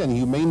humane and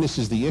humaneness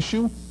is the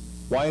issue,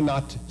 why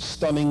not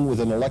stunning with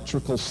an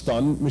electrical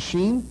stun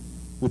machine,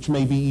 which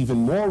may be even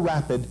more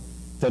rapid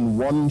than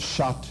one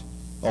shot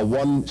or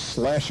one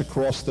slash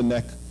across the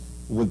neck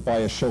by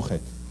a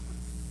shochet.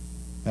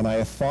 And I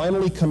have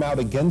finally come out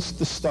against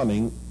the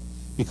stunning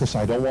because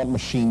I don't want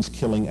machines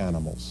killing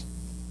animals.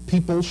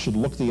 People should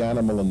look the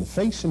animal in the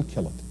face and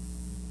kill it.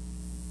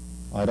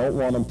 I don't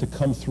want them to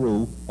come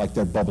through like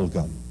they're bubble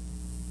gum.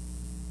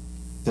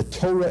 The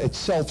Torah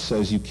itself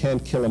says you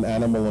can't kill an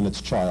animal and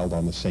its child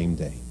on the same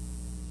day.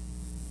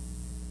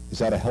 Is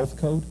that a health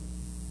code?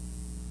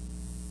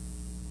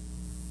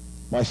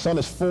 My son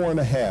is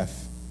 4.5,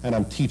 and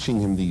I'm teaching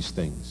him these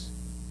things.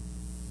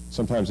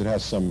 Sometimes it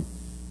has some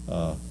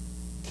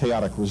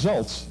chaotic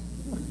results.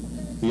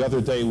 The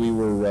other day we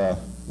were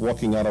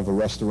walking out of a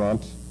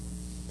restaurant,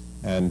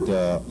 and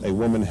a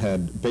woman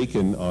had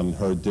bacon on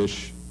her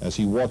dish. As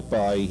he walked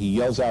by, he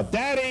yells out,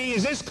 "Daddy,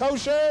 is this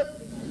kosher?"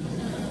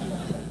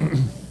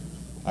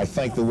 I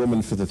thanked the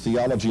woman for the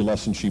theology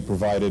lesson she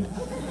provided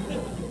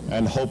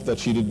and hoped that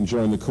she didn't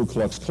join the Ku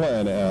Klux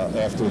Klan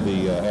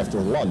after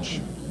lunch.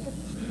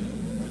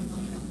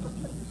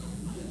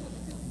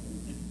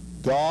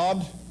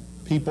 God,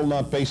 people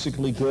not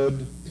basically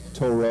good,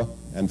 Torah,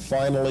 and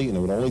finally, and it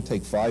would only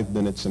take 5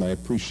 minutes, and I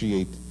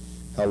appreciate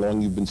how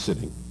long you've been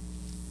sitting,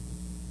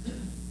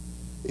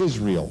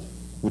 Israel,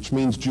 which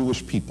means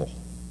Jewish people.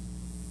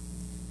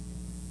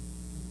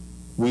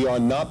 We are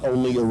not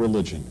only a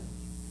religion,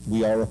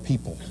 we are a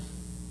people.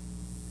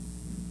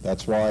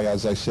 That's why,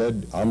 as I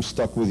said, I'm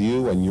stuck with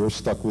you and you're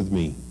stuck with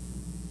me.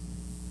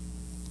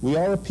 We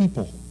are a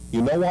people.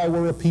 You know why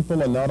we're a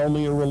people and not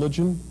only a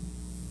religion?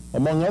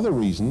 Among other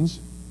reasons,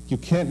 you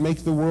can't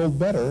make the world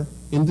better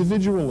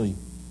individually.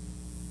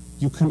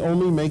 You can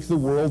only make the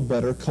world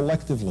better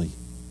collectively.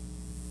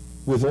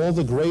 With all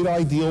the great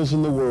ideals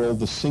in the world,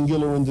 the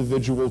singular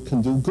individual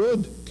can do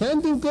good.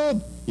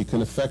 You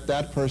can affect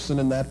that person,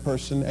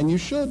 and you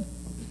should.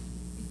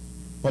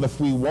 But if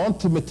we want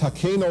to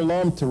mitaken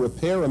olam, to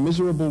repair a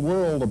miserable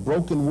world, a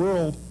broken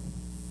world,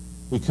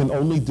 we can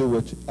only do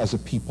it as a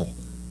people.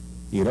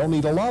 You don't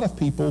need a lot of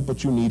people,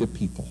 but you need a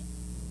people.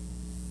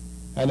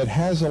 And it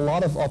has a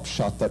lot of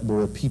upshot that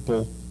we're a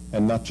people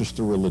and not just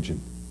a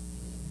religion.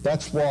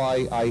 That's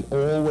why I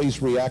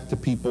always react to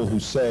people who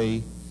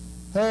say,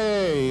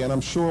 hey, and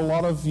I'm sure a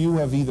lot of you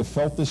have either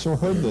felt this or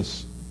heard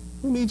this,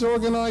 who needs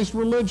organized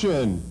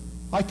religion?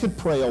 I could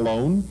pray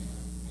alone.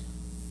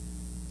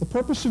 The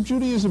purpose of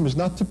Judaism is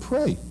not to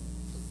pray.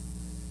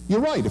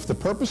 You're right, if the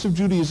purpose of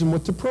Judaism were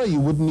to pray, you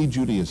wouldn't need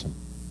Judaism.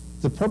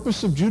 The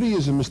purpose of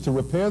Judaism is to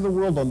repair the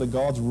world under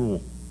God's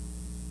rule.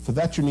 For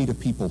that you need a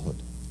peoplehood.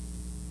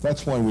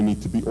 That's why we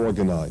need to be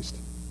organized.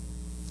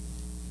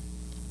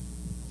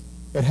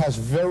 It has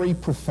very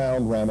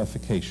profound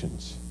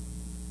ramifications.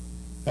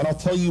 And I'll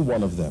tell you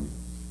one of them.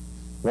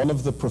 One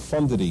of the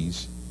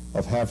profundities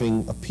of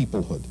having a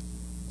peoplehood.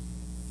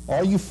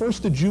 Are you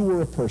first a Jew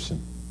or a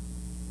person?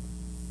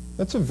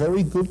 That's a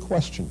very good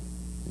question,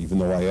 even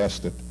though I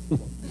asked it.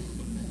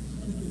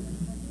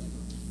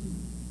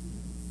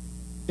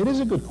 It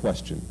is a good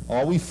question.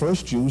 Are we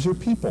first Jews or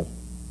people?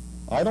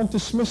 I don't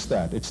dismiss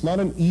that. It's not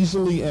an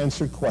easily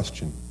answered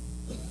question.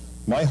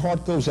 My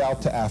heart goes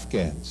out to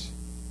Afghans.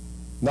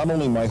 Not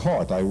only my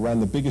heart, I ran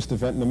the biggest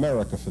event in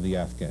America for the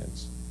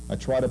Afghans. I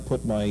try to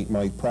put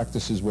my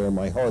practices where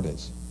my heart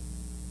is.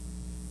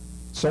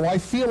 So I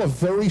feel a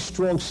very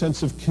strong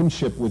sense of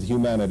kinship with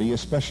humanity,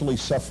 especially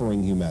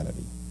suffering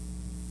humanity.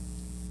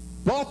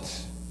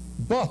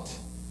 But,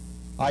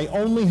 I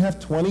only have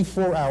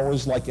 24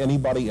 hours like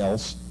anybody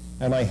else,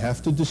 and I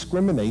have to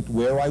discriminate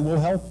where I will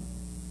help.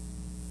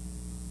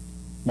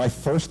 My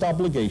first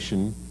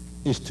obligation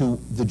is to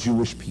the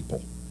Jewish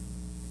people.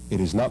 It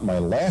is not my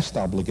last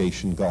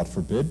obligation, God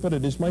forbid, but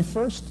it is my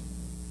first.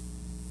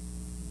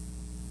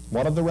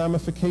 What are the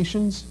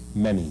ramifications?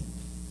 Many.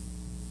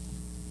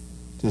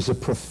 There's a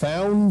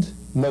profound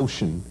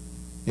notion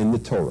in the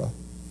Torah.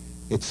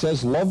 It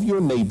says, love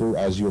your neighbor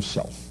as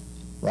yourself.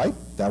 Right?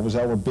 That was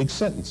our big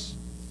sentence.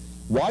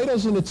 Why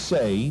doesn't it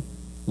say,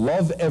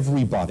 love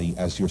everybody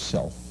as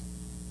yourself?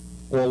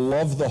 Or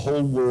love the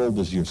whole world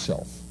as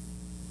yourself?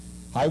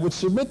 I would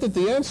submit that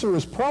the answer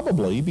is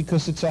probably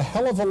because it's a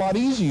hell of a lot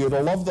easier to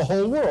love the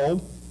whole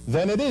world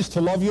than it is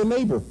to love your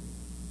neighbor.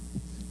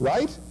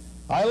 Right?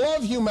 I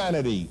love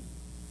humanity.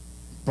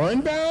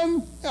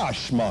 Birnbaum? Ah,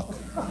 schmuck.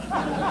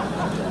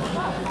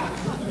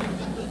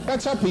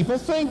 That's how people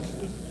think.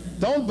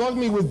 Don't bug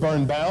me with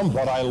Birnbaum,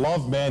 but I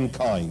love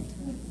mankind.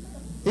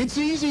 It's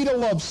easy to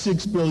love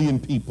 6 billion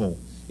people.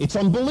 It's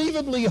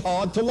unbelievably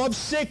hard to love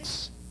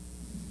 6.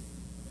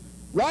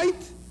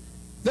 right?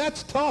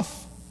 That's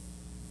tough.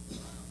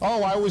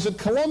 Oh, I was at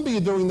Columbia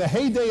during the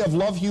heyday of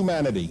Love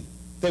Humanity.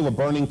 They were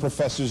burning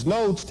professors'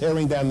 notes,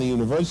 tearing down the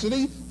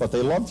university, but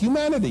they loved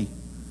humanity.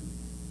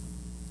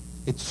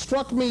 It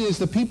struck me as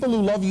the people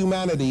who love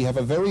humanity have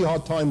a very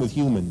hard time with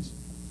humans.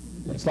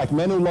 It's like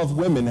men who love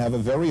women have a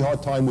very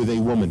hard time with a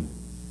woman,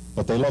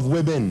 but they love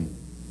women.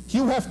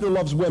 Hugh Hefner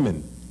loves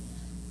women,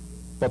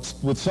 but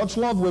with such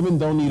love, women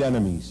don't need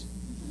enemies.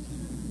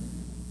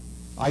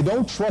 I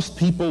don't trust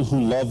people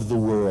who love the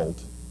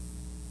world.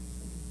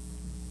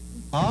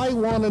 I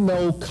want to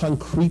know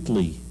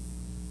concretely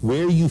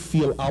where you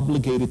feel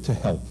obligated to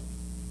help.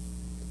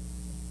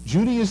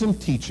 Judaism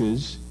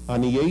teaches,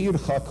 Aniyei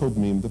Yircha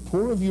Kodmim, the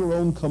poor of your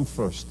own come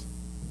first.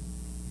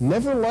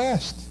 Never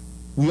last.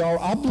 We are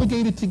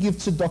obligated to give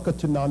tzedakah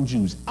to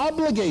non-Jews.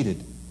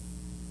 Obligated.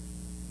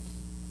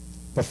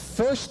 But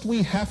first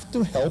we have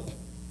to help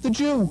the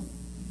Jew.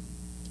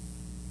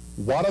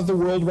 What are the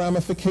world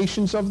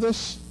ramifications of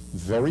this?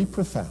 Very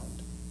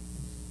profound.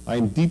 I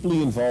am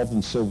deeply involved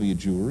in Soviet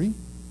Jewry,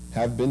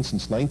 have been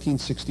since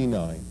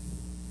 1969.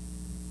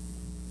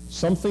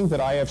 Something that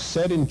I have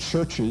said in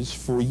churches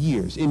for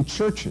years, in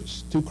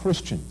churches to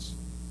Christians.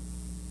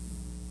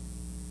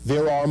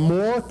 There are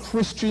more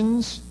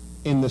Christians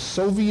in the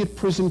Soviet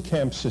prison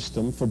camp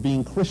system for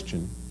being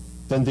Christian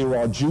than there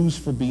are Jews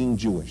for being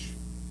Jewish.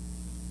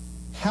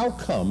 How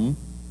come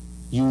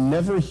you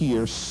never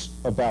hear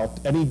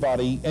about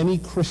anybody, any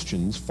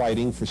Christians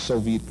fighting for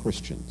Soviet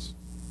Christians?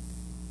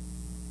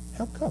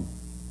 How come?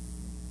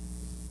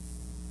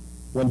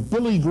 When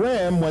Billy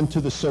Graham went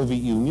to the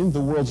Soviet Union,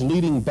 the world's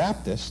leading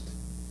Baptist,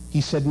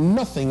 he said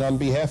nothing on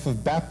behalf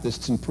of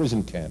Baptists in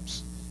prison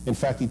camps. In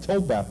fact, he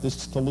told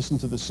Baptists to listen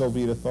to the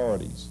Soviet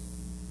authorities.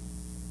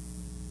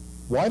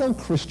 Why don't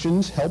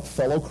Christians help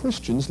fellow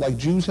Christians like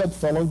Jews help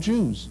fellow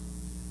Jews?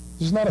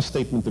 This is not a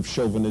statement of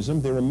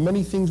chauvinism. There are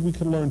many things we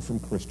can learn from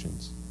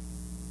Christians.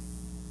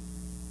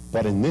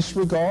 But in this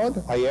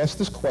regard, I ask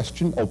this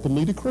question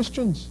openly to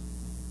Christians.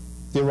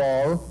 There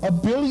are 1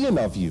 billion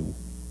of you.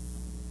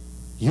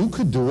 You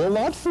could do a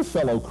lot for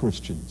fellow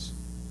Christians.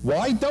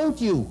 Why don't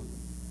you?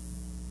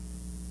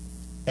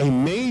 A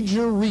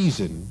major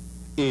reason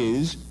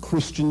is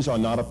Christians are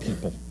not a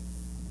people.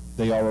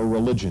 They are a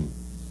religion.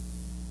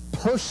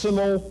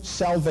 Personal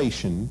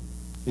salvation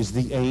is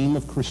the aim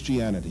of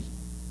Christianity,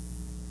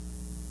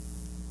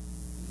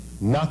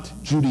 not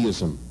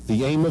Judaism.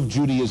 The aim of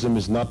Judaism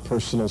is not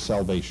personal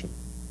salvation.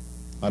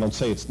 I don't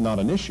say it's not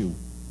an issue,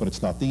 but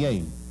it's not the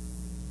aim.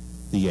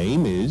 The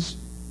aim is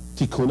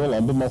Tikkun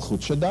Olam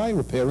b'Malchut Shaddai,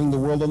 repairing the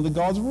world under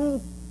God's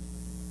rule.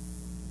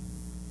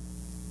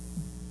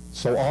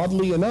 So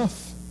oddly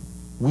enough,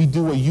 we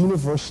do a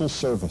universal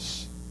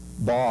service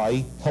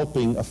by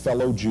helping a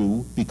fellow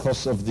Jew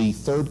because of the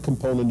third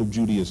component of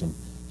Judaism.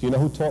 Do you know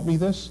who taught me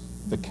this?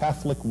 The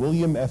Catholic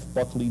William F.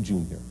 Buckley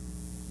Jr.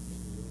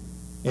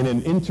 In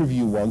an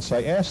interview once,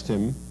 I asked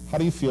him, how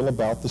do you feel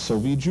about the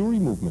Soviet Jewry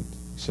movement?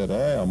 He said,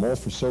 I'm all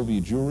for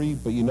Soviet Jewry,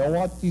 but you know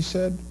what, he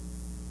said?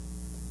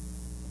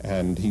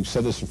 And he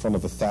said this in front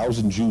of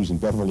 1,000 Jews in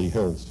Beverly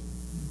Hills.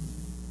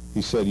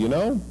 He said, you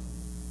know,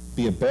 it'd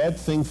be a bad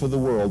thing for the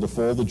world if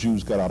all the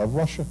Jews got out of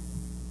Russia.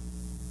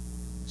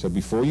 He said,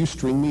 before you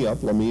string me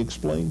up, let me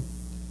explain.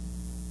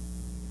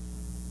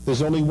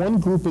 There's only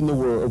one group in the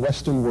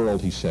Western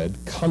world, he said,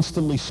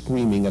 constantly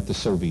screaming at the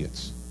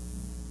Soviets.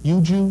 You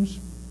Jews.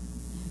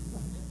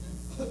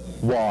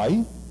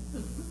 Why?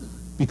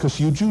 Because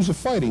you Jews are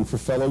fighting for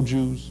fellow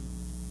Jews.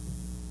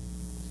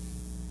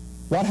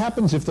 What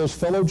happens if those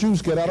fellow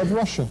Jews get out of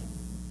Russia?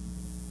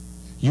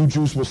 You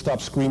Jews will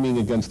stop screaming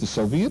against the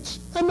Soviets,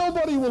 and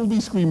nobody will be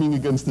screaming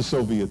against the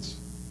Soviets.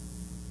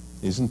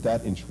 Isn't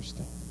that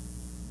interesting?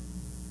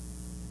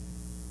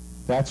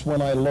 That's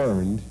when I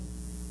learned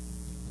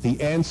the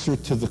answer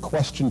to the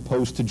question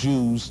posed to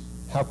Jews,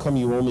 how come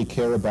you only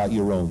care about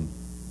your own?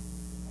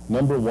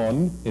 Number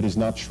one, it is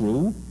not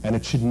true, and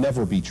it should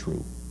never be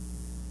true.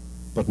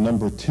 But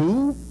number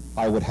two,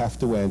 I would have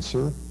to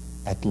answer,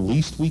 at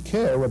least we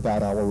care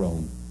about our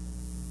own.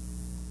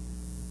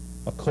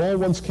 A call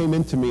once came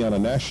in to me on a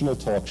national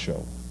talk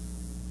show,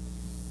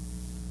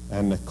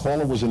 and the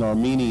caller was an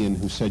Armenian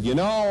who said, you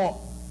know,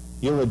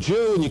 you're a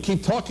Jew and you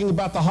keep talking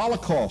about the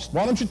Holocaust.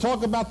 Why don't you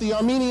talk about the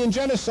Armenian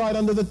genocide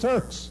under the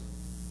Turks?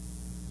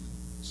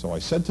 So I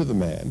said to the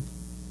man,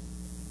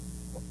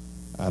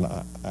 and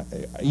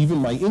even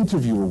my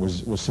interviewer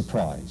was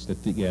surprised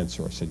at the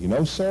answer. I said, you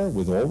know, sir,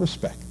 with all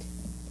respect,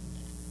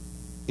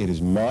 it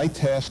is my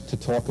task to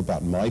talk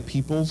about my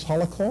people's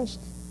Holocaust,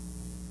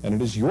 and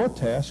it is your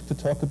task to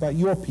talk about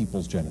your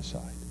people's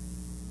genocide.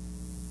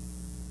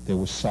 There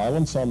was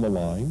silence on the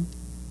line,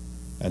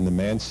 and the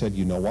man said,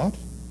 you know what?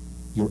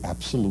 You're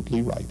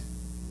absolutely right.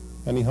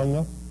 And he hung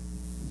up.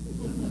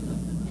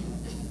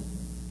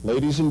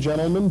 Ladies and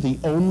gentlemen, the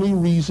only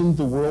reason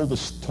the world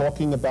is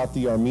talking about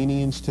the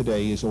Armenians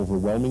today is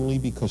overwhelmingly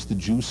because the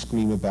Jews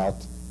scream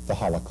about the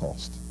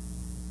Holocaust.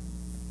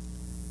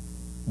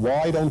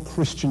 Why don't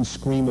Christians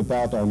scream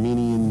about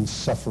Armenians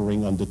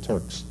suffering under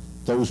Turks?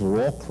 Those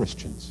were all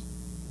Christians.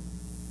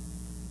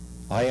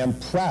 I am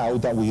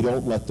proud that we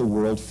don't let the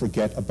world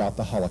forget about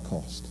the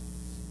Holocaust.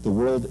 The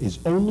world is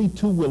only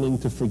too willing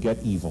to forget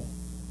evil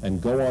and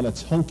go on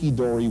its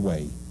hunky-dory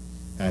way.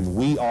 And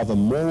we are the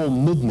moral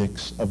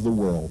nudniks of the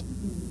world.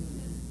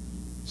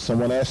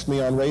 Someone asked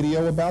me on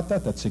radio about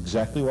that. That's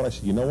exactly what I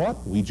said. You know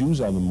what? We Jews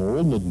are the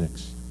moral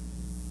nudniks.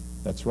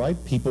 That's right.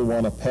 People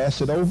want to pass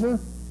it over,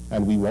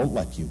 and we won't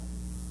let you.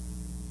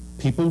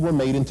 People were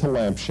made into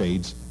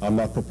lampshades. I'm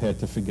not prepared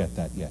to forget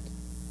that yet.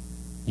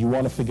 You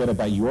want to forget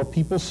about your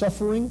people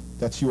suffering?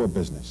 That's your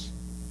business.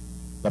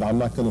 But I'm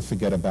not going to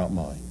forget about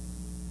mine.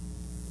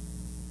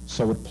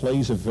 So it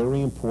plays a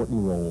very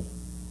important role.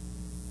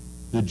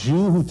 The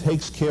Jew who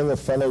takes care of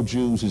fellow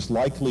Jews is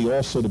likely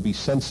also to be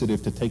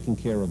sensitive to taking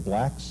care of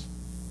blacks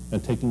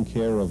and taking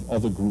care of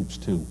other groups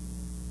too.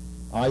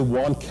 I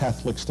want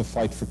Catholics to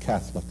fight for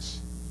Catholics.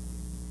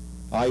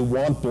 I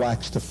want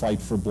blacks to fight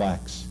for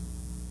blacks.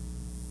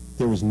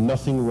 There is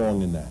nothing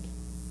wrong in that.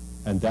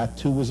 And that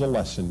too is a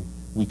lesson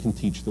we can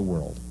teach the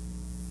world.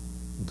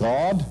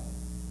 God,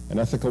 an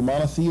ethical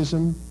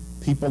monotheism,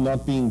 people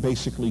not being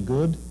basically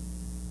good,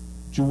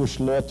 Jewish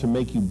law to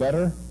make you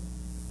better,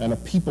 and a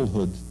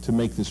peoplehood to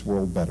make this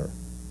world better.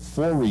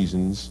 4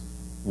 reasons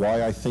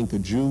why I think a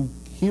Jew,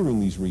 hearing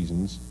these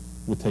reasons,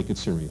 would take it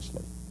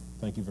seriously.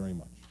 Thank you very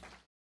much.